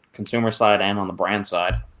the consumer side and on the brand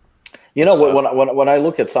side. When I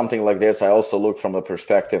look at something like this, I also look from the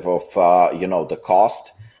perspective of the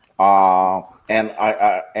cost, and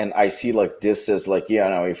I see like this is like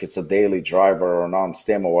if it's a daily driver or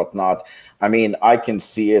non-stim or whatnot. I mean, I can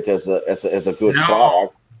see it as a good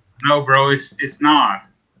product. No, bro, it's not.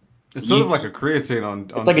 It's sort of like a creatine on.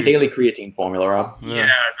 It's like a daily creatine formula, Rob. Yeah,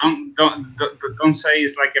 don't say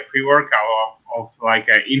it's like a pre-workout of like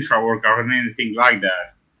an intra workout or anything like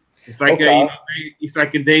that. It's like it's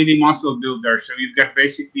like a daily muscle builder. So you've got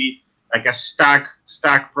basically like a stack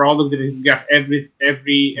product that you've got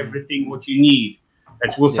everything what you need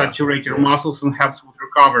that will saturate your muscles and helps with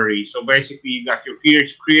recovery. So basically, you got your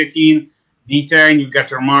creatine, betaine, you've got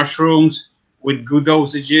your mushrooms with good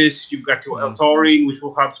dosages. You've got your L-taurine, which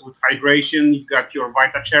will help with hydration. You've got your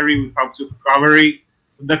Vita Cherry, which helps with recovery.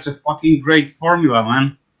 So that's a fucking great formula,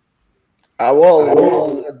 man.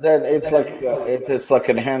 Then it's like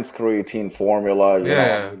enhanced creatine formula.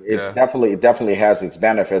 It definitely has its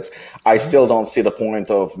benefits. I still don't see the point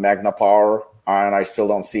of Magna Power, and I still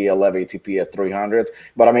don't see Eleve ATP at 300.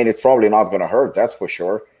 But I mean, it's probably not going to hurt. That's for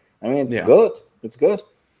sure. I mean, it's good. It's good.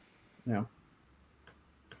 Yeah.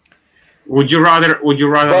 Would you rather Wait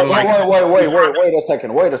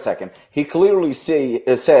a second. He clearly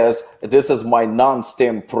says this is my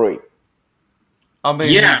non-stim pre. I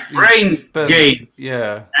mean, brain gains.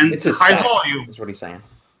 Yeah, and It's a high stack, volume. is what he's saying.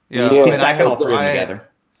 yeah. Yeah. I He's mean, stacking all three of them I together.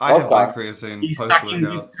 have my Okay. creatine He's post stacking these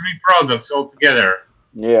workout. three products all together. I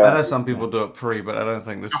Yeah. know some people do it pre, but I don't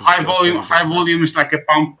think this is High volume is like a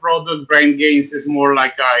pump product. Brain gains is more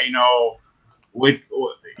like with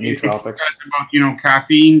if it's Nootropics. about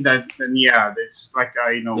caffeine. Then it's like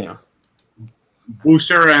a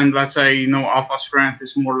booster, and let's say alpha strength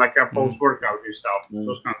is more like a post workout stuff.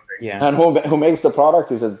 Those kind of things. Yeah. And who makes the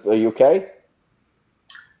product? Is it UK?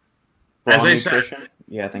 As Braun I said, Nutrition?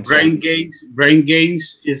 Yeah, I think Brain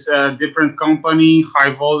Gains is a different company. High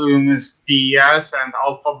Volume is PES, and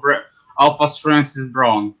Alpha Strength is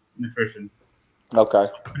Braun Nutrition. Okay.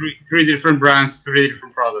 Three different brands, three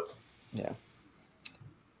different products. Yeah.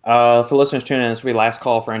 For listeners tuning in, this will be last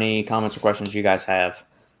call for any comments or questions you guys have.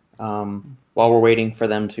 While we're waiting for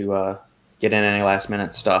them to get in any last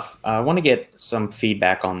minute stuff, I want to get some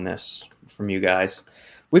feedback on this from you guys.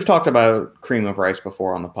 We've talked about cream of rice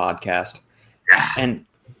before on the podcast, and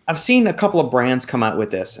I've seen a couple of brands come out with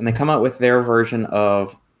this, and they come out with their version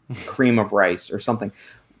of cream of rice or something.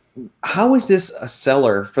 how is this a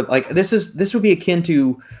seller for like this would be akin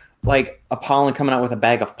to like a Pollen coming out with a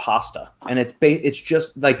bag of pasta, and it's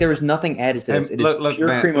just like there is nothing added to this. It is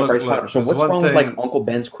pure cream of rice powder. So what's wrong with like Uncle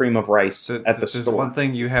Ben's cream of rice at the store? There's one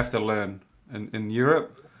thing you have to learn in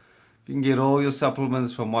Europe. If you can get all your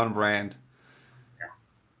supplements from one brand,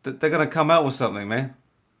 they're gonna come out with something, man.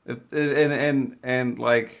 And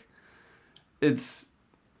like it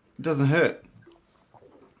doesn't hurt.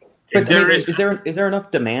 But is there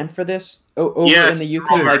enough demand for this over in the UK?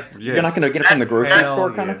 Robert, like you're not going to get it from the grocery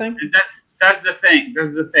store kind of thing. That's the thing.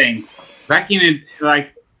 That's the thing. Back in it,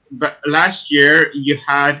 like last year, you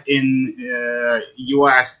had in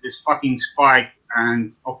US this fucking spike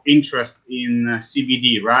of interest in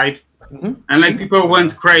CBD, right? Mm-hmm. And like people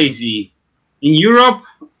went crazy. In Europe,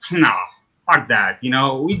 nah, fuck that.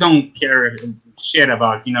 We don't care shit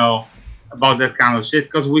about about that kind of shit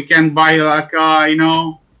because we can buy like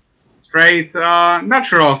straight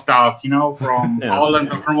natural stuff, from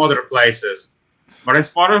Holland or from other places. But as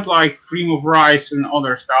far as like cream of rice and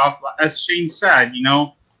other stuff, as Shane said,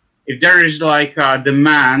 if there is like a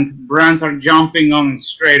demand, brands are jumping on it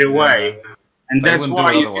straight away, and that's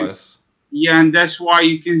why and that's why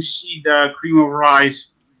you can see the cream of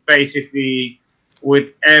rice basically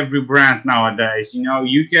with every brand nowadays.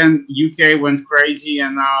 UK went crazy,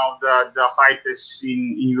 and now the hype is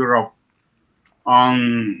in Europe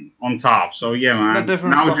on top. So yeah, man. It's not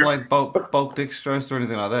different from like bulk dextrose or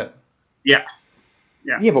anything like that. Yeah.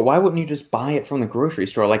 Yeah, but why wouldn't you just buy it from the grocery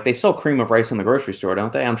store? Like they sell cream of rice in the grocery store,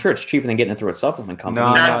 don't they? I'm sure it's cheaper than getting it through a supplement company.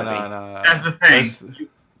 No. That's the thing.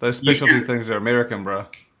 Those specialty things are American, bro.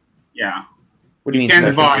 Yeah. What do you mean?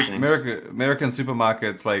 American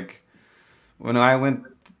supermarkets, like when I went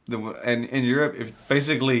and in Europe, if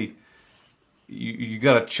basically you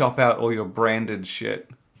gotta chop out all your branded shit.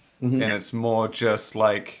 Mm-hmm. And it's more just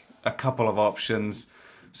like a couple of options.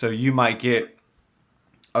 So you might get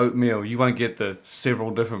oatmeal. You won't get the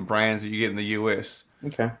several different brands that you get in the US.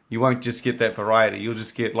 Okay. You won't just get that variety. You'll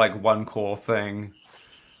just get like one core thing.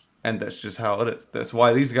 And that's just how it is. That's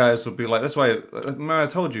why these guys will be like, that's why, remember I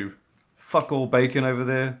told you, fuck all bacon over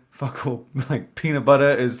there. Fuck all, like peanut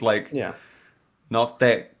butter is like not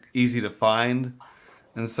that easy to find.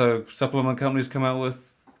 And so supplement companies come out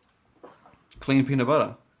with clean peanut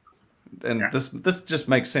butter. And this just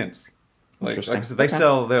makes sense. Like I said, they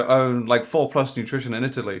sell their own like 4+ Nutrition in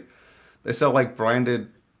Italy. They sell like branded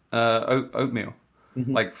oatmeal,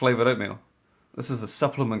 like flavored oatmeal. This is the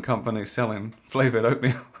supplement company selling flavored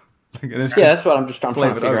oatmeal. That's what I'm trying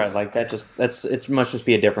to figure out. Like it must just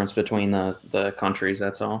be a difference between the countries.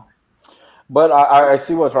 That's all. But I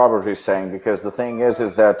see what Robert is saying, because the thing is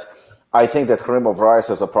that I think that cream of rice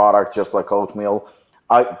as a product, just like oatmeal,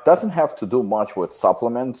 doesn't have to do much with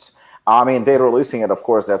supplements. I mean, they're releasing it. Of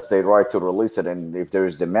course, that's their right to release it. And if there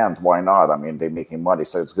is demand, why not? I mean, they're making money,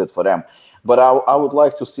 so it's good for them. But I would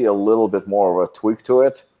like to see a little bit more of a tweak to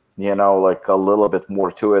it, like a little bit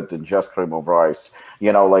more to it than just cream of rice.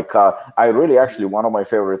 I really actually, one of my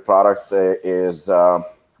favorite products is,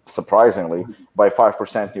 surprisingly, by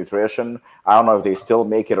 5% Nutrition. I don't know if they still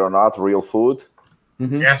make it or not, Real Food.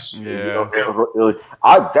 Mm-hmm. Yes. Yeah.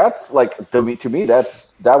 That's like, to me,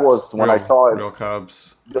 that was when I saw it. Real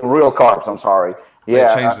Carbs. Real Carbs, I'm sorry.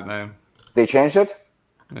 Yeah. They changed the name. They changed it?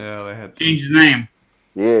 Yeah, they had to. Changed the name.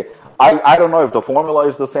 Yeah. I don't know if the formula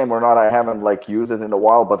is the same or not. I haven't used it in a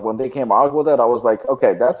while, but when they came out with it, I was like,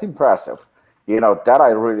 okay, that's impressive. That I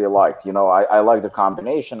really liked. I like the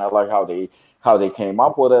combination. I like how they came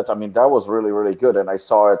up with it. I mean, that was really, really good. And I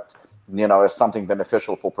saw it, as something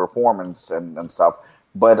beneficial for performance and stuff.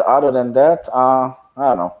 But other than that, I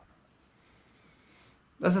don't know.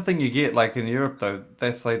 That's the thing you get, like in Europe, though.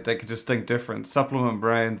 That's like they could distinct difference. Supplement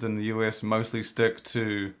brands in the US mostly stick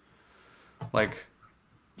to, like,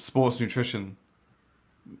 sports nutrition.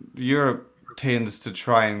 Europe tends to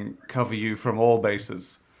try and cover you from all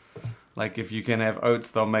bases. Like, if you can have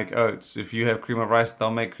oats, they'll make oats. If you have cream of rice,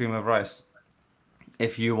 they'll make cream of rice.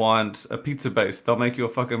 If you want a pizza base, they'll make you a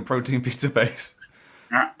fucking protein pizza base.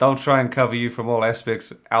 They'll try and cover you from all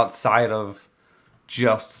aspects outside of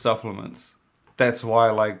just supplements. That's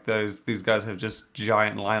why these guys have just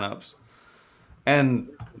giant lineups. And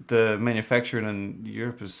the manufacturing in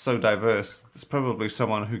Europe is so diverse. There's probably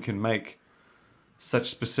someone who can make such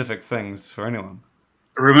specific things for anyone.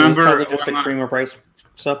 Remember, just a cream of rice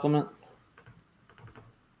supplement.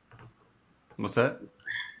 What's that?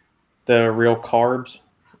 The Real Carbs.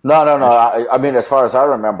 No. I mean, as far as I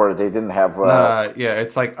remember, they didn't have.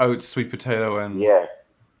 It's like oats, sweet potato, and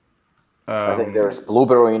I think there's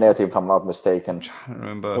blueberry in it, if I'm not mistaken. I don't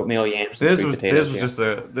remember. Oatmeal, yams, and sweet potatoes.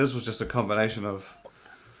 This was just a combination of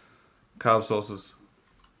carb sources.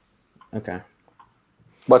 Okay.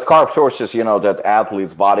 But carb sources, that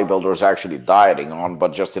athletes, bodybuilders actually dieting on,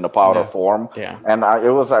 but just in a powder form. Yeah. And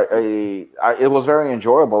it was very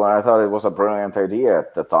enjoyable, and I thought it was a brilliant idea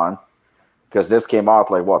at the time, because this came out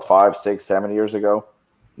 5, 6, 7 years ago.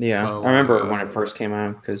 Yeah, So, I remember when it first came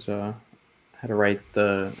out because I had to write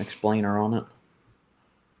the explainer on it.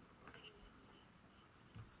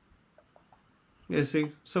 Yeah,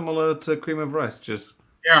 see, similar to cream of rice, just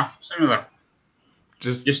similar.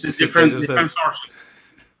 Just a different sources.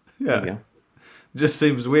 Yeah, There you go. just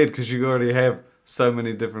seems weird because you already have so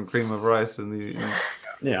many different cream of rice in the.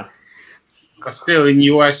 Yeah. But still, in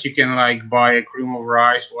US, you can buy a cream of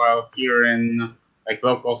rice, while here in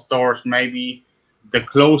local stores, maybe the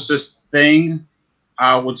closest thing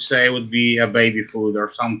I would say would be a baby food or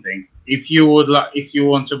something. If you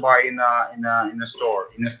want to buy in a store,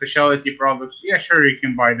 in a specialty products, yeah, sure, you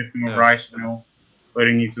can buy the cream of rice, but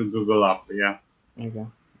you need to Google up, yeah. There you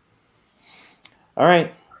go. All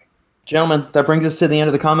right, gentlemen, that brings us to the end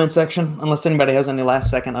of the comment section. Unless anybody has any last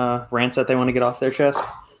second rants that they want to get off their chest,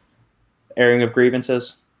 airing of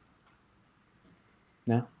grievances.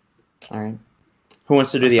 No. All right. Who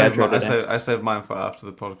wants to do the outro today? I saved mine for after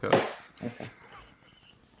the podcast. Okay.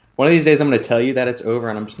 One of these days, I'm going to tell you that it's over,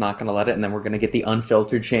 and I'm just not going to let it. And then we're going to get the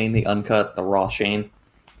unfiltered Shane, the uncut, the raw Shane.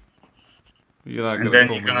 You're not and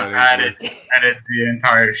then you're going to edit the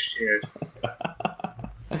entire shit.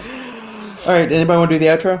 All right. Anybody want to do the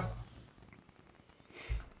outro?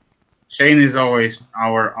 Shane is always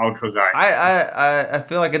our outro guy. I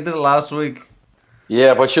feel like I did it last week.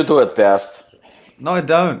 Yeah, but you do it best. No, I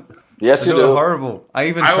don't. Yes, you do. do. It horrible. I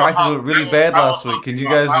even tried to do it really bad last week, and you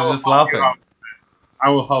guys are just laughing. I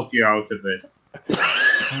will help you out a bit.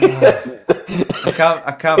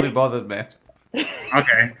 I can't be bothered, man.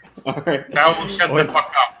 Okay. All right. I will shut the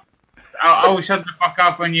fuck up. I will shut the fuck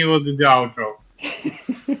up when you will do the outro.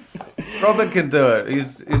 Robin can do it.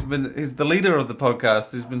 He's the leader of the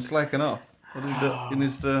podcast. He's been slacking off. What did he do? He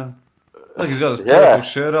needs to. Look, he's got his purple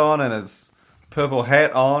shirt on and his purple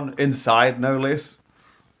hat on inside, no less.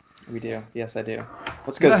 We do. Yes, I do.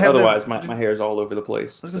 That's because otherwise my hair is all over the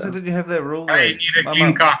place. I was gonna say, didn't you have that rule? Hey, you need a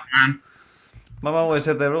clean cut, man. My mom always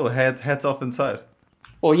had that rule: hats off inside.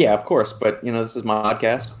 Well, yeah, of course, but this is my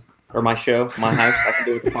podcast or my show, my house. I can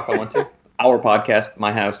do what the fuck I want to. Our podcast,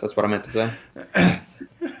 my house. That's what I meant to say.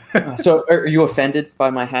 So, are you offended by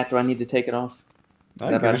my hat? Do I need to take it off?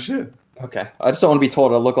 I don't give a shit. Okay, I just don't want to be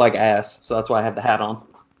told I look like ass, so that's why I have the hat on.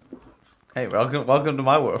 Hey, welcome to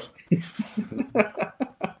my world.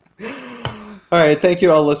 All right, thank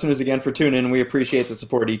you all listeners again for tuning in. We appreciate the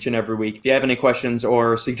support each and every week. If you have any questions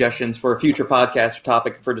or suggestions for a future podcast or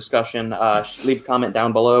topic for discussion, leave a comment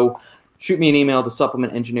down below. Shoot me an email,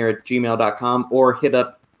 thesupplementengineer@gmail.com, or hit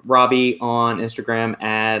up Robbie on Instagram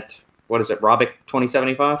at, what is it,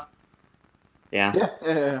 Robic2075?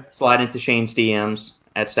 Yeah. Slide into Shane's DMs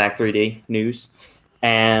at Stack3D News.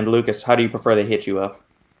 And Lucas, how do you prefer they hit you up?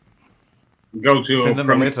 Go to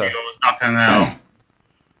Prometheus.nl.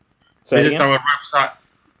 Visit our website.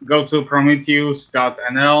 Go to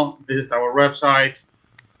Prometheus.nl. Visit our website.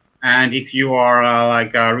 And if you are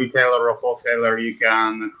a retailer or wholesaler, you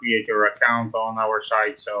can create your account on our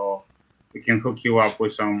site, so we can hook you up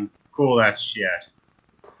with some cool ass shit.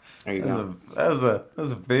 There you go. That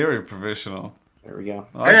was a very professional. There we go.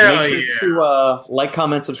 Make sure to like,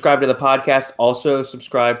 comment, subscribe to the podcast. Also,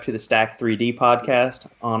 subscribe to the Stack 3D podcast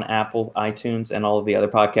on Apple, iTunes, and all of the other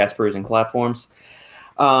podcast perusing platforms.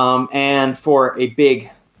 And for a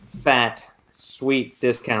big, fat, sweet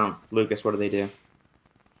discount, Lucas, what do they do?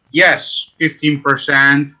 Yes,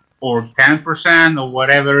 15% or 10% or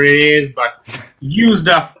whatever it is, but use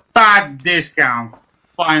the fat discount.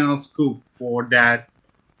 Final scoop for that.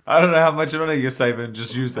 I don't know how much money you're saving.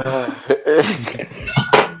 Just use that.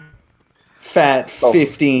 Fat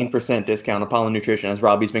 15% discount. Apollo Nutrition, as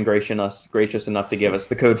Robbie's been gracious enough to give us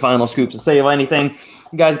the code Final Scoop to save anything.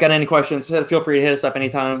 You guys got any questions? Feel free to hit us up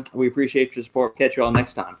anytime. We appreciate your support. Catch you all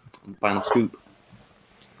next time on Final Scoop.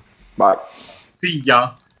 Bye. See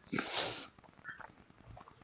ya.